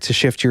effect to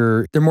shift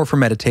your... They're more for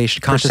meditation,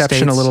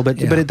 perception a little bit.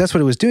 Yeah. But that's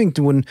what it was doing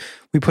when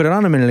we put it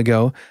on a minute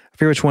ago. I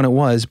forget which one it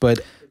was,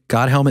 but...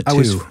 God Helmet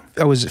 2.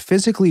 I was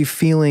physically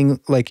feeling,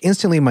 like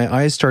instantly my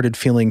eyes started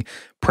feeling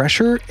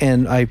pressure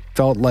and I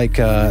felt like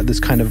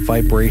this kind of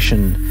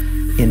vibration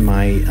in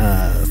my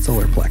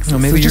solar plexus. No,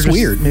 maybe you're just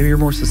weird. Maybe you're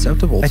more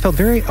susceptible. I felt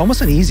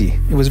almost uneasy.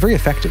 It was very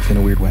effective in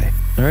a weird way.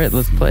 All right,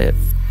 let's play it.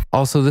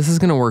 Also, this is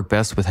going to work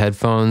best with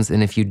headphones.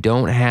 And if you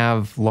don't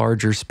have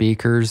larger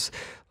speakers,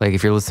 like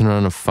if you're listening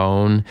on a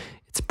phone,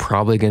 it's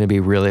probably going to be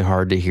really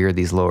hard to hear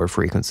these lower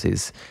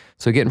frequencies.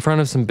 So get in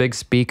front of some big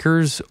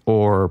speakers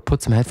or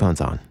put some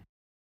headphones on.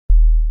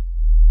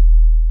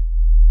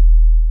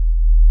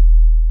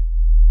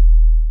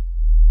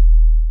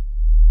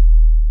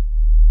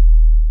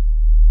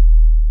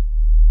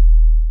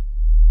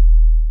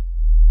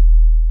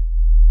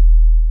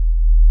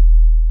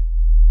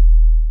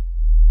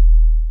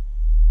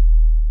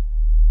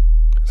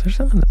 Is there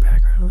something in the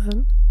background of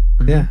that?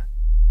 Yeah.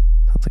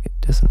 Sounds like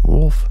a distant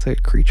wolf. It's like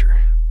a creature.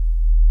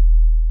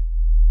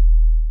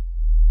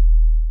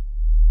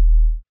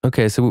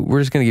 Okay, so we're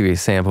just going to give you a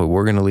sample.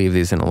 We're going to leave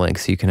these in a link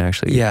so you can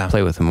actually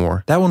play with them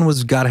more. That one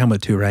was God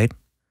Helmet 2, right?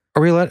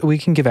 Are we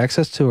can give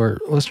access to our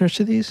listeners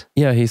to these?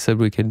 Yeah, he said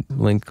we could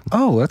link.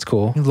 Oh, that's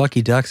cool.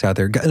 Lucky ducks out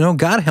there. No,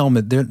 God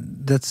Helmet,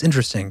 that's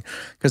interesting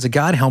because a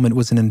God Helmet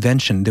was an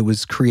invention that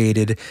was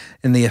created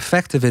and the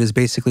effect of it is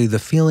basically the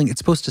feeling, it's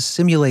supposed to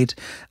simulate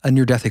a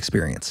near-death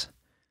experience.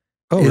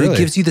 Oh, really? It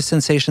gives you the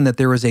sensation that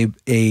there is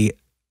a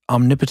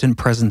omnipotent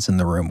presence in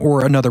the room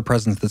or another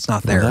presence that's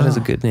not there. Well, that is a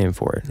good name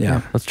for it.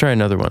 Yeah. Let's try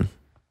another one.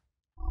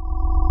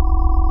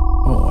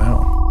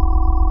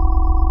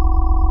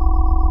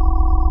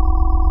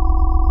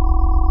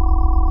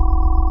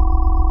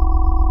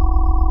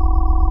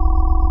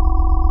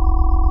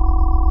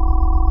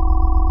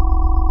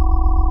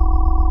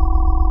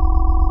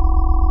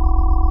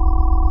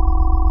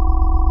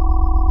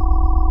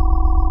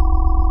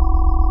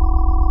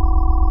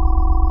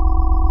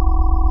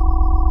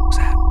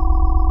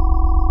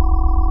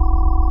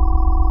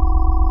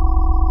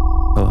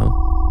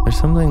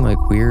 something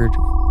like weird.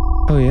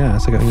 Oh yeah,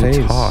 it's like a When phase.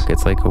 you talk,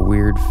 it's like a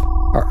weird.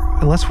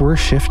 Unless we're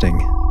shifting.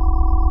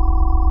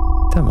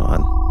 Come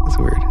on. That's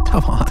weird.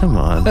 Come on. Come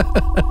on. That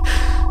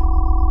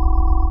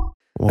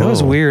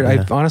was Whoa, weird.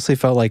 yeah. I honestly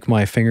felt like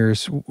my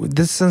fingers.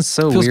 This sounds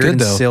so Feels weird good,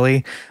 and though.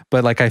 silly,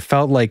 but like I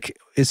felt like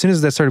as soon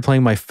as that started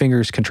playing, my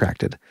fingers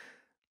contracted.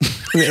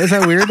 Is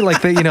that weird?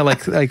 Like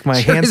that, like my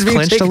hands being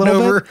clenched a taken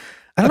little over. bit.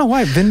 I don't know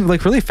why. I've been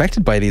like really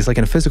affected by these. Like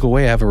in a physical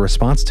way, I have a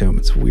response to them.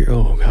 It's weird.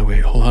 Oh god,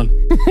 wait, hold on.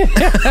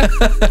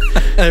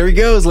 There he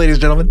goes, ladies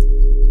and gentlemen.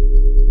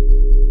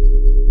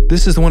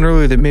 This is the one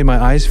earlier that made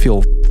my eyes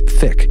feel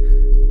thick.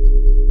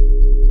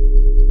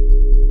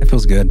 It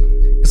feels good.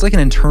 It's like an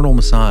internal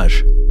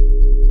massage.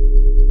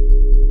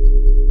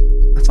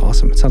 That's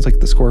awesome. It sounds like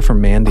the score from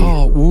Mandy.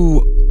 Oh,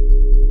 woo.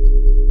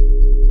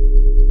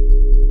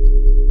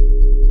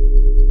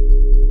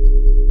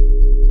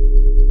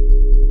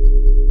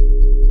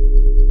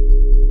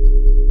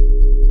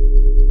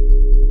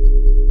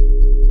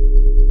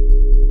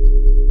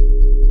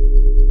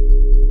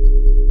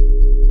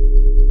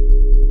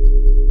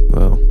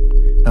 Whoa.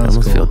 I That was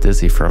almost cool. feel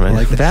dizzy from it. I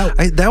like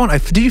that. That one,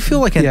 do you feel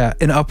like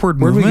an upward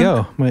Where'd we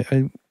movement?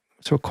 go?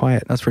 It's so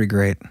quiet. That's pretty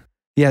great.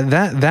 Yeah,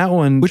 that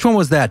one. Which one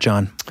was that,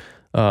 John?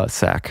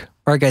 SAC.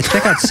 All right, guys,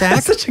 check out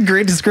SAC. Such a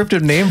great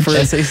descriptive name for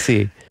it.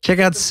 SAC. Check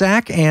out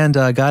SAC and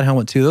God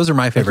Helmet 2. Those are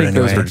my I favorite think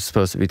anyway. those were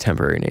supposed to be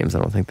temporary names. I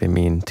don't think they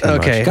mean too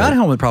much. Okay. God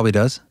Helmet probably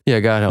does. Yeah,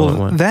 God Helmet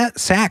Well, one. that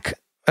sack,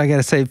 I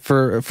gotta say,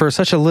 for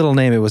such a little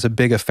name, it was a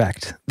big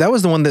effect. That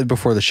was the one that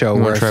before the show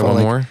You where want I to try felt one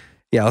like, more?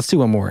 Yeah, let's do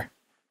one more.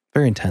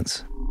 Very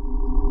intense.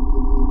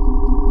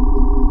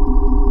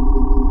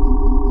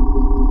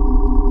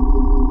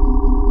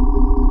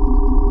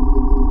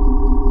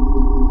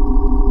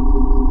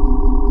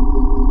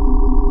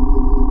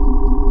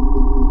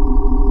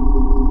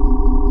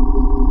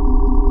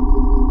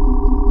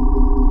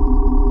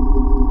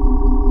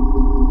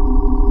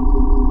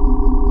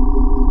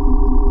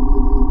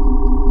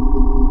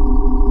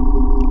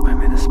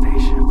 I'm in a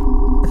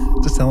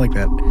spaceship. Just sound like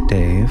that.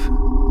 Dave,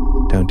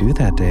 don't do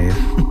that, Dave.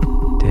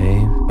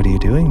 Dave. What are you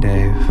doing,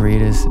 Dave?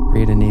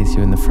 Rita needs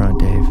you in the front,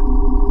 Dave.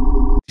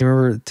 Do you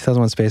remember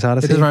 2001 Space It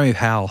Odyssey? does remind me of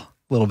Hal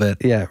a little bit.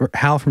 Yeah,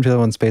 Hal from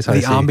 2001 Space The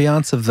Odyssey.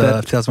 ambiance of the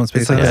That- 2001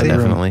 Space it's like Yeah, Odyssey. that-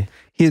 definitely.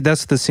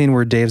 That's the scene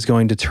where Dave's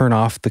going to turn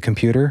off the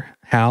computer,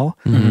 Hal,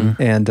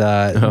 and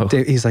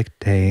Dave, he's like,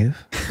 Dave,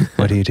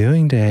 what are you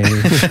doing, Dave?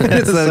 It's so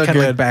that kind of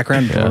like good.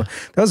 background. Yeah.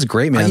 That was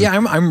great, man. Yeah,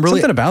 I'm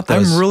really Something about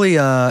those. I'm really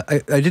I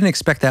didn't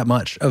expect that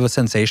much of a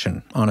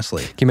sensation,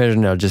 honestly. Can you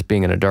imagine now just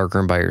being in a dark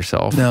room by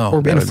yourself? No. Or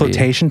in That a would be-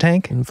 flotation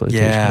tank. in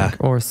flotation Yeah. tank.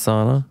 Or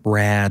sauna.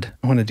 Rad.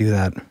 I want to do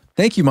that.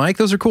 Thank you, Mike.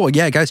 Those are cool.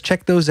 Yeah, guys,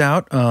 check those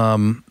out. Yeah,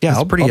 it's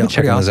I'll be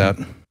checking those out.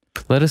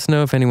 Let us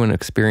know if anyone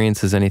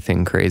experiences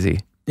anything crazy.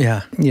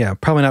 Yeah. Yeah,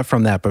 probably not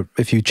from that, but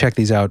if you check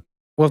these out,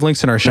 we'll have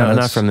links in our show No, notes.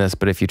 not from this,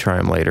 but if you try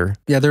them later.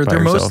 Yeah, they're by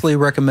yourself. mostly You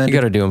recommended.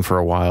 got to do them for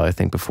a while, I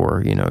think,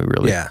 before you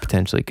really Yeah.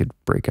 potentially could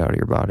break out of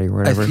your body or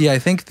whatever. I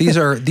think these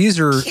are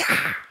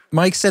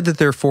Mike said that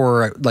they're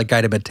for like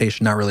guided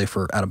meditation, not really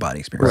for out of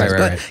body experiences. Right,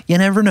 but right. you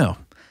never know.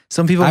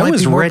 Some people I might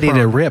was be more ready to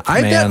prone. rip,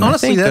 I man.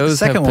 honestly, I think that those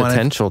second have one.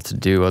 potential to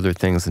do other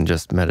things than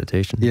just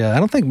meditation. Yeah, I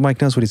don't think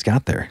Mike knows what he's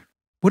got there.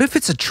 What if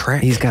it's a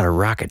trick? He's got a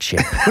rocket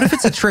ship. What if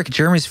it's a trick?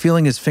 Jeremy's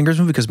feeling his fingers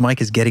move because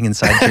Mike is getting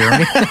inside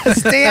Jeremy.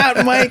 Stay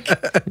out, Mike.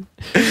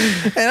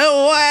 I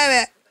don't want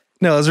it.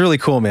 No, it was really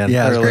cool, man.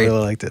 Yeah, I it was really, great.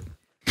 really liked it.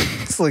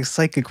 It's like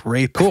psychic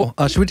rape. Cool.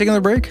 Should we take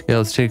another break? Yeah,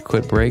 let's take a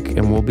quick break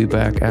and we'll be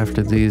back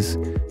after these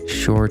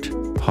short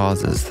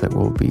pauses that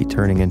will be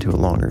turning into a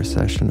longer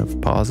session of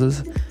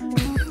pauses.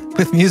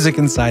 With music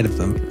inside of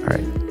them. All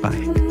right.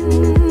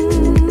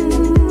 Bye.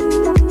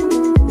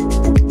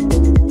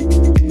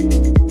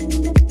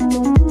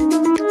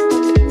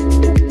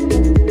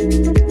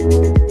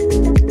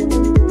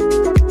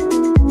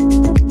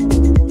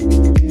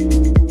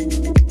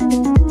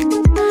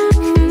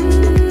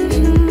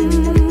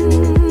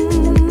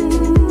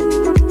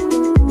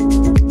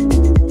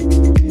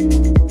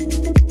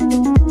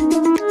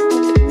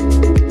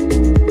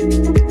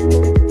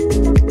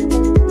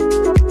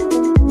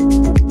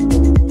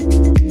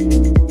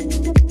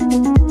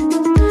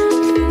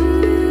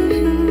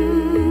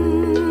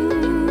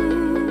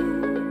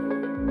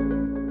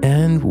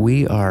 And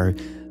we are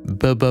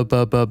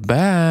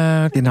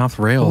back. Getting off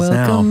the rails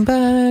Welcome now.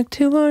 back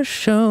to our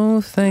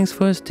show. Thanks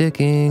for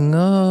sticking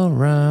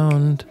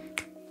around.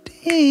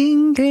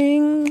 Ding.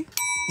 Ding.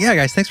 Yeah,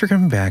 guys, thanks for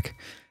coming back.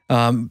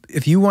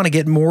 If you want to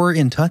get more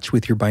in touch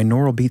with your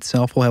binaural beat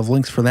self, we'll have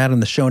links for that in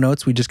the show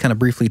notes. We just kind of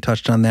briefly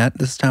touched on that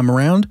this time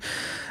around.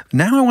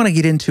 Now I want to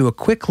get into a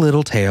quick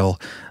little tale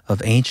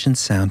of ancient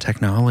sound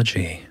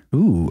technology.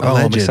 Ooh, I'm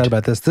Alleged. excited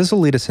about this. This will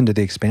lead us into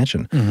the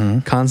expansion,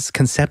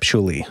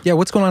 conceptually. Yeah,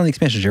 what's going on in the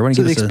expansion, Jerry? Why don't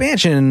So you the give us a-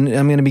 expansion,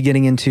 I'm going to be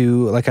getting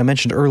into, like I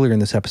mentioned earlier in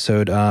this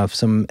episode,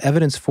 some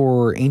evidence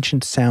for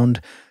ancient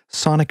sound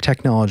sonic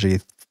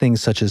technology,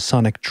 things such as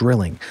sonic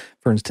drilling.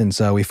 For instance,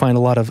 we find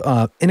a lot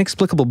of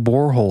inexplicable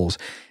boreholes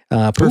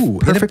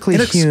Perfectly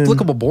hewn.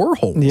 Inexplicable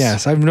boreholes.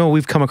 Yes, I know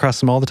we've come across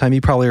them all the time.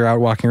 You probably are out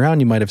walking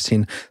around. You might have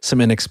seen some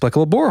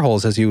inexplicable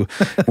boreholes as you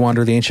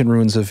wander the ancient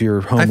ruins of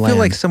your homeland. I feel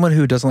like someone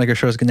who doesn't like our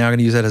show is now going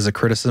to use that as a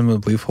criticism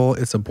of Belief Hole.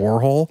 It's a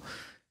borehole.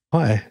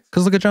 Why?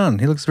 Because look at John.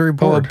 He looks very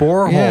bored. Oh, a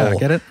borehole. Yeah,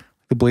 get it?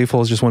 The Belief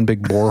Hole is just one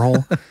big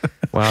borehole.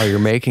 Wow, you're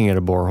making it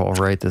a borehole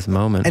right this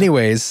moment.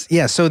 Anyways,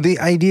 yeah, so the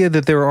idea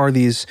that there are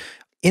these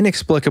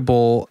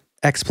inexplicable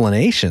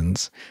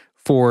explanations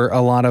for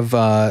a lot of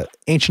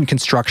ancient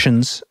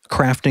constructions,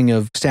 crafting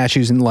of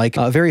statues, and like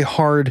very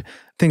hard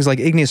things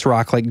like igneous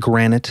rock, like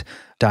granite,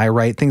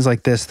 diorite, things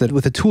like this, that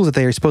with the tools that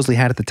they supposedly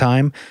had at the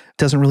time,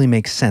 doesn't really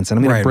make sense. And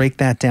I'm going to break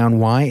that down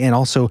why, and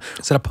also...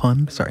 Is that a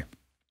pun? Sorry.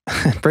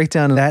 break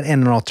down that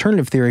and an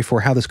alternative theory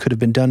for how this could have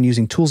been done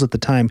using tools at the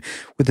time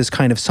with this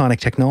kind of sonic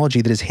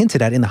technology that is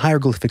hinted at in the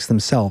hieroglyphics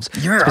themselves,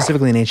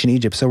 specifically in ancient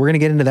Egypt. So we're going to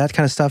get into that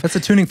kind of stuff. That's a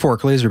tuning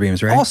fork, laser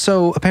beams, right?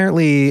 Also,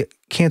 apparently,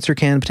 cancer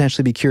can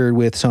potentially be cured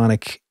with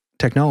sonic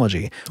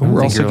technology. I don't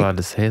think you're allowed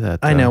to say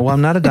that, though. I know. Well, I'm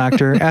not a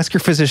doctor. Ask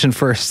your physician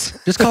first.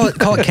 Just call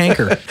it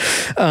canker.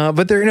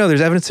 But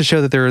there's evidence to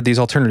show that there are these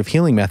alternative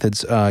healing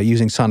methods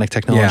using sonic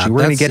technology. Yeah,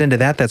 we're going to get into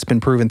that. That's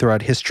been proven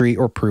throughout history,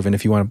 or proven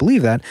if you want to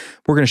believe that.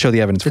 We're going to show the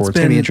evidence for it. It's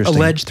going to be interesting.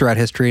 Alleged throughout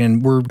history,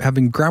 and we're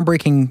having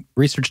groundbreaking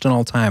research done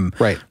all the time.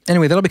 Right.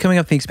 Anyway, that'll be coming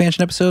up in the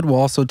expansion episode. We'll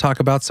also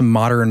talk about some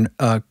modern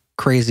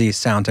crazy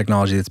sound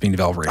technology that's being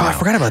developed right now. I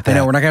forgot about that. I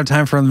know we're not going to have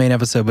time for the main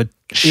episode, but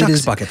it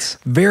is buckets.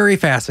 Very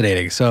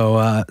fascinating.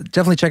 So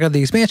definitely check out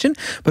the expansion.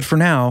 But for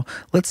now,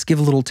 let's give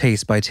a little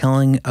taste by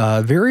telling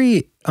a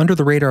very under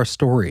the radar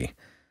story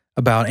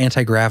about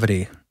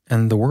anti-gravity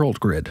and the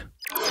world grid.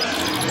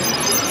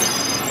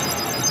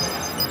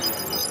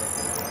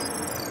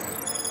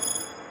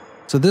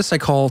 So this I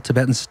call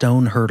Tibetan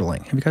stone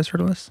hurtling. Have you guys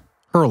heard of this?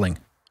 Hurling,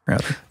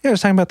 rather. Yeah, I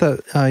was talking about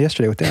that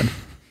yesterday with Dad.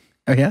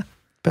 Oh yeah?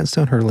 Tibetan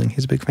stone hurling.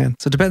 He's a big fan.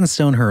 So Tibetan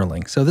stone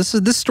hurling. So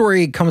this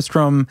story comes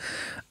from,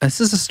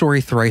 this is a story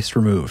thrice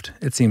removed,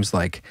 it seems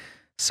like.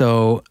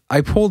 So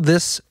I pulled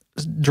this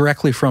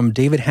directly from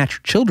David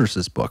Hatcher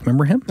Childress's book.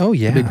 Remember him? Oh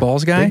yeah. The big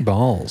balls guy? Big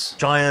balls.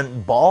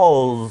 Giant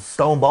balls,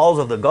 stone balls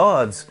of the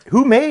gods.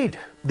 Who made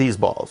these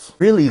balls?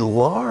 Really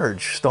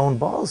large stone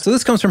balls. So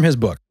this comes from his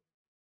book.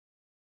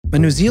 A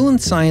New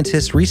Zealand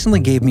scientist recently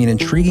gave me an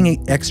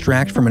intriguing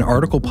extract from an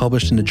article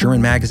published in a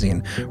German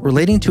magazine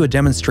relating to a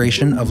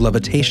demonstration of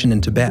levitation in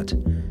Tibet.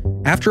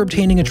 After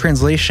obtaining a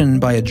translation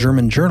by a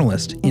German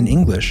journalist in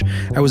English,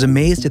 I was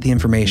amazed at the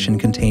information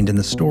contained in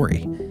the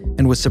story,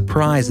 and was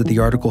surprised that the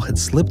article had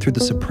slipped through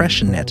the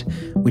suppression net,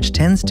 which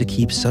tends to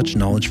keep such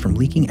knowledge from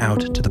leaking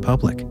out to the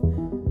public.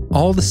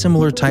 All the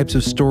similar types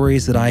of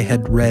stories that I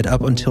had read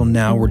up until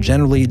now were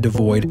generally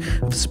devoid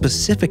of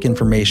specific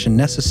information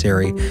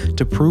necessary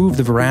to prove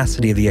the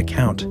veracity of the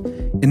account.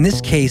 In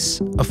this case,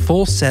 a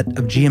full set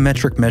of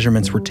geometric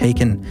measurements were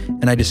taken,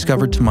 and I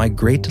discovered to my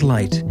great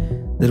delight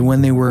that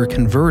when they were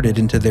converted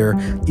into their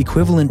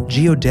equivalent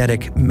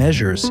geodetic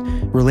measures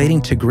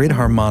relating to grid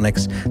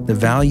harmonics, the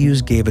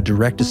values gave a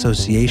direct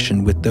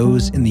association with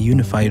those in the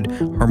unified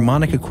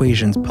harmonic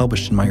equations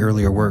published in my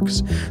earlier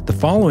works. The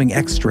following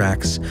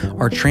extracts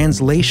are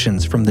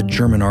translations from the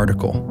German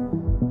article.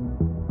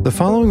 The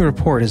following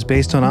report is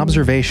based on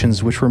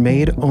observations which were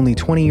made only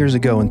 20 years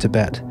ago in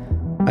Tibet.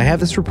 I have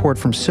this report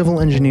from civil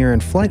engineer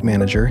and flight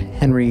manager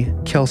Henry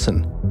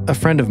Kelson, a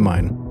friend of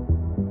mine.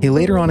 He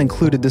later on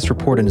included this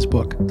report in his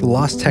book, The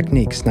Lost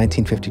Techniques,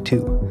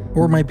 1952.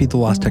 Or it might be The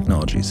Lost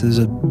Technologies. There's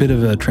a bit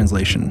of a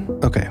translation.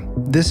 Okay,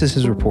 this is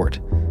his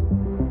report.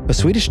 A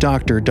Swedish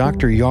doctor,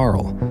 Dr.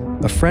 Jarl,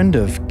 a friend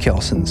of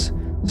Kelson's,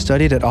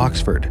 studied at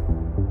Oxford.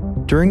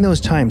 During those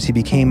times, he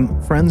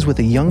became friends with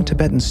a young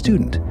Tibetan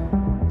student.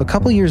 A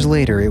couple years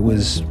later, it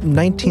was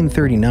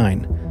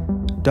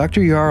 1939,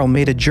 Dr. Jarl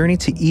made a journey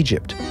to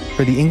Egypt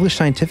for the English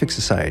Scientific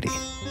Society.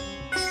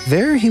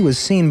 There he was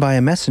seen by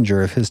a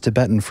messenger of his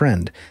Tibetan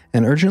friend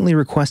and urgently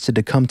requested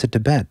to come to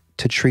Tibet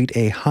to treat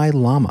a High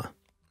Lama.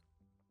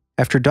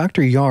 After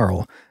Dr.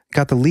 Jarl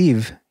got the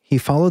leave, he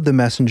followed the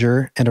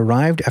messenger and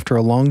arrived after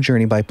a long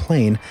journey by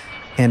plane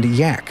and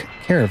yak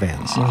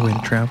caravans. What a way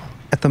to travel.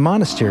 At the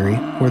monastery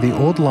where the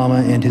old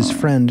Lama and his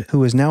friend, who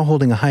was now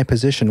holding a high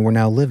position, were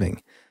now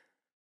living.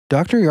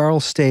 Dr.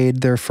 Jarl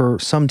stayed there for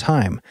some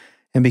time,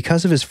 and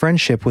because of his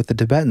friendship with the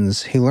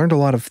Tibetans, he learned a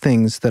lot of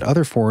things that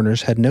other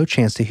foreigners had no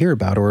chance to hear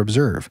about or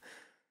observe.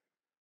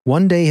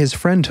 One day his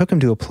friend took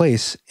him to a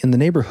place in the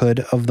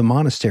neighborhood of the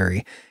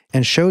monastery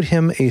and showed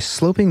him a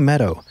sloping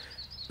meadow,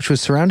 which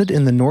was surrounded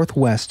in the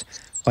northwest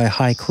by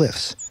high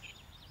cliffs.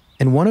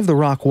 In one of the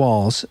rock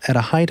walls, at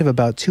a height of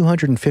about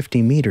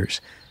 250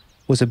 meters,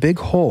 was a big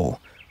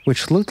hole,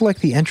 which looked like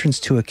the entrance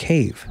to a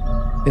cave.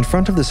 In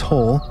front of this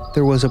hole,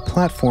 there was a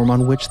platform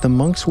on which the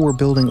monks were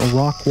building a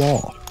rock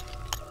wall.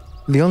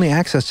 The only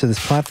access to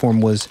this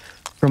platform was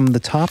from the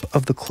top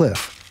of the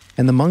cliff,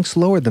 and the monks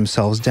lowered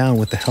themselves down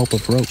with the help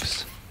of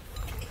ropes.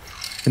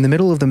 In the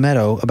middle of the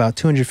meadow, about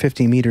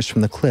 250 meters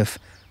from the cliff,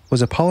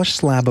 was a polished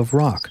slab of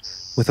rock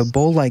with a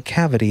bowl-like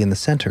cavity in the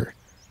center.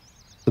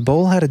 The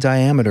bowl had a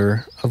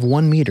diameter of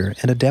 1 meter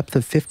and a depth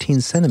of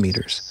 15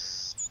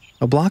 centimeters.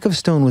 A block of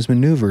stone was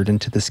maneuvered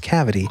into this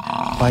cavity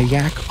by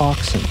yak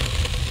oxen.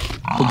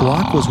 The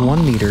block was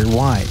 1 meter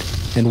wide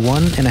and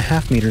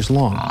 1.5 meters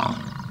long.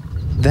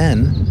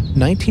 Then,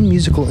 19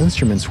 musical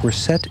instruments were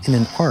set in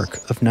an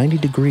arc of 90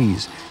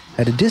 degrees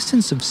at a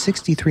distance of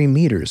 63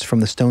 meters from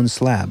the stone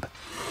slab.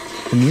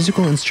 The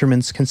musical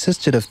instruments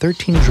consisted of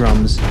 13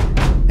 drums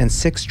and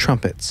 6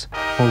 trumpets,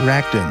 or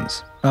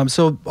ragdens.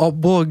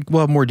 We'll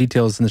have more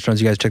details in the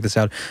drums. You guys check this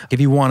out. If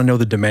you want to know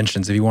the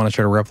dimensions, if you want to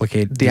try to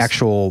replicate The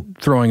actual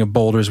throwing of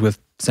boulders with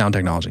sound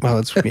technology. Well,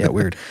 that's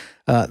weird.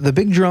 The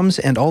big drums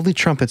and all the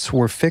trumpets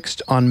were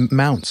fixed on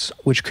mounts,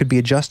 which could be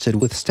adjusted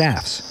with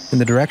staffs in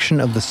the direction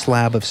of the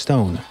slab of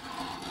stone.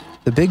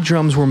 The big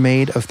drums were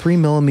made of 3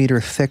 millimeter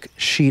thick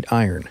sheet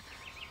iron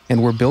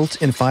and were built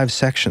in 5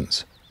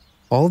 sections.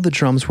 All of the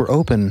drums were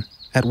open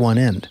at one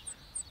end,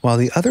 while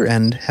the other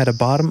end had a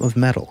bottom of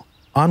metal,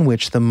 on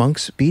which the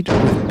monks beat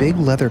with big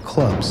leather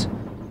clubs.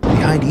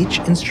 Behind each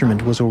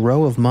instrument was a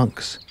row of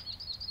monks.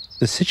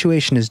 The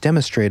situation is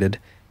demonstrated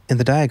in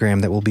the diagram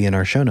that will be in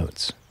our show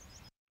notes.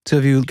 So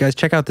if you guys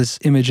check out this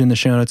image in the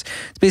show notes,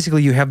 it's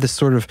basically you have this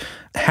sort of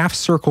half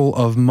circle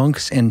of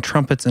monks and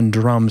trumpets and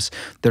drums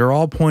that are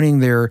all pointing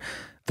their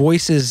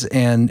voices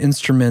and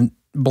instrument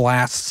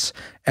blasts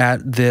at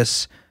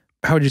this,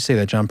 how would you say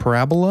that, John?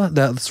 Parabola?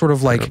 That sort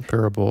of like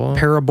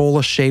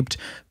parabola-shaped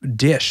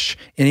dish.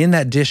 And in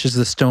that dish is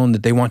the stone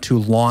that they want to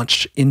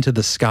launch into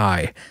the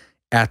sky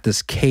at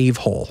this cave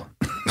hole.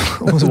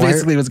 That's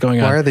basically what's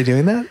going on. Why are they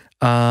doing that?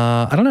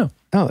 I don't know.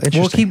 Oh,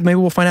 interesting. Maybe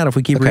we'll find out if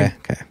we keep reading.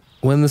 Okay.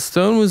 When the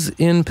stone was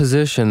in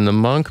position, the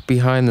monk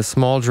behind the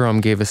small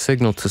drum gave a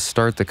signal to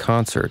start the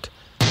concert.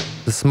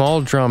 The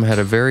small drum had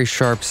a very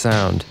sharp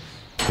sound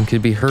and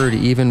could be heard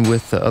even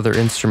with the other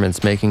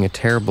instruments making a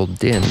terrible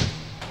din.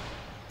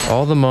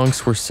 All the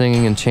monks were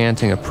singing and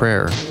chanting a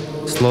prayer,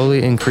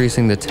 slowly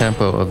increasing the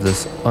tempo of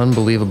this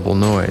unbelievable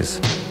noise.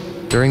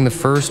 During the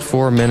first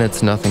 4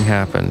 minutes, nothing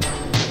happened.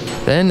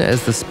 Then,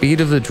 as the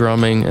speed of the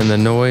drumming and the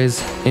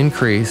noise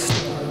increased,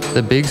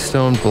 the big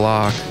stone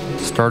block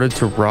started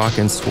to rock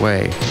and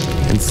sway,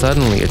 and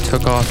suddenly it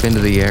took off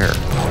into the air,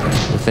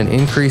 with an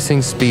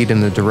increasing speed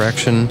in the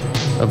direction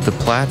of the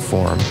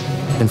platform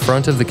in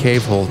front of the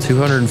cave hole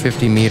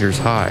 250 meters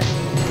high.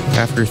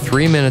 After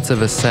 3 minutes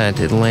of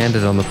ascent, it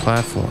landed on the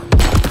platform.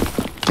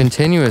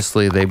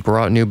 Continuously, they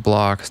brought new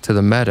blocks to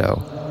the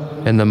meadow,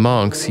 and the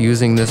monks,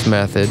 using this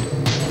method,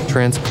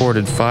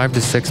 transported 5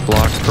 to 6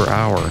 blocks per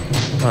hour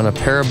on a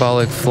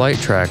parabolic flight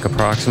track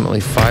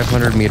approximately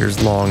 500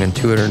 meters long and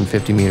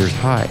 250 meters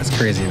high. That's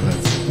crazy.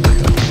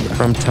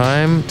 From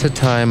time to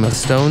time, a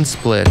stone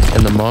split,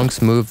 and the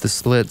monks moved the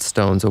split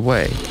stones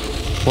away.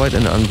 Quite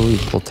an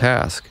unbelievable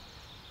task.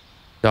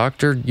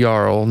 Dr.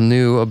 Jarl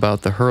knew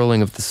about the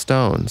hurling of the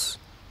stones.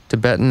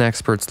 Tibetan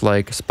experts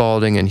like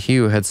Spalding and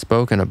Hugh had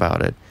spoken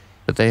about it,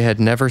 but they had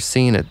never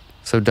seen it.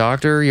 So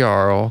Dr.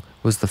 Jarl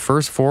was the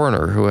first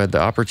foreigner who had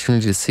the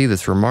opportunity to see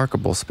this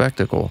remarkable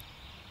spectacle.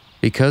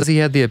 Because he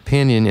had the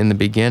opinion in the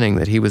beginning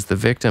that he was the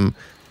victim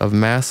of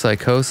mass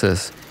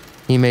psychosis,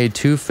 he made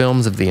 2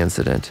 films of the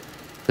incident.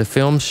 The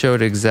films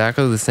showed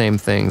exactly the same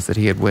things that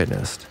he had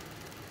witnessed.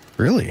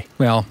 Really?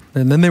 Well,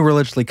 and then they were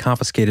allegedly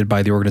confiscated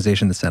by the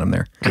organization that sent him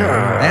there.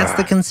 That's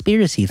the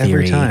conspiracy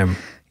theory. Every time.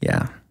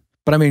 Yeah.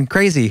 But I mean,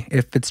 crazy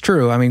if it's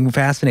true. I mean,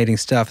 fascinating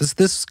stuff. This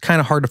is kind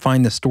of hard to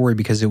find this story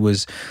because it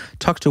was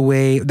tucked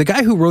away. The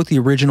guy who wrote the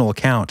original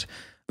account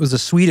was a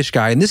Swedish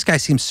guy, and this guy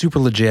seems super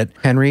legit.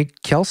 Henry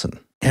Kjellson.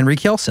 Henry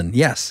Kjellson,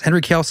 yes.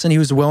 Henry Kjellson, he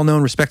was a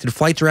well-known, respected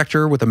flight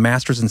director with a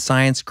master's in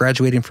science,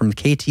 graduating from the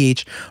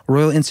KTH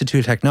Royal Institute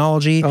of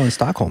Technology. Oh, in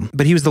Stockholm.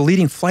 But he was the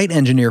leading flight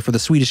engineer for the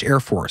Swedish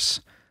Air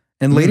Force.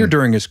 And later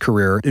during his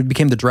career, it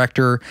became the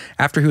director.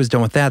 After he was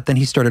done with that, then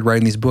he started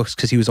writing these books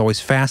because he was always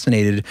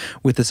fascinated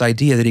with this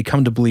idea that he'd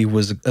come to believe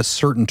was a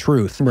certain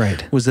truth.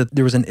 Right. Was that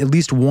there was at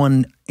least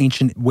one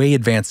ancient, way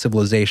advanced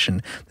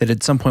civilization that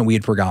at some point we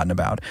had forgotten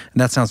about. And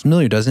that sounds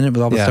familiar, doesn't it,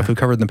 with all the stuff we've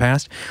covered in the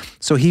past?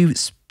 So he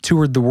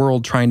toured the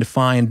world trying to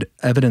find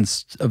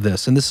evidence of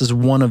this. And this is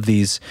one of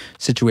these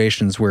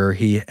situations where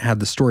he had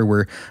the story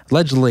where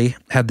allegedly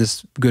had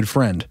this good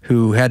friend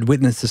who had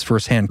witnessed this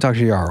firsthand.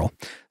 Dr. Jarl.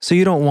 So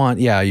you don't want,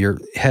 your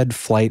head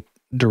flight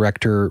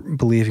director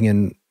believing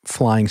in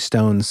flying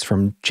stones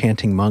from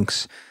chanting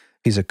monks.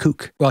 He's a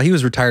kook. Well, he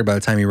was retired by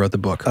the time he wrote the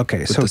book.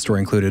 Okay, so the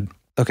story included.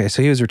 Okay,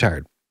 so he was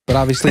retired. But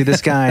obviously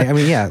this guy, I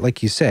mean,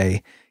 like you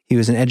say, he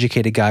was an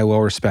educated guy,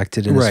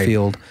 well-respected in his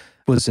field,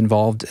 was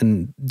involved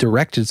and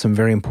directed some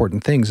very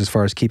important things as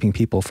far as keeping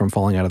people from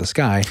falling out of the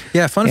sky.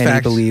 Yeah, fun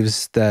fact. He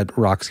believes that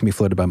rocks can be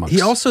floated by monks.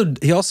 He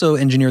also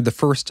engineered the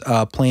first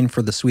plane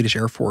for the Swedish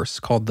Air Force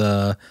called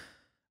the,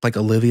 like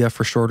Olivia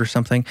for short or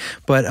something.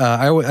 But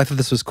I thought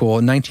this was cool.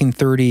 In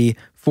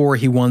 1934,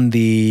 he won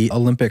the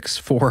Olympics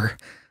for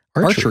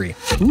archery.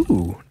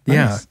 Ooh, nice.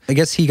 Yeah. I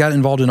guess he got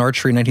involved in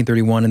archery in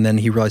 1931, and then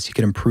he realized he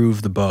could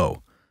improve the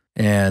bow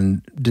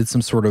and did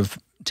some sort of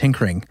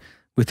tinkering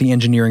with the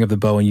engineering of the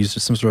bow and used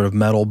some sort of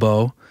metal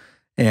bow.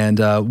 And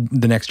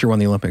the next year won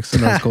the Olympics.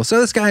 And that was cool. So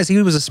this guy,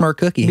 he was a smart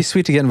cookie. It'd be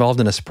sweet to get involved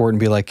in a sport and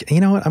be like,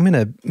 you know what, I'm going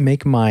to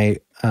make my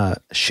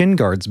shin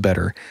guards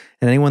better,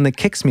 and anyone that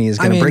kicks me is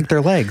going to break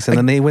their legs, and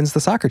then they wins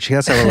the soccer team.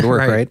 That's how it would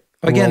work, right?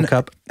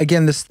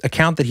 Again, this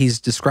account that he's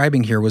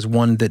describing here was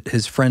one that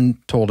his friend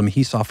told him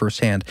he saw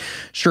firsthand.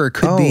 Sure, it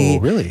could be.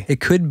 Really? It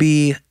could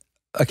be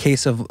a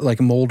case of like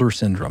Mulder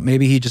syndrome.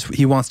 Maybe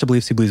he wants to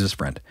believe, so he believes his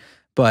friend.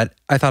 But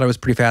I thought it was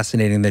pretty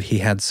fascinating that he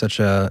had such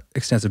a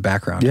extensive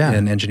background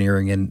in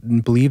engineering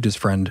and believed his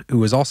friend, who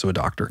was also a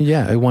doctor.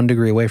 Yeah, 1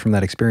 degree away from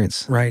that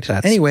experience. Right.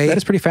 Anyway, that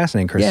is pretty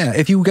fascinating, Chris. Yeah,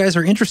 if you guys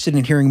are interested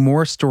in hearing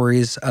more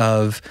stories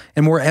of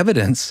and more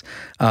evidence,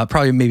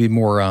 probably maybe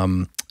more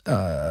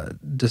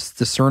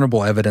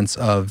discernible evidence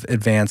of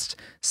advanced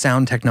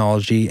sound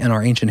technology and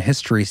our ancient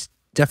history,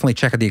 definitely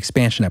check out the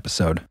expansion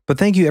episode. But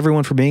thank you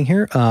everyone for being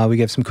here. We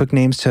have some quick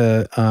names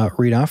to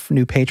read off,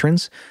 new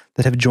patrons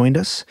that have joined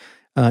us.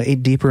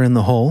 8 deeper in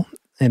the hole.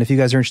 And if you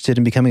guys are interested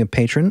in becoming a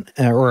patron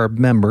or a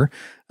member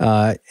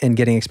and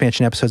getting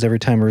expansion episodes every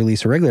time we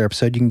release a regular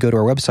episode, you can go to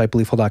our website,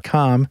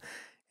 beliefful.com,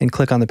 and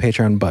click on the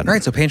Patreon button. All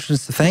right, so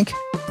patrons to thank?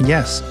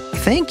 Yes.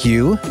 Thank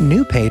you,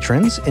 new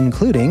patrons,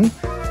 including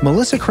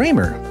Melissa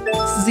Kramer,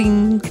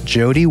 Zing,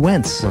 Jody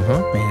Wentz,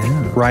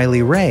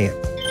 Riley Ray,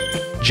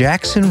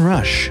 Jackson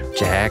Rush,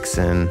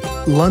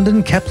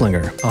 London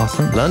Keplinger,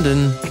 awesome,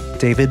 London,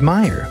 David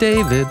Meyer,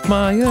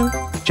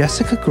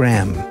 Jessica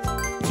Graham,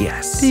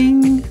 yes,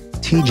 Ding,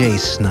 TJ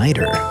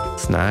Snyder,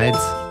 Snides,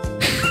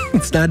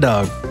 Snide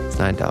Dog,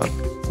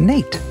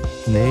 Nate,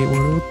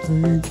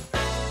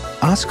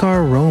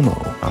 Oscar Romo,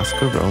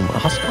 Oscar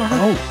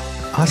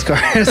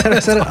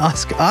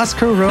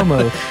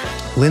Romo,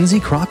 Lindsay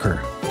Crocker,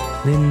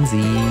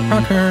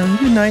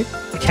 good night,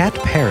 Cat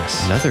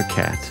Paris, another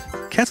cat.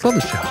 Cats love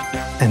the show,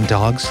 and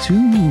dogs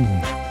too.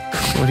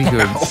 What are you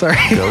doing? Sorry,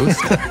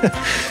 ghost.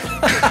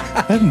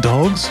 And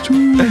dogs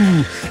too.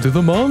 To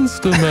the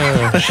monster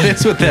mash.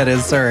 That's what that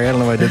is. Sorry, I don't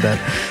know why I did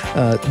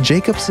that.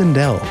 Jacob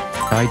Sindel.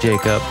 Hi,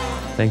 Jacob.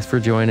 Thanks for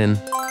joining.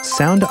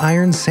 Sound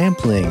Iron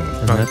Sampling.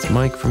 And that's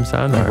Mike from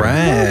Sound Iron. All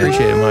right.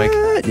 Appreciate it,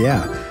 Mike.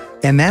 Yeah.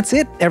 And that's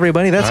it,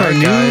 everybody. That's our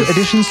new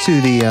additions to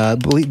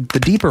the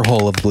deeper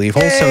hole of the Belief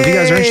Hole. So if you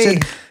guys are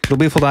interested, go to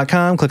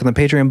beliefful.com, click on the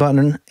Patreon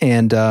button,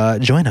 and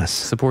join us.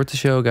 Support the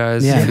show,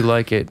 guys, if you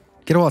like it.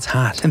 Get it while it's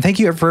hot. And thank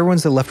you for everyone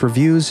that left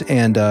reviews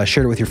and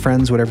shared it with your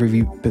friends, whatever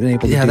you've been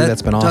able to do.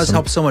 That's been awesome. Does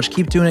help so much.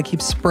 Keep doing it.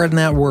 Keep spreading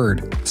that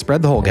word.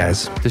 Spread the hole,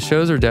 guys. The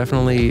shows are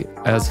definitely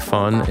as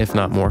fun, if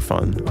not more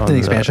fun, on the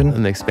expansion.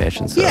 In the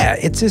expansion. So. Yeah,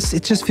 it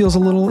just feels a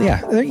little.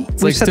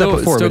 It's like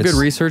still good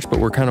research, but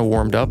we're kind of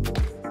warmed up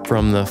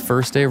from the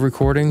first day of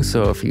recording.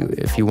 So if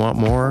you want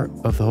more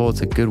of the whole,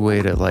 it's a good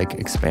way to like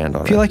expand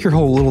on it. If you like your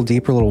whole a little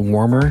deeper, a little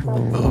warmer,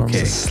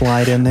 okay,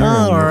 slide in there.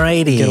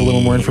 Alrighty, get a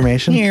little more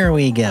information. Here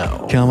we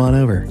go. Come on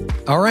over.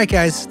 All right,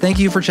 guys. Thank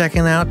you for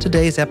checking out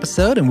today's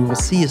episode, and we will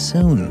see you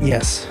soon.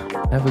 Yes.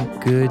 Have a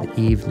good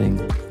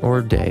evening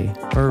or day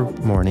or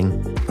morning.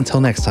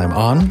 Until next time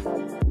on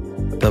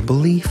The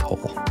Belief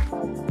Hole.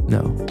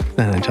 No.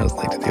 I just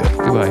like to do it.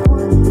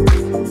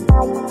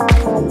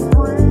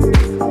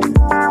 Goodbye.